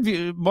side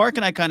view. Mark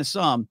and I kind of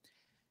saw him.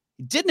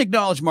 He didn't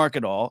acknowledge Mark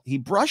at all. He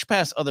brushed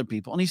past other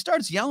people and he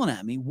starts yelling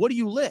at me. What do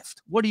you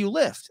lift? What do you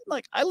lift?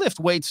 Like, I lift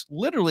weights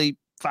literally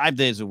 5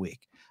 days a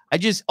week. I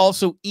just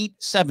also eat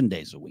 7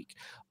 days a week.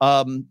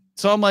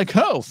 So I'm like,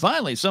 oh,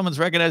 finally someone's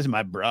recognizing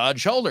my broad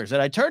shoulders.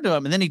 And I turned to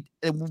him, and then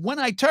when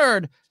I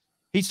turned,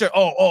 he started,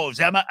 is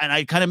that my, and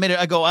I kind of made it,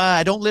 I go,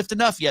 I don't lift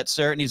enough yet,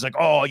 sir. And he's like,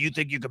 oh, you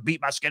think you could beat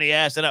my skinny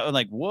ass? And I'm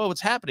like, whoa,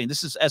 what's happening?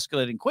 This is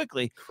escalating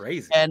quickly.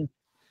 Crazy. And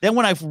then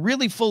when I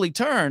really fully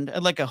turned,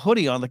 and like a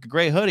hoodie on, like a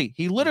gray hoodie,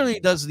 he literally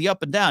does the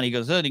up and down. He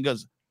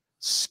goes,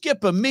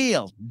 skip a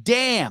meal.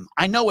 Damn.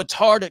 I know it's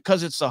hard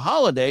because it's the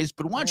holidays,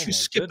 but why don't you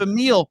skip a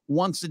meal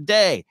once a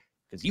day?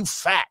 Because you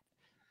fat.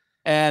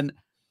 And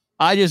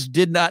I just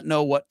did not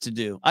know what to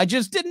do. I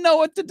just didn't know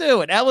what to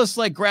do. And Ellis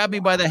like grabbed me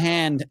by the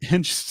hand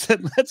and just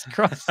said, "Let's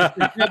cross."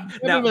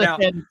 Now,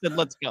 and said,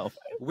 "Let's go."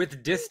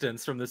 With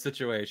distance from the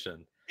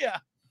situation. Yeah.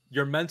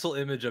 Your mental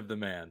image of the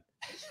man.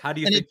 How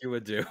do you think you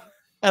would do?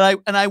 And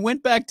I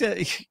went back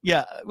to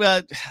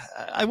well,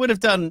 I would have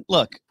done.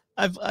 Look,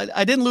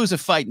 I didn't lose a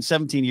fight in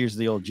 17 years of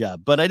the old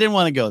job, but I didn't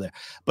want to go there.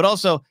 But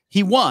also,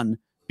 he won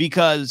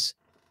because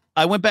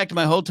I went back to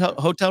my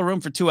hotel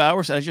room for 2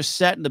 hours and I just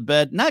sat in the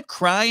bed, not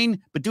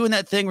crying, but doing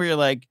that thing where you're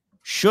like,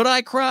 should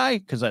I cry?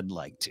 Because I'd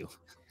like to.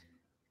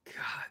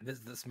 God,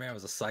 this man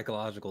was a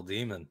psychological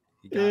demon.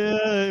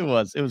 Yeah, it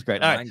was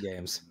great. All right.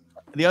 Games.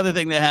 The other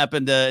thing that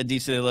happened in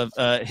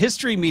DC,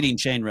 history meeting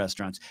chain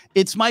restaurants.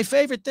 It's my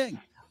favorite thing.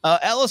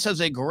 Ellis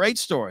has a great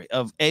story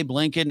of Abe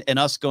Lincoln and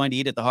us going to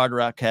eat at the Hard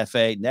Rock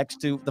Cafe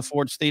next to the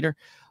Ford's Theater.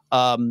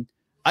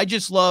 I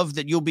just love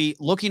that you'll be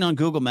looking on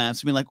Google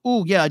Maps and be like,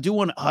 oh, yeah, I do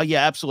want to. Oh,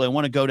 yeah, absolutely. I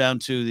want to go down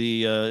to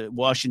the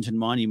Washington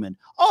Monument.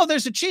 Oh,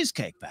 there's a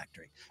cheesecake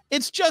factory.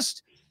 It's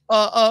just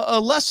a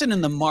lesson in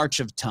the march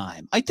of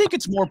time. I think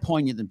it's more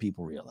poignant than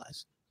people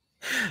realize.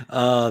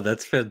 Oh,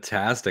 that's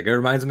fantastic. It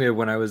reminds me of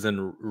when I was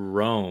in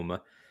Rome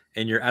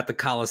and you're at the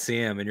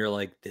Colosseum and you're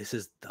like, this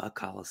is the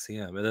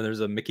Colosseum. And then there's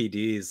a Mickey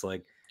D's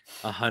like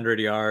 100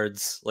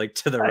 yards like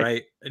to the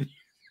right.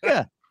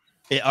 Yeah.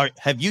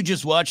 Have you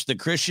just watched the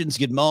Christians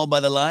get mauled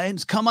by the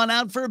lions? Come on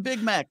out for a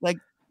Big Mac. Like,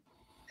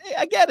 hey,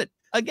 I get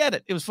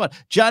it. It was fun.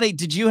 Johnny,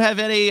 did you have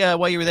any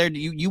while you were there?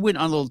 You went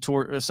on a little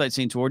tour,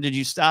 sightseeing tour. Did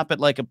you stop at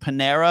like a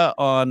Panera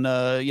on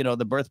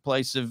the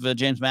birthplace of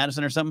James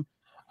Madison or something?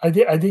 I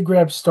did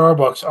grab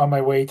Starbucks on my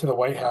way to the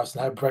White House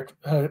and had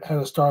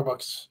a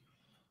Starbucks.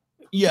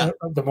 Yeah,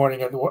 the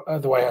morning of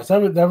the White House.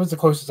 That was the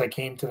closest I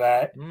came to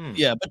that.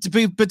 Yeah, but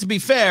to be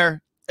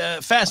fair,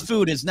 fast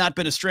food has not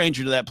been a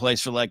stranger to that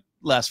place for like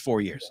last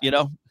 4 years. You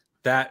know,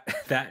 that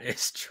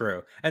is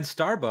true. And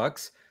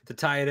Starbucks, to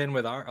tie it in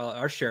with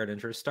our shared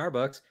interest,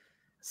 Starbucks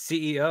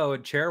CEO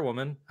and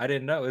chairwoman, I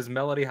didn't know, is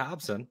Melody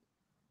Hobson,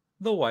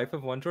 the wife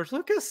of one George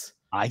Lucas.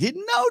 I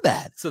didn't know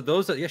that. So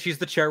she's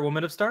the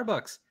chairwoman of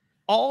Starbucks.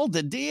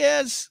 Alda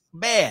Diaz,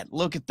 man,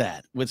 look at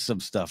that with some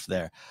stuff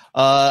there.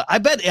 I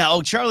bet. Yeah,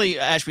 Charlie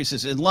Ashby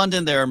says in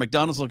London there are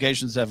McDonald's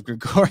locations that have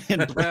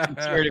Gregorian.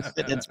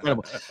 It's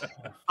incredible.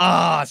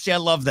 See, I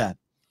love that.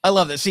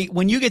 See,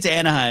 when you get to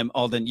Anaheim,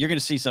 Alden, you're going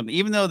to see something.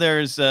 Even though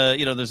there's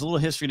there's a little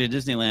history to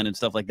Disneyland and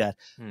stuff like that.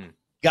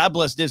 God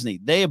bless Disney.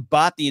 They have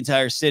bought the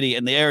entire city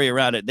and the area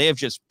around it. They have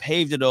just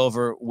paved it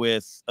over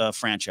with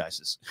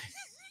franchises.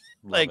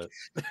 Like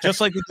just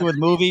like they do with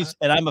movies,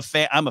 and I'm a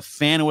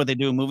fan of what they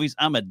do in movies.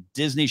 I'm a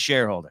Disney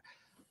shareholder.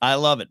 I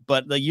love it.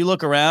 But you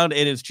look around,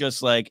 it is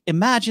just like,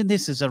 imagine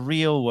this is a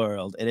real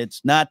world, and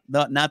it's not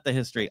the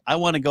history. I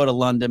want to go to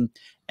London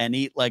and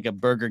eat like a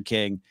Burger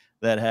King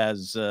that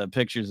has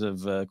pictures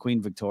of Queen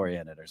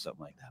Victoria in it or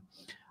something like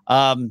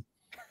that.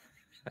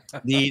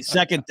 The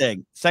second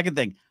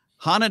thing,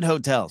 haunted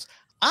hotels.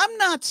 I'm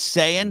not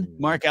saying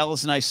Mark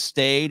Ellis and I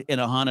stayed in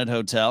a haunted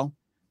hotel.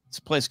 It's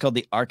a place called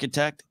the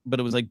Architect, but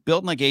it was like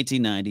built in like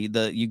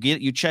 1890.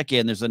 You check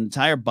in, there's an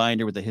entire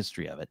binder with the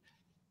history of it.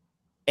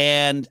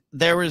 And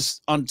there was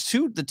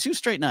the two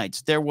straight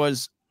nights, there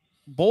was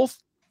both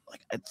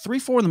like at 3,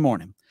 4 in the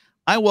morning.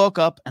 I woke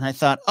up and I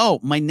thought, oh,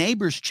 my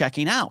neighbor's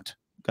checking out,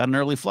 got an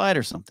early flight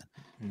or something.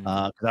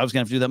 Because I was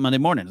going to have to do that Monday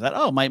morning. I thought,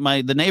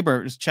 oh, the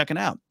neighbor is checking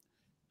out.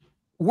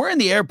 We're in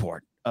the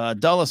airport,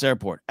 Dulles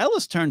Airport.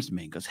 Ellis turns to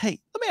me and goes, hey,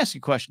 let me ask you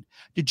a question.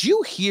 Did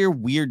you hear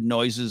weird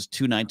noises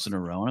 2 nights in a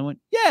row? And I went,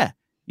 yeah.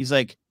 He's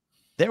like,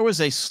 there was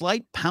a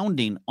slight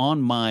pounding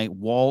on my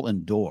wall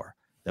and door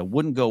that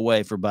wouldn't go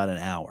away for about an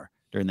hour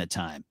during that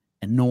time.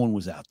 And no one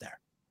was out there.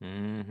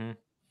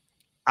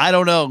 I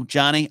don't know,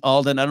 Johnny,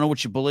 Alden. I don't know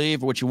what you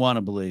believe or what you want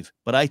to believe,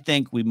 but I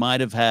think we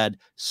might have had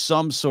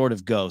some sort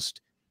of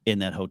ghost in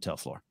that hotel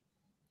floor.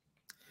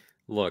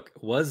 Look,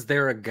 was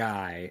there a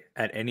guy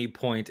at any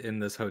point in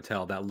this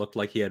hotel that looked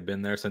like he had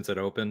been there since it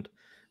opened,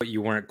 but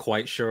you weren't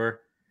quite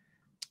sure?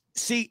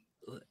 See,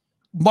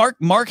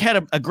 Mark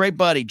had a great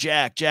buddy,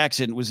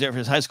 Jackson was there for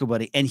his high school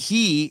buddy, and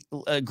he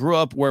grew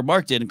up where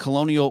Mark did in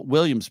colonial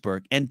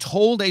Williamsburg, and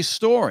told a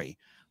story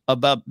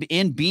about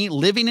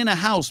living in a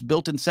house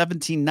built in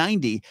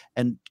 1790,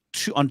 and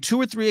on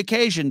 2 or 3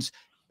 occasions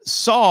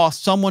saw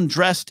someone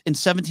dressed in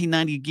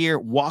 1790 gear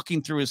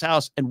walking through his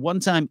house, and one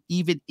time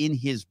even in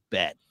his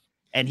bed.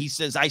 And he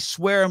says, I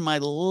swear on my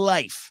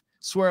life,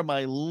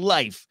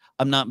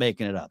 I'm not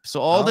making it up.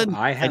 So Alden,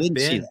 I didn't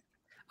see that.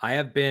 I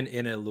have been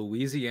in a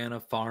Louisiana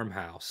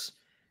farmhouse,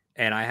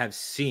 and I have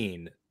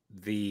seen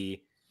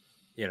the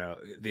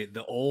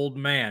old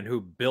man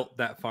who built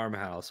that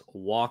farmhouse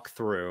walk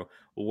through,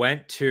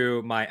 went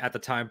to my, at the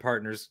time,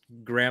 partner's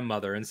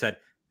grandmother and said,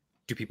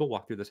 do people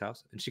walk through this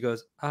house? And she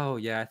goes, oh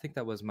yeah, I think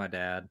that was my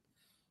dad.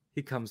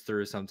 He comes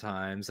through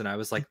sometimes. And I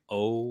was like,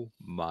 oh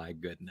my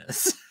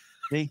goodness.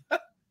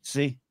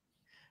 See,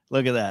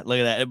 look at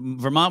that.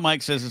 Vermont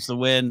Mike says it's the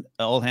wind.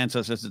 Old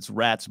Hanso says it's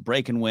rats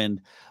breaking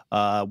wind.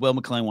 Will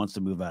McLean wants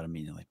to move out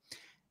immediately.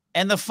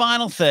 And the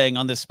final thing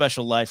on this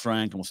special Life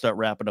Rank, and we'll start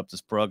wrapping up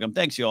this program.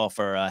 Thanks you all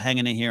for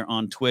hanging in here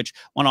on Twitch.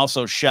 Want to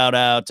also shout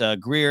out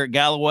Greer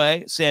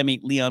Galloway, Sammy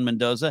Leon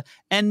Mendoza,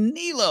 and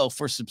Nilo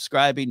for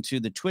subscribing to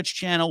the Twitch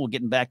channel. We're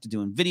getting back to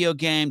doing video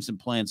games and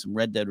playing some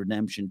Red Dead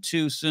Redemption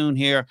 2 soon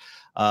here.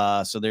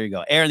 So there you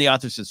go. Aaron, the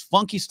author, says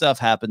funky stuff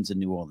happens in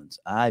New Orleans.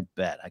 I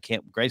bet. I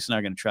can't. Grace and I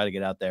are going to try to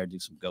get out there, do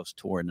some ghost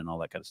touring and all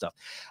that kind of stuff.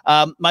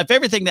 My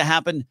favorite thing that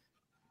happened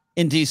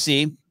in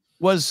D.C.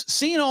 was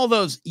seeing all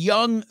those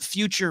young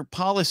future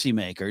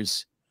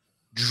policymakers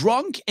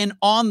drunk and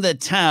on the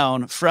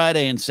town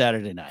Friday and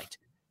Saturday night.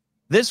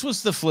 This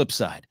was the flip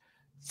side.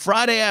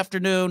 Friday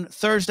afternoon,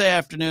 Thursday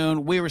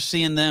afternoon, we were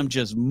seeing them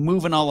just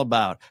moving all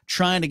about,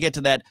 trying to get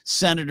to that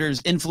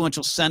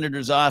influential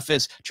senator's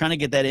office, trying to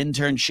get that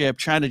internship,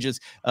 trying to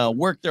just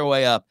work their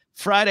way up.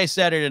 Friday,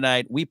 Saturday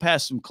night, we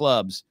passed some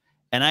clubs,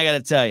 and I got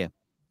to tell you,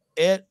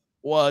 it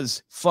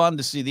was fun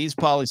to see these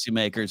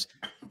policymakers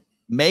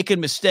making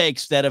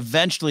mistakes that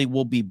eventually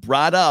will be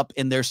brought up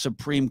in their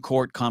Supreme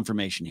Court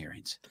confirmation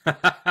hearings.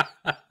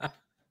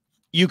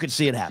 You could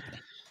see it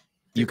happening.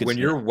 When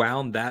you're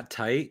wound that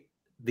tight,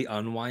 the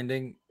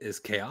unwinding is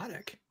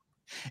chaotic.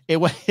 It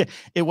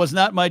was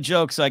not my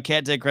joke, so I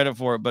can't take credit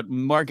for it. But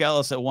Mark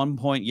Ellis at one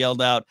point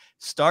yelled out,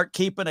 "Start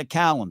keeping a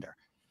calendar,"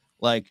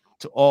 like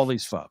to all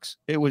these folks.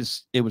 It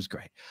was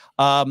great.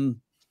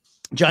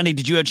 Johnny,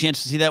 did you have a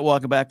chance to see that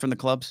walking back from the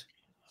clubs?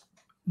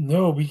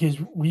 No, because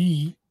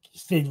we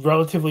stayed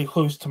relatively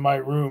close to my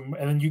room,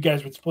 and then you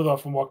guys would split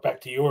off and walk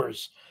back to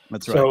yours.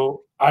 That's right.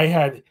 So I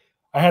had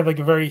like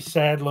a very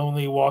sad,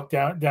 lonely walk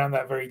down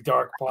that very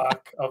dark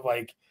block of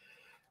like,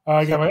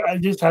 I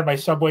just had my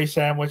Subway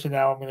sandwich, and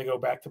now I'm going to go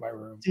back to my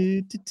room.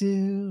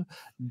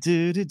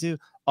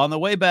 On the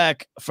way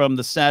back from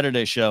the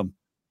Saturday show,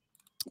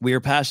 we were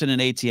passing an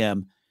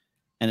ATM,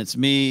 and it's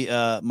me,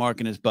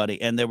 Mark, and his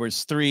buddy, and there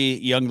was 3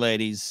 young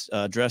ladies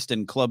dressed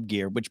in club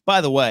gear, which,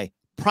 by the way,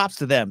 props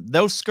to them.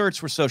 Those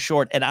skirts were so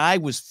short, and I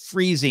was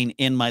freezing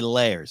in my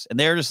layers. And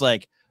they're just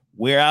like,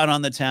 we're out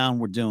on the town.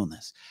 We're doing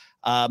this.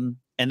 And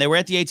they were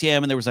at the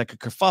ATM, and there was like a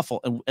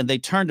kerfuffle. And they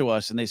turned to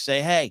us, and they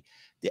say, "Hey,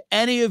 do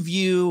any of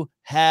you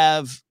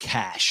have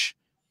cash?"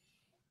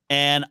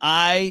 And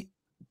I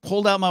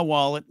pulled out my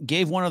wallet,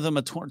 gave one of them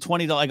a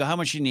 $20. I go, "How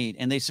much you need?"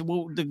 And they said,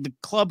 "Well, the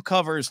club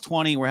cover is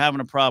 20. We're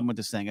having a problem with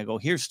this thing." I go,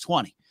 "Here's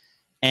 20.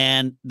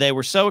 And they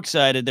were so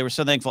excited. They were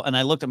so thankful. And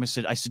I looked at them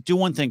and I said, "Do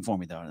one thing for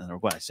me, though." And they're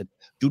what? I said,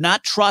 "Do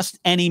not trust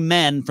any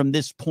men from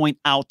this point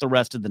out the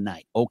rest of the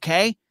night.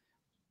 Okay?"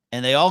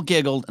 And they all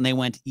giggled and they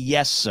went,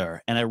 "Yes,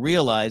 sir." And I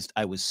realized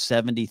I was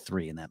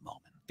 73 in that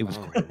moment. It was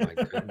great. My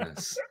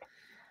goodness.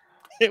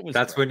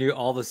 That's great. When you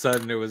all of a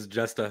sudden it was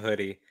just a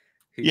hoodie.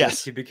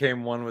 He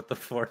became one with the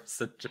force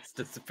and just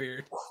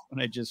disappeared.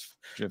 And I just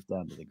drifted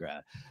down to the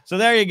ground. So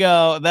there you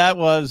go. That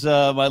was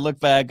my look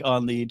back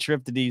on the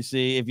trip to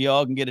DC. If you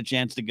all can get a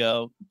chance to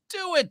go,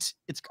 do it.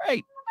 It's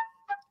great.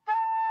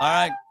 All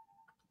right.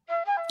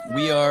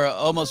 We are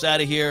almost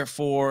out of here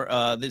for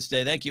this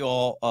day. Thank you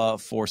all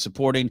for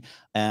supporting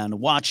and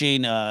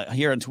watching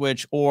here on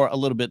Twitch, or a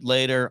little bit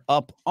later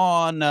up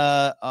on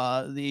the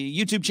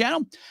YouTube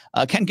channel.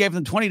 Ken gave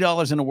them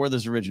 $20 in a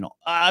Werther's original.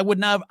 I would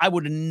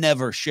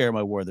never share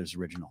my Werther's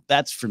original.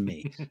 That's for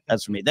me.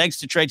 That's for me. Thanks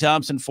to Trey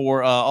Thompson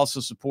for also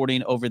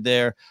supporting over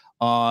there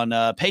on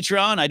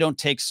Patreon. I don't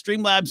take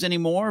Streamlabs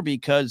anymore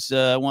because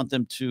I want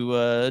them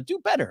to do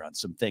better on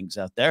some things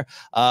out there.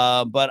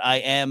 But I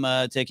am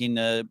taking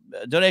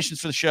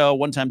donations for the show,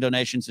 one-time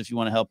donations if you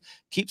want to help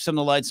keep some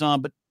of the lights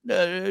on, but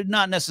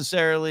not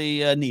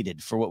necessarily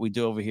needed for what we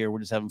do over here. We're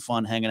just having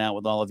fun hanging out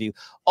with all of you.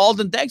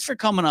 Alden, thanks for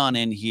coming on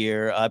in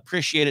here. I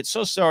appreciate it.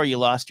 So sorry you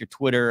lost your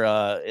Twitter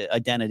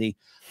identity,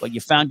 but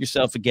you found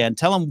yourself again.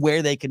 Tell them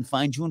where they can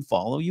find you and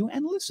follow you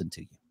and listen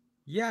to you.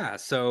 Yeah,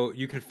 so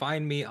you can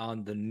find me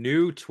on the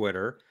new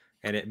Twitter,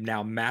 and it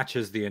now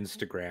matches the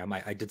Instagram.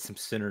 I did some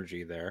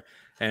synergy there,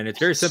 and it's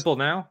very simple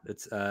now.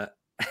 It's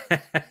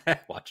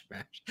watch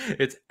match.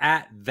 It's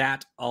at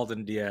that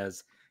Alden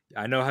Diaz.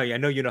 I know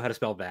you know how to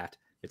spell that.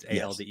 It's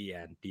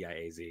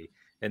ALDENDIAZ.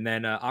 And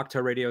then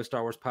Octo Radio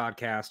Star Wars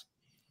Podcast.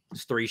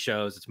 It's 3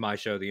 shows. It's my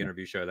show, the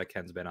interview show that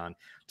Ken's been on,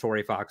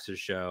 Tori Fox's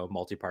show,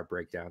 multi-part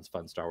breakdowns,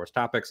 fun Star Wars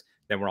topics.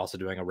 Then we're also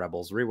doing a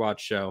Rebels rewatch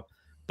show.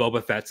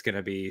 Boba Fett's going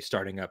to be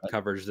starting up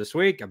coverage this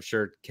week. I'm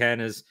sure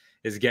Ken is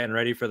getting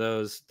ready for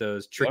those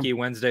tricky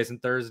Wednesdays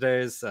and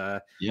Thursdays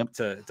to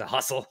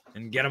hustle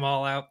and get them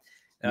all out.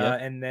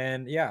 And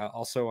then,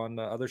 also on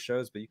the other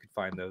shows, but you can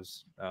find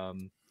those,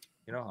 on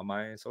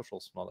my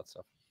socials and all that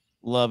stuff.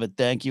 Love it.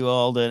 Thank you,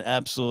 Alden.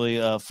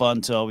 Absolutely fun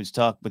to always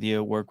talk with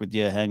you, work with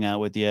you, hang out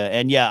with you.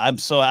 And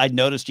I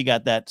noticed you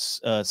got that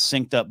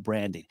synced up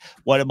branding.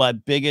 One of my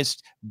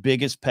biggest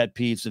pet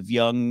peeves of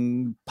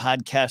young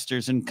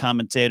podcasters and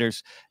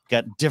commentators,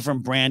 got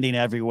different branding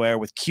everywhere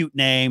with cute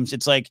names.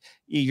 It's like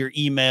your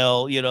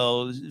email,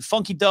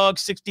 Funky Dog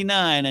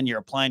 69, and you're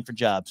applying for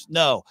jobs.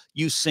 No,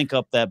 you sync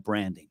up that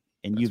branding,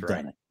 and you've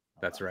done it.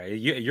 That's right.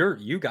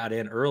 You got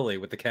in early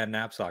with the Ken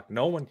Napzok.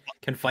 No one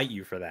can fight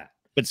you for that.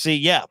 But see,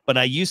 yeah, but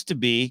I used to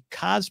be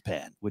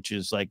Cospan, which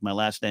is like my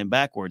last name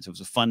backwards. It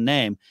was a fun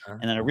name.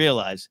 And then I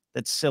realized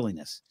that's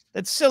silliness.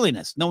 That's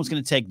silliness. No one's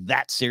going to take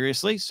that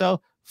seriously.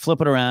 So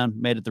flip it around,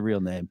 made it the real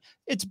name.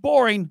 It's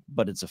boring,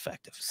 but it's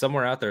effective.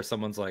 Somewhere out there,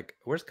 someone's like,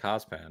 where's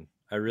Cospan?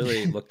 I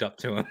really looked up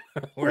to him.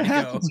 Where'd he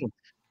go?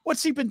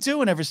 What's he been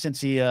doing ever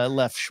since he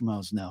left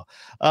Schmoes? No.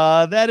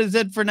 That is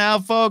it for now,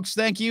 folks.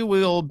 Thank you.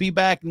 We'll be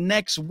back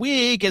next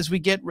week as we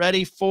get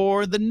ready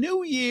for the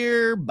new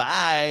year.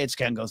 Bye. It's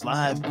Ken Goes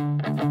Live.